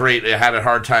mean, not great. I had a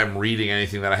hard time reading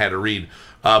anything that I had to read.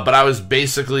 But I was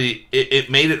basically... It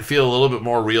made it feel a little bit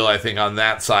more real, I think, on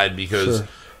that side because... Sure.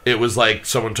 It was like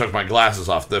someone took my glasses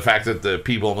off. The fact that the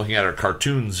people I'm looking at are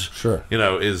cartoons, Sure.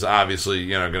 is obviously,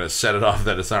 going to set it off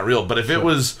that it's not real. But if it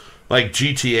was like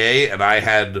GTA and I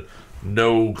had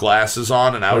no glasses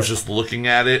on and I was just looking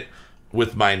at it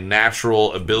with my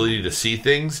natural ability to see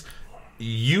things,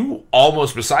 you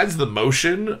almost, besides the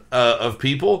motion of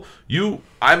people,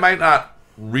 I might not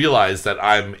realize that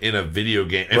I'm in a video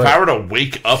game. If I were to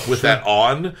wake up with that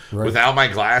on without my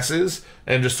glasses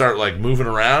and just start like moving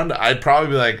around, I'd probably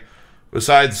be like,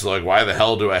 besides like, why the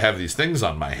hell do I have these things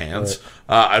on my hands?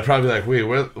 I'd probably be like,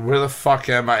 wait, where the fuck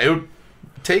am I? It would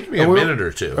take me a minute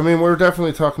or two. I mean, we're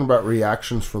definitely talking about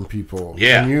reactions from people.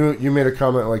 Yeah. And you made a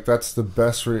comment like that's the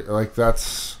best. Like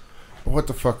that's what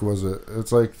the fuck was it?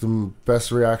 It's like the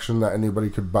best reaction that anybody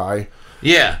could buy.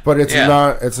 Yeah, But it's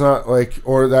not. It's not like,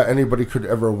 or that anybody could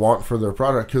ever want for their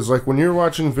product. Because like when you're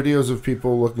watching videos of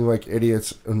people looking like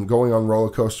idiots and going on roller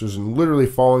coasters and literally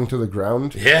falling to the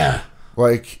ground, Yeah.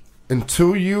 like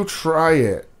until you try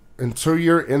it, until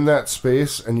you're in that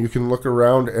space and you can look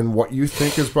around and what you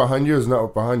think is behind you is not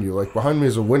what behind you. Like behind me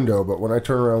is a window, but when I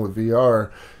turn around with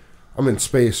VR, I'm in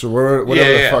space or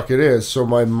whatever the fuck it is. So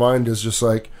my mind is just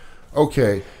like,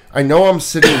 okay, I know I'm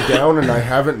sitting down and I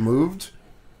haven't moved.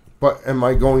 But am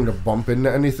I going to bump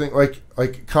into anything?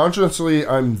 Like consciously,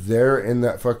 I'm there in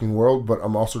that fucking world, but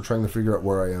I'm also trying to figure out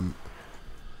where I am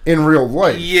in real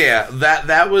life. Yeah,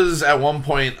 that was at one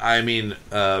point. I mean,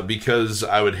 because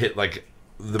I would hit like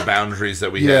the boundaries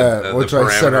that we had, the which I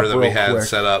set up parameter that we real had quick.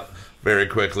 set up. very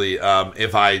quickly.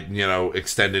 If I,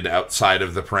 extended outside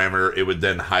of the parameter, it would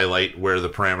then highlight where the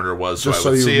parameter was, Just so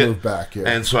I would see it. Move back, yeah.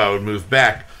 And so I would move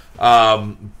back.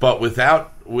 But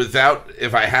without,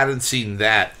 if I hadn't seen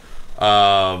that,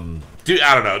 dude,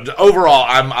 I don't know. Overall,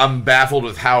 I'm baffled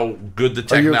with how good the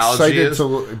technology is. Are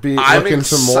you excited to be looking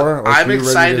some more? I'm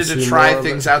excited to try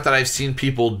things out that I've seen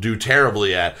people do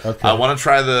terribly at. Okay. I want to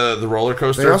try the roller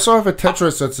coaster. They also have a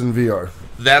Tetris that's in VR.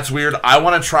 That's weird. I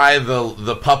want to try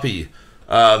the puppy.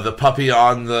 The puppy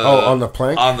on the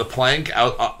plank. On the plank.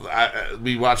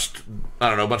 We watched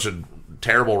a bunch of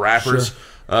terrible rappers. Sure.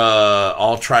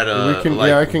 I'll try to. I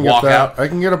can walk get that. out. I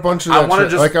can get a bunch of that. I want to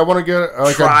just I want to get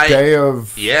a day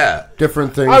of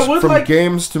different things from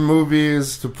games to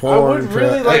movies to porn. I would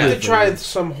really like to try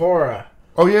some horror.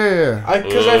 Oh yeah.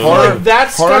 Because I feel like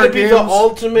that's got to be the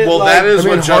ultimate. Well, that is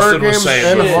what Justin was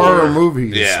saying. And horror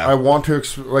movies. Yeah. I want to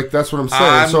that's what I'm saying.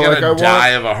 I'm gonna die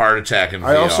of a heart attack in VR.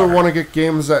 I also want to get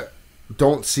games that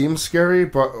don't seem scary,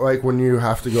 but like when you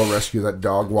have to go rescue that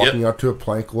dog walking out to a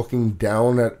plank, looking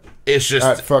down at. It's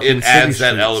just it adds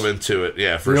that element to it,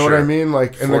 yeah. For you know sure. what I mean?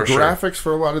 Like, and the graphics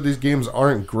for a lot of these games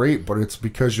aren't great, but it's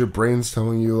because your brain's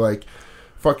telling you, like,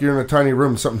 "Fuck, you're in a tiny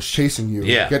room, something's chasing you.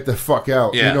 Yeah. Get the fuck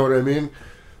out." Yeah. You know what I mean?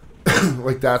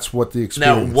 Like, that's what the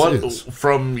experience is.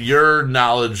 From your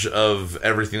knowledge of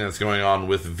everything that's going on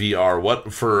with VR,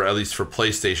 at least for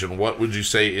PlayStation, what would you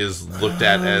say is looked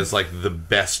at as like the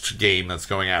best game that's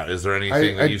going out? Is there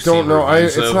anything that you've seen? I don't know.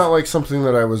 It's not like something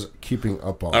that I was keeping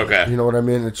up on. Okay, you know what I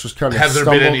mean? It's just kind of. Have there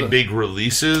been any big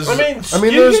releases? I mean,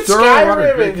 there's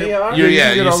Skyrim in VR.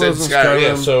 You said Skyrim.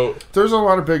 Yeah, so there's a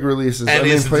lot of big releases. And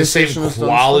is it the same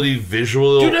quality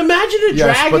visual? Dude, imagine a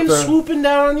dragon swooping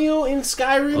down on you in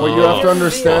Skyrim. You have to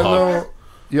understand, though.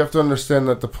 You have to understand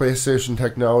that the PlayStation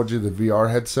technology, the VR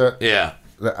headset,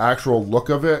 the actual look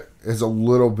of it is a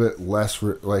little bit less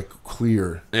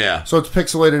clear. Yeah. So it's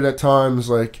pixelated at times,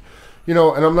 and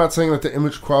I'm not saying that the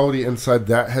image quality inside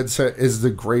that headset is the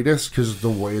greatest because of the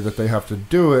way that they have to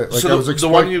do it. Like, so the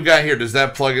one you got here, does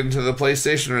that plug into the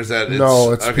PlayStation, or is that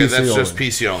no? It's okay. PC That's only. just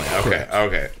PC only. Okay,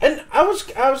 okay. And I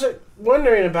was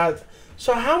wondering about.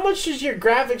 So how much does your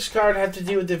graphics card have to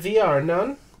do with the VR?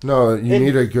 None. No, you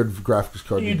need a good graphics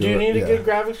card. You do need a good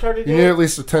graphics card to do it? You need at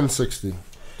least a 1060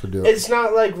 to do it. It's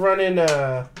not like running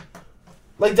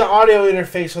like the audio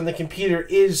interface on the computer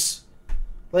is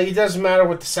like it doesn't matter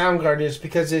what the sound card is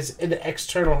because it's an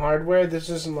external hardware. This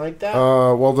isn't like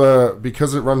that.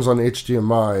 Because it runs on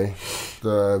HDMI,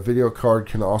 the video card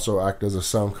can also act as a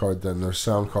sound card. Then there's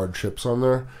sound card chips on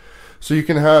there, so you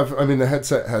can have. I mean, the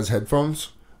headset has headphones.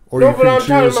 No, but I'm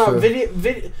talking about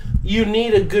video. You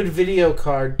need a good video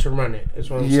card to run it. Is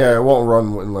what I'm saying. Yeah, it won't run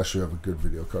unless you have a good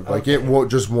video card. Like it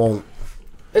won't. It's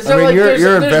not like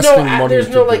you're investing money. There's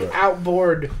no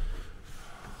outboard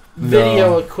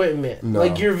video equipment. No.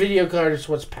 Like your video card is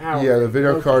what's powered. Yeah, the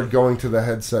video card going to the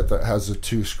headset that has the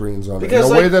two screens on it. And the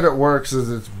way that it works is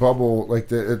it's bubble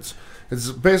it's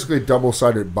basically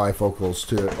double-sided bifocals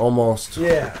to almost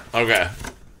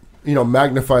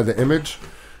magnify the image.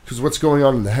 Because what's going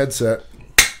on in the headset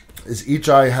is each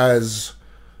eye has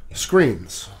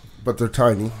screens, but they're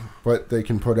tiny. But they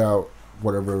can put out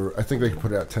whatever. I think they can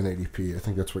put out 1080p. I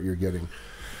think that's what you're getting.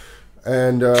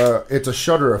 And it's a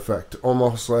shutter effect,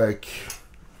 almost like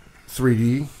 3D.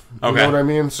 You know what I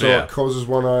mean? So it closes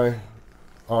one eye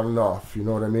on and off. You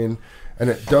know what I mean? And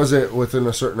it does it within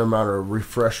a certain amount of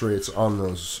refresh rates on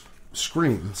those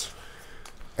screens.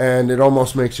 And it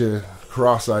almost makes you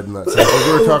cross-eyed in that sense. Like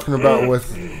we were talking about with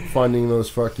finding those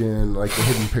fucking the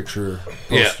hidden picture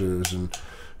posters and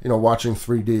watching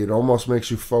 3D. It almost makes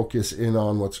you focus in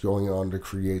on what's going on to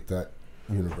create that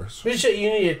universe. You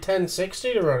need a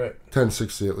 1060 to run it.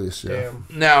 1060 at least, yeah. Damn.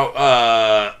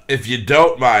 Now, if you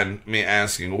don't mind me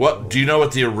asking, do you know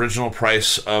what the original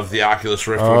price of the Oculus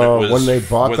Rift when they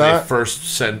bought they first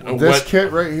sent this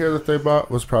kit right here that they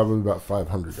bought was probably about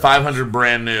 $500. $500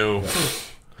 brand new. Yeah.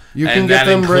 You can get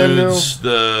them brand new.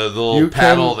 The little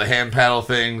paddle, the hand paddle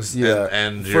things. Yeah,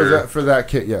 and for that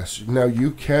kit, yes. Now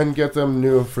you can get them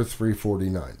new for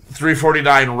 $349.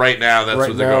 $349 right now. That's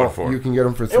what they're going for. You can get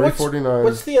them for $349.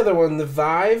 What's the other one? The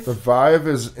Vive. The Vive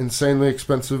is insanely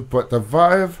expensive, but the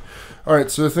Vive. All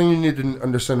right. So the thing you need to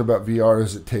understand about VR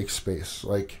is it takes space.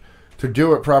 Like to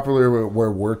do it properly, where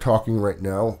we're talking right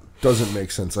now, doesn't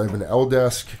make sense. I have an L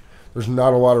desk. There's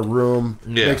not a lot of room.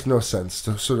 It makes no sense.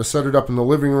 So to set it up in the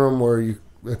living room where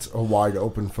it's a wide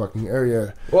open fucking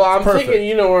area. Well, I'm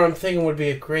thinking, where I'm thinking would be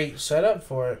a great setup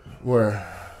for it. Where?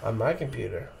 On my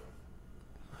computer.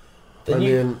 Then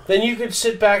you could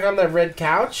sit back on that red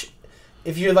couch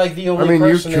If you're like the only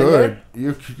person in there?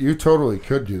 You totally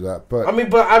could do that, but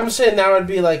but I'm saying that would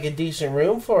be like a decent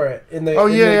room for it.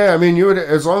 I mean, you would,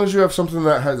 as long as you have something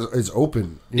that is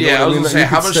open. I was gonna say,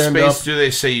 how much space do they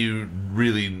say you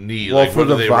really need? Well, like, for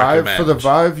the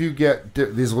Vive, you get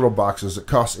these little boxes. It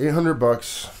costs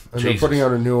 $800, and they're putting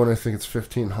out a new one. I think it's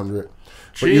 $1,500.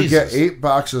 But you get 8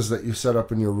 boxes that you set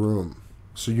up in your room.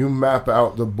 So you map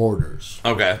out the borders.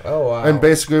 Okay. Oh, wow. And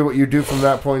basically what you do from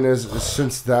that point is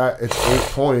since that it's 8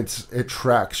 points, it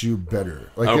tracks you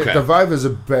better. Like the Vive is a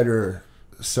better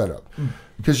setup.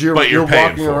 Because you're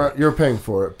walking around, you're paying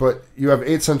for it, but you have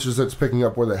 8 sensors that's picking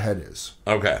up where the head is.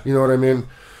 Okay. You know what I mean?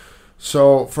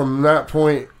 So from that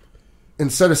point,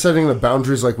 instead of setting the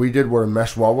boundaries like we did where a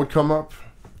mesh wall would come up,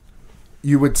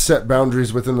 you would set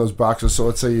boundaries within those boxes. So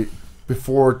let's say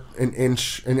before an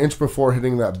inch before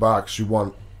hitting that box, you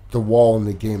want the wall in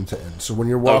the game to end. So when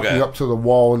you're walking up to the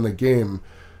wall in the game,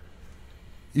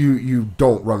 you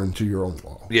don't run into your own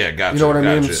wall. Yeah, gotcha. You know what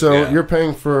I mean? So you're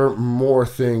paying for more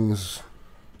things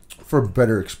for a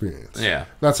better experience. Yeah.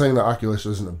 Not saying the Oculus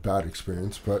isn't a bad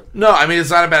experience, but no, I mean it's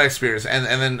not a bad experience. And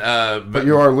then but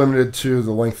you are limited to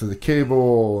the length of the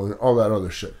cable and all that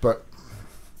other shit. But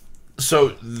so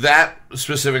that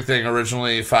specific thing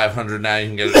originally $500, now you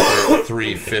can get it for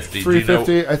 $350.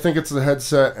 $350. I think it's the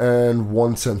headset and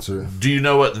 1 sensor. Do you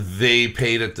know what they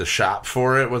paid at the shop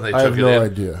for it when they took it in? I have no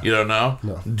idea. You don't know?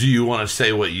 No. Do you want to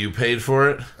say what you paid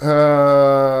for it?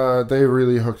 They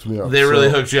really hooked me up. They really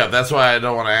hooked you up. That's why I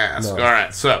don't want to ask. No. All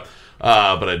right, so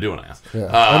but I do want to ask. Yeah.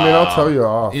 I mean, I'll tell you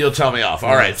off. You'll tell me off.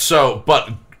 All right. So,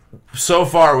 but so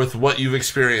far with what you've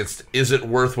experienced, is it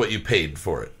worth what you paid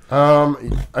for it?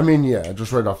 I mean, yeah,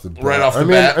 just right off the bat. Right off the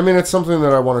bat? I mean, it's something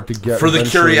that I wanted to get. For the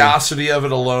curiosity of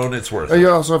it alone, it's worth it. You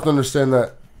also have to understand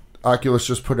that Oculus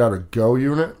just put out a Go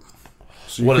unit.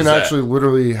 So you can actually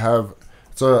literally have...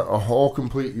 It's a whole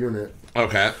complete unit.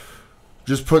 Okay.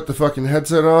 Just put the fucking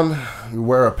headset on, you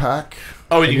wear a pack,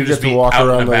 and you can just get to walk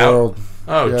around the world.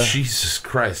 Oh, yeah. Jesus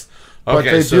Christ.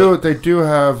 Okay, but they do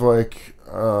have, like...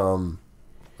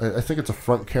 I think it's a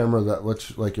front camera that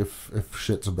lets, like, if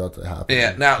shit's about to happen.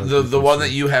 Yeah. Now, the one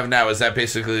that you have now, is that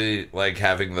basically like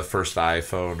having the first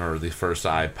iPhone or the first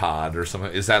iPod or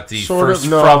something? Is that the first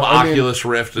from Oculus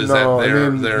Rift? Is that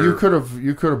their you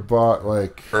could have bought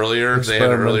like earlier? They had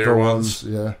earlier ones.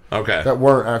 Yeah. Okay. That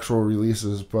weren't actual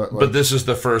releases, but this is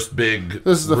the first big.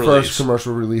 This is the first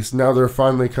commercial release. Now they're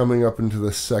finally coming up into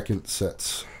the second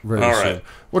sets very soon, right.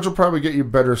 Which will probably get you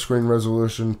better screen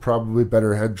resolution, probably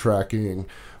better head tracking.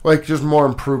 Like, just more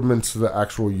improvements to the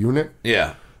actual unit.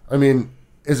 Yeah. I mean,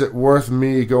 is it worth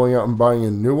me going out and buying a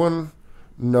new one?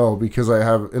 No, because I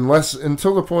have...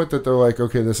 Until the point that they're like,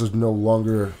 okay, this is no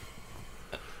longer...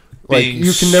 Like,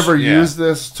 you can never use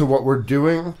this to what we're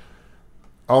doing.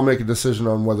 I'll make a decision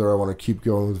on whether I want to keep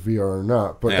going with VR or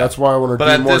not. But that's why I want to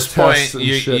do more tests and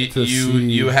shit to see...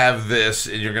 You have this,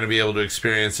 and you're going to be able to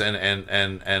experience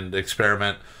and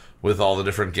experiment with all the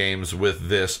different games with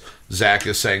this. Zach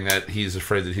is saying that he's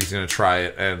afraid that he's going to try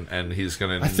it and he's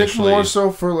going to. I think more so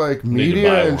for like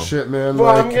media and shit, man.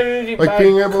 Well, like, I'm going to need like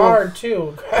being able card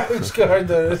too. Graphics card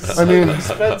that is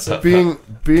expensive. Being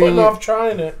putting off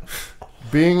trying it.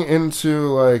 Being into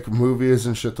like movies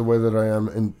and shit the way that I am,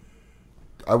 and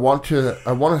I want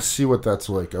to see what that's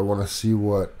like. I want to see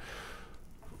what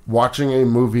watching a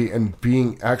movie and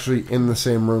being actually in the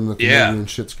same room that the movie and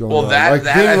shit's going on. Like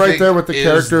being right there with the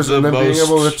characters and then being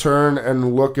able to turn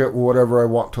and look at whatever I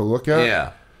want to look at.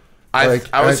 Yeah. I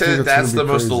would say that's the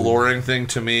most alluring thing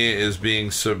to me, is being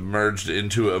submerged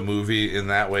into a movie in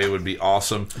that way would be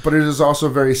awesome. But it is also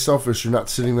very selfish. You're not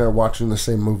sitting there watching the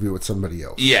same movie with somebody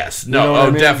else. Yes. No, I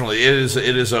mean? Definitely. It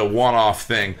is a one-off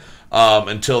thing.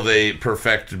 Until they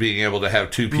perfect being able to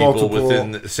have two people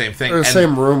within the same thing. The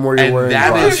same room where you're wearing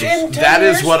glasses. That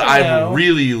is what I'm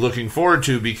really looking forward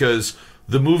to, because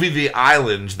the movie The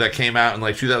Island that came out in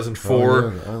like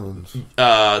 2004,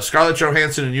 Scarlett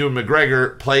Johansson and Ewan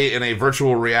McGregor play in a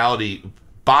virtual reality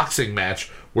boxing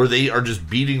match where they are just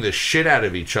beating the shit out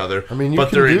of each other. I mean,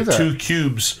 but they're in two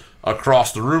cubes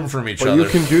across the room from each other. You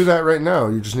can do that right now.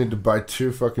 You just need to buy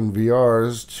 2 fucking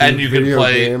VRs, 2 and you video can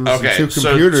play, games, and 2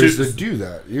 computers to do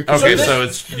that.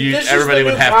 Everybody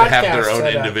would have to have their own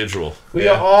individual. We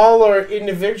all are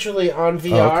individually on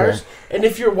VRs, and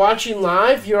if you're watching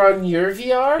live, you're on your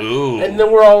VR, and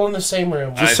then we're all in the same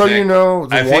room. Just you know,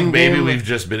 I think maybe we've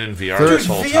just been in VR this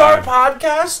whole VR time.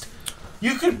 podcast?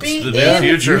 You could be in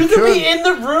future. You could be in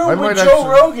the room with Joe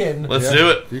Rogan. Let's do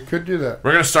it. You could do that.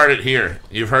 We're going to start it here.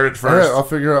 You've heard it first. All right, I'll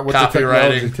figure out what the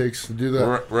technology takes to do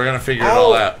that. We're going to figure it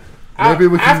all out. Maybe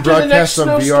we can broadcast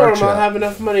on VR chat. I'll have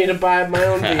enough money to buy my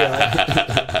own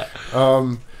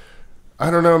VR. I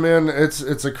don't know, man. It's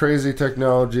a crazy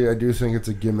technology. I do think it's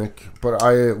a gimmick, but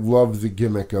I love the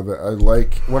gimmick of it. I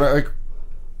like when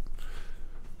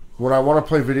I want to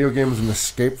play video games and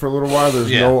escape for a little while.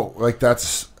 There's no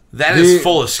that is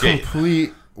full escape.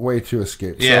 Complete way to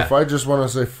escape. Yeah. So if I just want to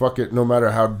say fuck it, no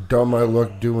matter how dumb I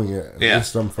look doing it, at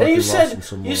least I'm fucking lost in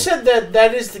some You said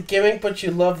that is the gimmick, but you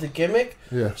love the gimmick.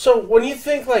 Yeah. So when you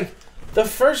think like the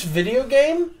first video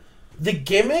game, the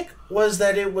gimmick was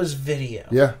that it was video.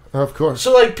 Yeah, of course.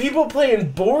 So like people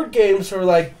playing board games were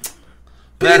like,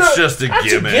 that's just a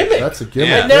gimmick. That's a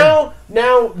gimmick. And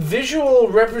now visual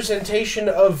representation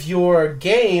of your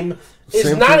game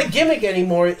is not a gimmick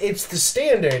anymore. It's the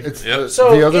standard.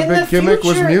 So the other big gimmick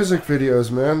was music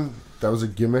videos, man. That was a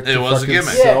gimmick. It was a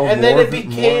gimmick. Yeah, and then it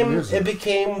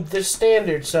became the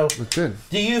standard. So it did.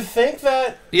 Do you think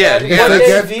that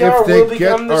VR will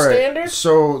become the standard?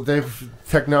 So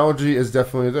technology is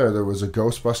definitely there. There was a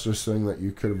Ghostbusters thing that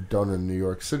you could have done in New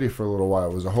York City for a little while.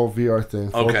 It was a whole VR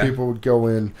thing. 4 people would go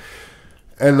in.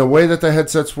 And the way that the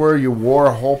headsets were, you wore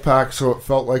a whole pack, so it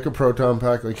felt like a proton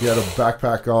pack, like you had a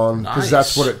backpack on, because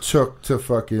that's what it took to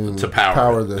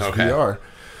power this VR.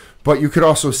 But you could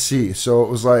also see, so it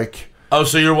was like. Oh,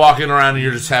 so you're walking around and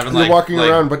you're just having you're walking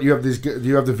around, but you have the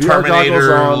VR Terminator goggles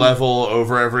on. level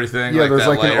over everything. Yeah, there's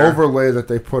like layer. an overlay that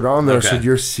they put on there, so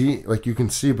you can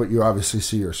see, but you obviously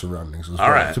see your surroundings as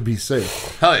well to be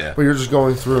safe. Hell yeah! But you're just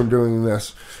going through and doing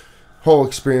this whole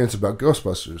experience about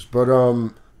Ghostbusters, but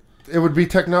it would be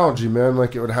technology, man.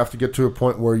 Like, it would have to get to a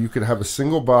point where you could have a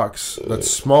single box that's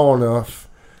small enough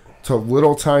to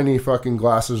little tiny fucking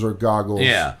glasses or goggles.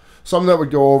 Yeah. Something that would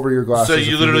go over your glasses. So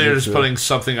you literally are just putting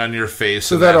something on your face.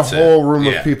 So that a whole room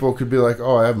of people could be like,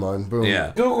 oh, I have mine. Boom.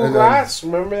 Yeah. Google Glass,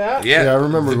 remember that? Yeah, I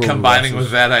remember Google combining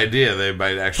Glasses. with that idea, they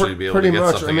might actually be able to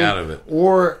get something out of it.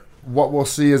 Or what we'll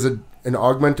see is an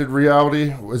augmented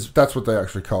reality. That's what they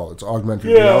actually call it. It's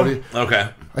augmented reality. Okay.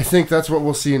 I think that's what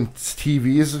we'll see in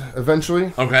TVs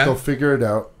eventually. Okay. They'll figure it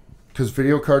out. Because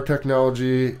video card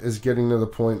technology is getting to the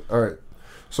point. All right.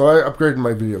 So I upgraded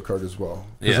my video card as well.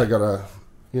 Because I got a...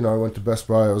 I went to Best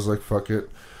Buy. I was like, fuck it.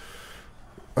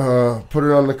 Put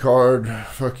it on the card.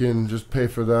 Fucking just pay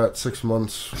for that. 6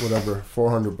 months, whatever.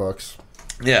 $400.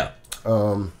 Yeah.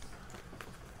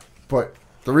 But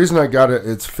the reason I got it,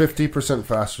 it's 50%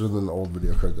 faster than the old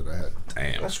video card that I had.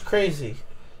 Damn. That's crazy.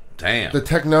 Damn. The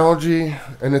technology,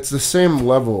 and it's the same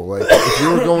level. Like, if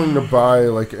you were going to buy,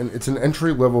 it's an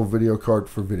entry-level video card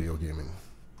for video gaming.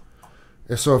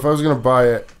 So if I was going to buy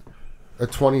it, a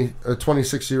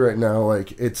 2060 right now,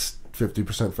 it's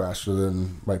 50% faster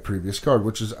than my previous card,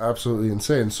 which is absolutely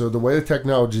insane. So the way the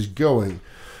technology is going,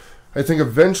 I think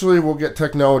eventually we'll get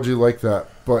technology like that,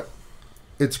 but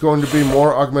it's going to be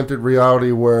more augmented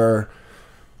reality where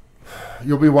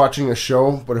you'll be watching a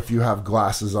show, but if you have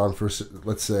glasses on for,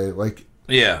 let's say,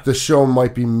 the show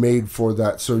might be made for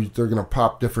that, so they're going to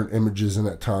pop different images in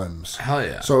at times. Hell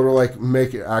yeah. So it'll,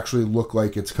 make it actually look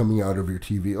like it's coming out of your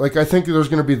TV. I think there's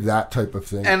going to be that type of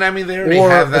thing. And, I mean, they already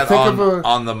have that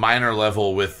on the minor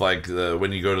level with,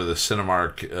 when you go to the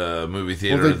Cinemark movie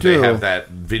theater, they have that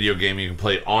video game you can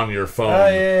play on your phone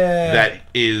that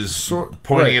is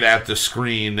pointing it at the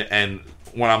screen, and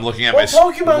when I'm looking at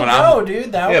Pokemon Go,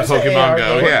 dude. That was Pokemon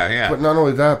Go, yeah. But not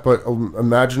only that, but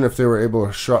imagine if they were able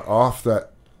to shut off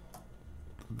that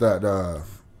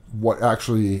what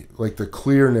actually, the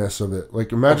clearness of it.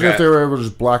 Imagine if they were able to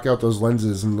just black out those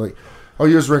lenses and, I'll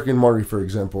use Rick and Morty, for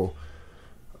example.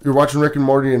 You're watching Rick and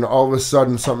Morty, and all of a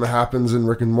sudden something happens in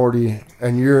Rick and Morty,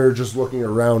 and you're just looking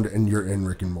around, and you're in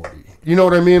Rick and Morty. You know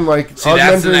what I mean? See,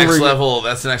 that's the next level.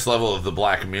 That's the next level of the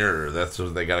Black Mirror. That's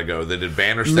what they got to go. They did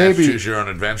Bandersnatch, Choose Your Own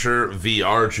Adventure,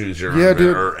 VR, Choose Your Own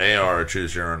Adventure, or AR,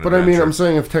 Choose Your Own Adventure. But I mean, I'm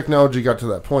saying if technology got to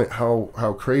that point,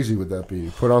 how crazy would that be?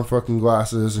 Put on fucking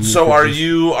glasses. And so, are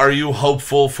you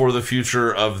hopeful for the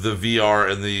future of the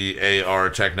VR and the AR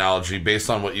technology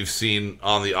based on what you've seen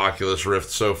on the Oculus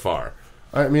Rift so far?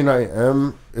 I mean, I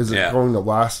am. Is it going to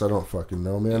last? I don't fucking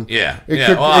know, man. Yeah, it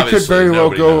could very well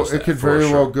go. It could very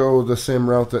well go the same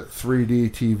route that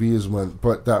 3D TVs went,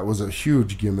 but that was a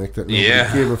huge gimmick that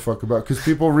nobody gave a fuck about because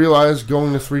people realized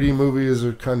going to 3D movies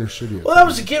are kind of shitty. Well, that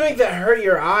was a gimmick that hurt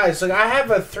your eyes. I have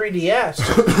a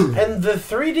 3DS, and the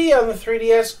 3D on the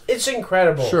 3DS, it's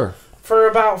incredible. Sure. For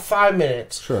about 5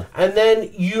 minutes. Sure. And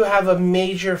then you have a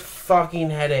major fucking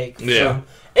headache. Yeah.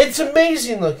 It's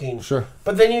amazing looking. Sure.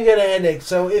 But then you get a headache.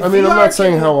 So if I'm not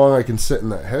saying how long I can sit in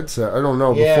that headset. I don't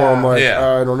know. Before I'm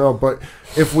I don't know. But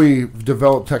if we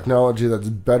develop technology that's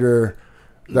better,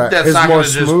 that's is more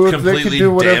smooth, they can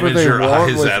do whatever they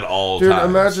want. At all dude, times.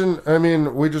 imagine. I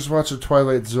mean, we just watched the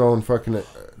Twilight Zone fucking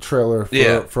trailer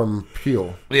from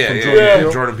Peele.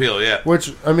 Jordan Peele, yeah.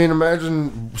 Which, I mean,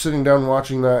 imagine sitting down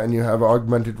watching that and you have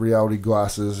augmented reality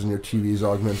glasses and your TV's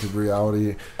augmented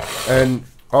reality, and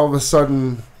all of a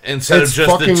sudden, instead of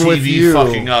just the TV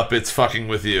fucking up, it's fucking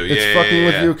with you. It's fucking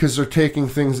with you because they're taking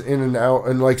things in and out,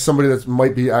 and like somebody that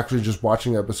might be actually just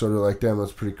watching the episode are like, damn,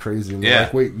 that's pretty crazy. And they're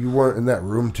like, wait, you weren't in that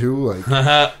room too?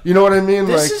 Like, you know what I mean?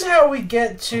 This is how we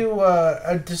get to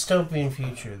a dystopian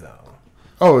future, though.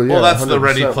 Oh yeah, well, that's 100%. The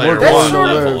Ready Player One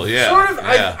level.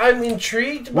 I'm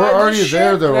intrigued. We're already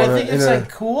there, though. I think it's like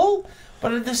cool,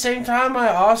 but at the same time, I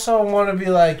also want to be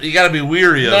like, you got to be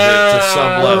weary of it to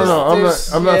some level. No,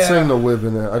 I'm not saying to live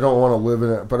in it. I don't want to live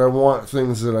in it, but I want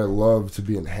things that I love to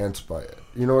be enhanced by it.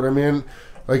 You know what I mean?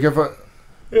 Like if I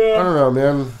don't know,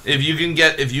 man. If you can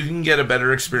get a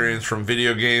better experience from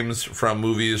video games, from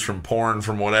movies, from porn,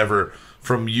 from whatever,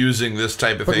 from using this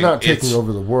type of thing, but not taking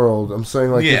over the world. I'm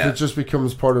saying, like, if it just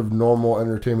becomes part of normal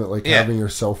entertainment, like having your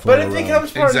cell phone. But if it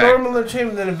becomes part of normal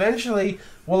entertainment, then eventually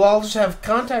we'll all just have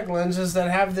contact lenses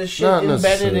that have this shit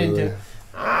embedded into.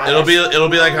 It'll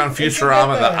be like on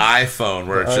Futurama, the iPhone,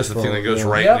 where it's just a thing that goes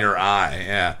right in your eye.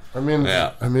 Yeah. I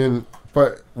mean,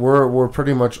 but we're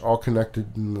pretty much all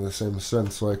connected in the same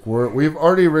sense. Like we've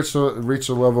already reached a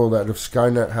level that if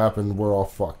Skynet happened, we're all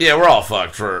fucked. Yeah, we're all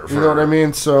fucked for you know what I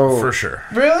mean. So for sure.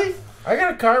 Really, I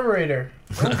got a carburetor.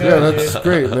 That's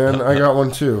great, man. I got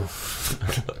one too.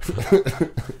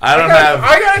 I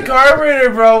got a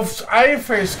carburetor, bro. I ain't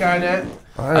afraid of Skynet.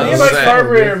 I think my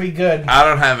carburetor would be good. I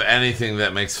don't have anything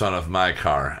that makes fun of my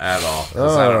car at all.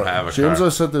 I don't have a James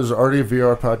car. said there's already a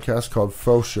VR podcast called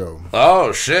Faux Show.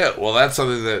 Oh, shit. Well, that's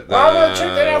something that... I'm going to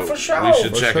check that out for sure. We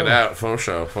should check it out. Faux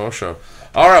Show.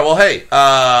 All right, well, hey,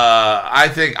 I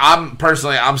think I'm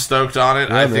stoked on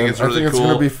it. I think it's really cool. I think it's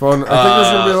going to be fun. I think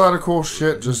there's going to be a lot of cool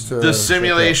shit just to... The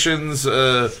simulations...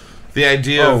 the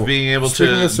idea of being able to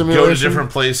go to different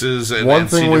places and one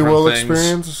thing see we will things.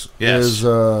 Experience is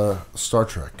Star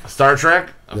Trek. Star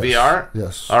Trek? Yes. VR?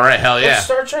 Yes. All right, hell yeah. What's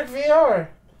Star Trek VR?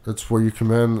 That's where you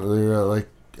command, like,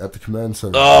 at the command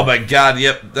center. Oh my god,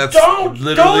 yep. That's don't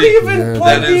even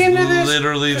plug me into this.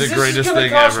 Literally the greatest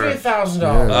thing ever. This is going to cost me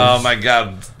 $1,000. Oh my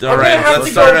god. All right,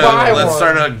 let's start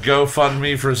a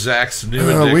GoFundMe for Zach's new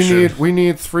addiction. We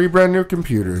need 3 brand new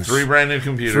computers. 3 brand new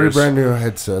computers. 3 brand new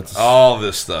headsets. All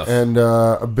this stuff. And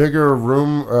a bigger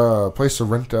room, place to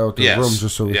rent out the room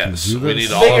just so we can do this. We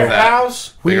need all of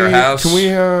that. Bigger house. Can we,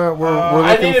 we're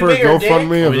looking for a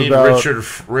GoFundMe of about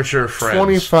richer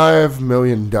friends. $25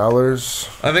 million.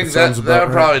 I think that would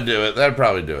probably do it. That'd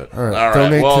probably do it. All right.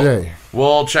 Donate today.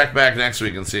 We'll check back next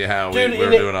week and see how we're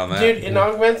doing on that. Dude, in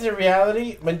augmented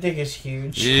reality, my dick is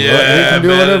huge. Yeah, you can do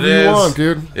whatever you want,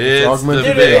 dude. It's augmented.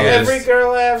 Dude, every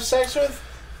girl I have sex with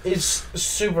is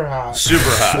super hot. Super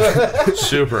hot.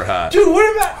 Super hot. Dude,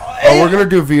 what about... Oh, we're going to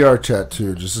do VR chat,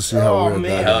 too, just to see how weird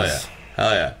that is.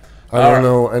 Hell yeah. I don't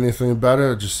know anything about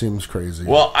it. It just seems crazy.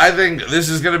 Well, I think this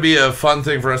is going to be a fun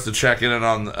thing for us to check in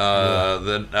on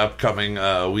the upcoming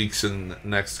weeks and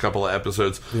next couple of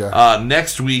episodes. Yeah.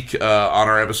 Next week on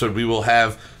our episode, we will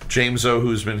have Jameso,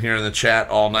 who's been here in the chat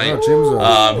all night. He's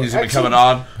going to be coming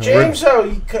on.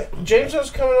 Jameso's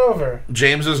coming over.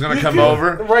 Jameso's going to come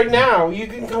over. Right now. You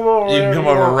can come over. You can come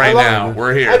over right now.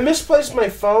 We're here. I misplaced my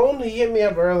phone. He hit me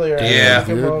up earlier. Yeah,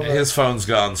 his phone's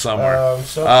gone somewhere.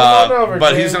 So come on over,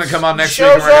 but James. He's going to come on next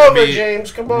week.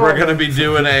 James. Come on. We're going to be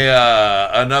doing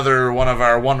another one of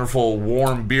our wonderful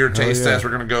warm beer taste tests. We're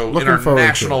going to go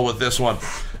international with this one.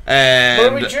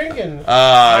 And what are we drinking?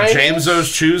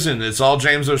 Jameso's choosing. It's all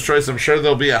Jameso's choice. I'm sure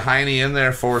there'll be a Heine in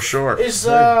there for sure.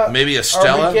 Maybe a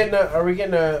Stella. Are we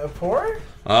getting a pour?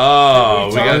 Oh,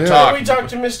 we got to talk. Can we talk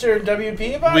to Mr.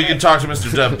 WP about it? We can talk to Mr.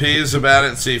 WP's about it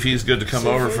and see if he's good to come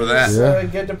over for that.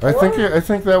 I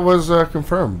think that was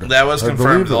confirmed. That was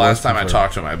confirmed the last time I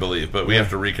talked to him, I believe, but we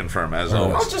have to reconfirm as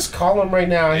always. I'll just call him right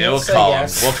now. Yeah, we'll call him.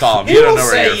 We'll call him. You don't know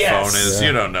where your phone is.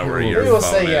 You don't know where your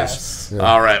phone is.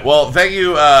 All right. Well, thank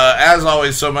you, as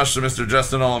always, so much to Mr.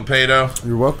 Justin Olimpedo.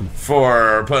 You're welcome.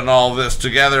 For putting all this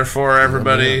together for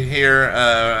everybody here.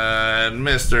 And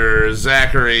Mr.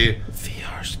 Zachary.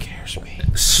 VR scares me.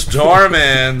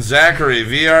 Stormin. Zachary.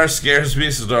 VR scares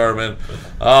me, Stormin.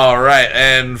 All right.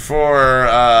 And for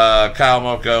Kyle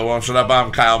Mocha, Won't Shut Up,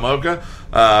 I'm Kyle Mocha.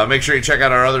 Make sure you check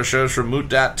out our other shows from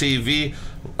Moot.tv.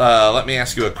 Let Me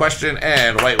Ask You a Question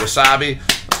and White Wasabi.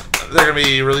 They're going to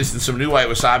be releasing some new White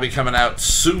Wasabi coming out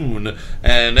soon.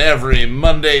 And every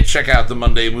Monday, check out the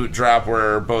Monday Moot Drop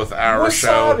where both our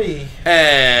show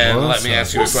and Let Me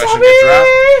Ask You a Question get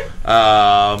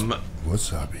dropped.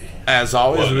 Wasabi. As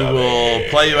always, we will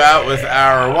play you out with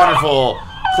our wonderful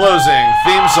closing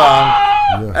theme song.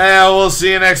 And we'll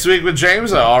see you next week with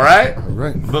James. All right. All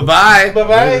right. Bye-bye.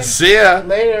 Bye-bye. See ya.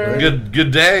 Later.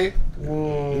 Good day.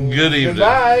 Good evening.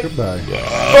 Goodbye. Goodbye.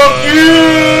 Fuck you!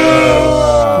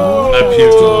 I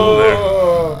puked a little there.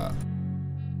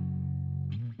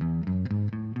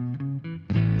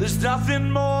 There's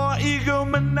nothing more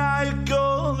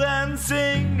egomaniacal than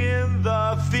singing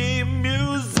the theme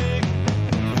music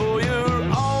for your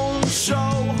own show.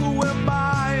 Who am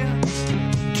I?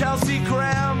 Kelsey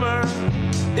Grammer.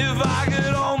 If I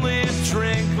could only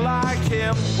drink like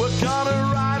him, we're gonna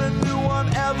ride.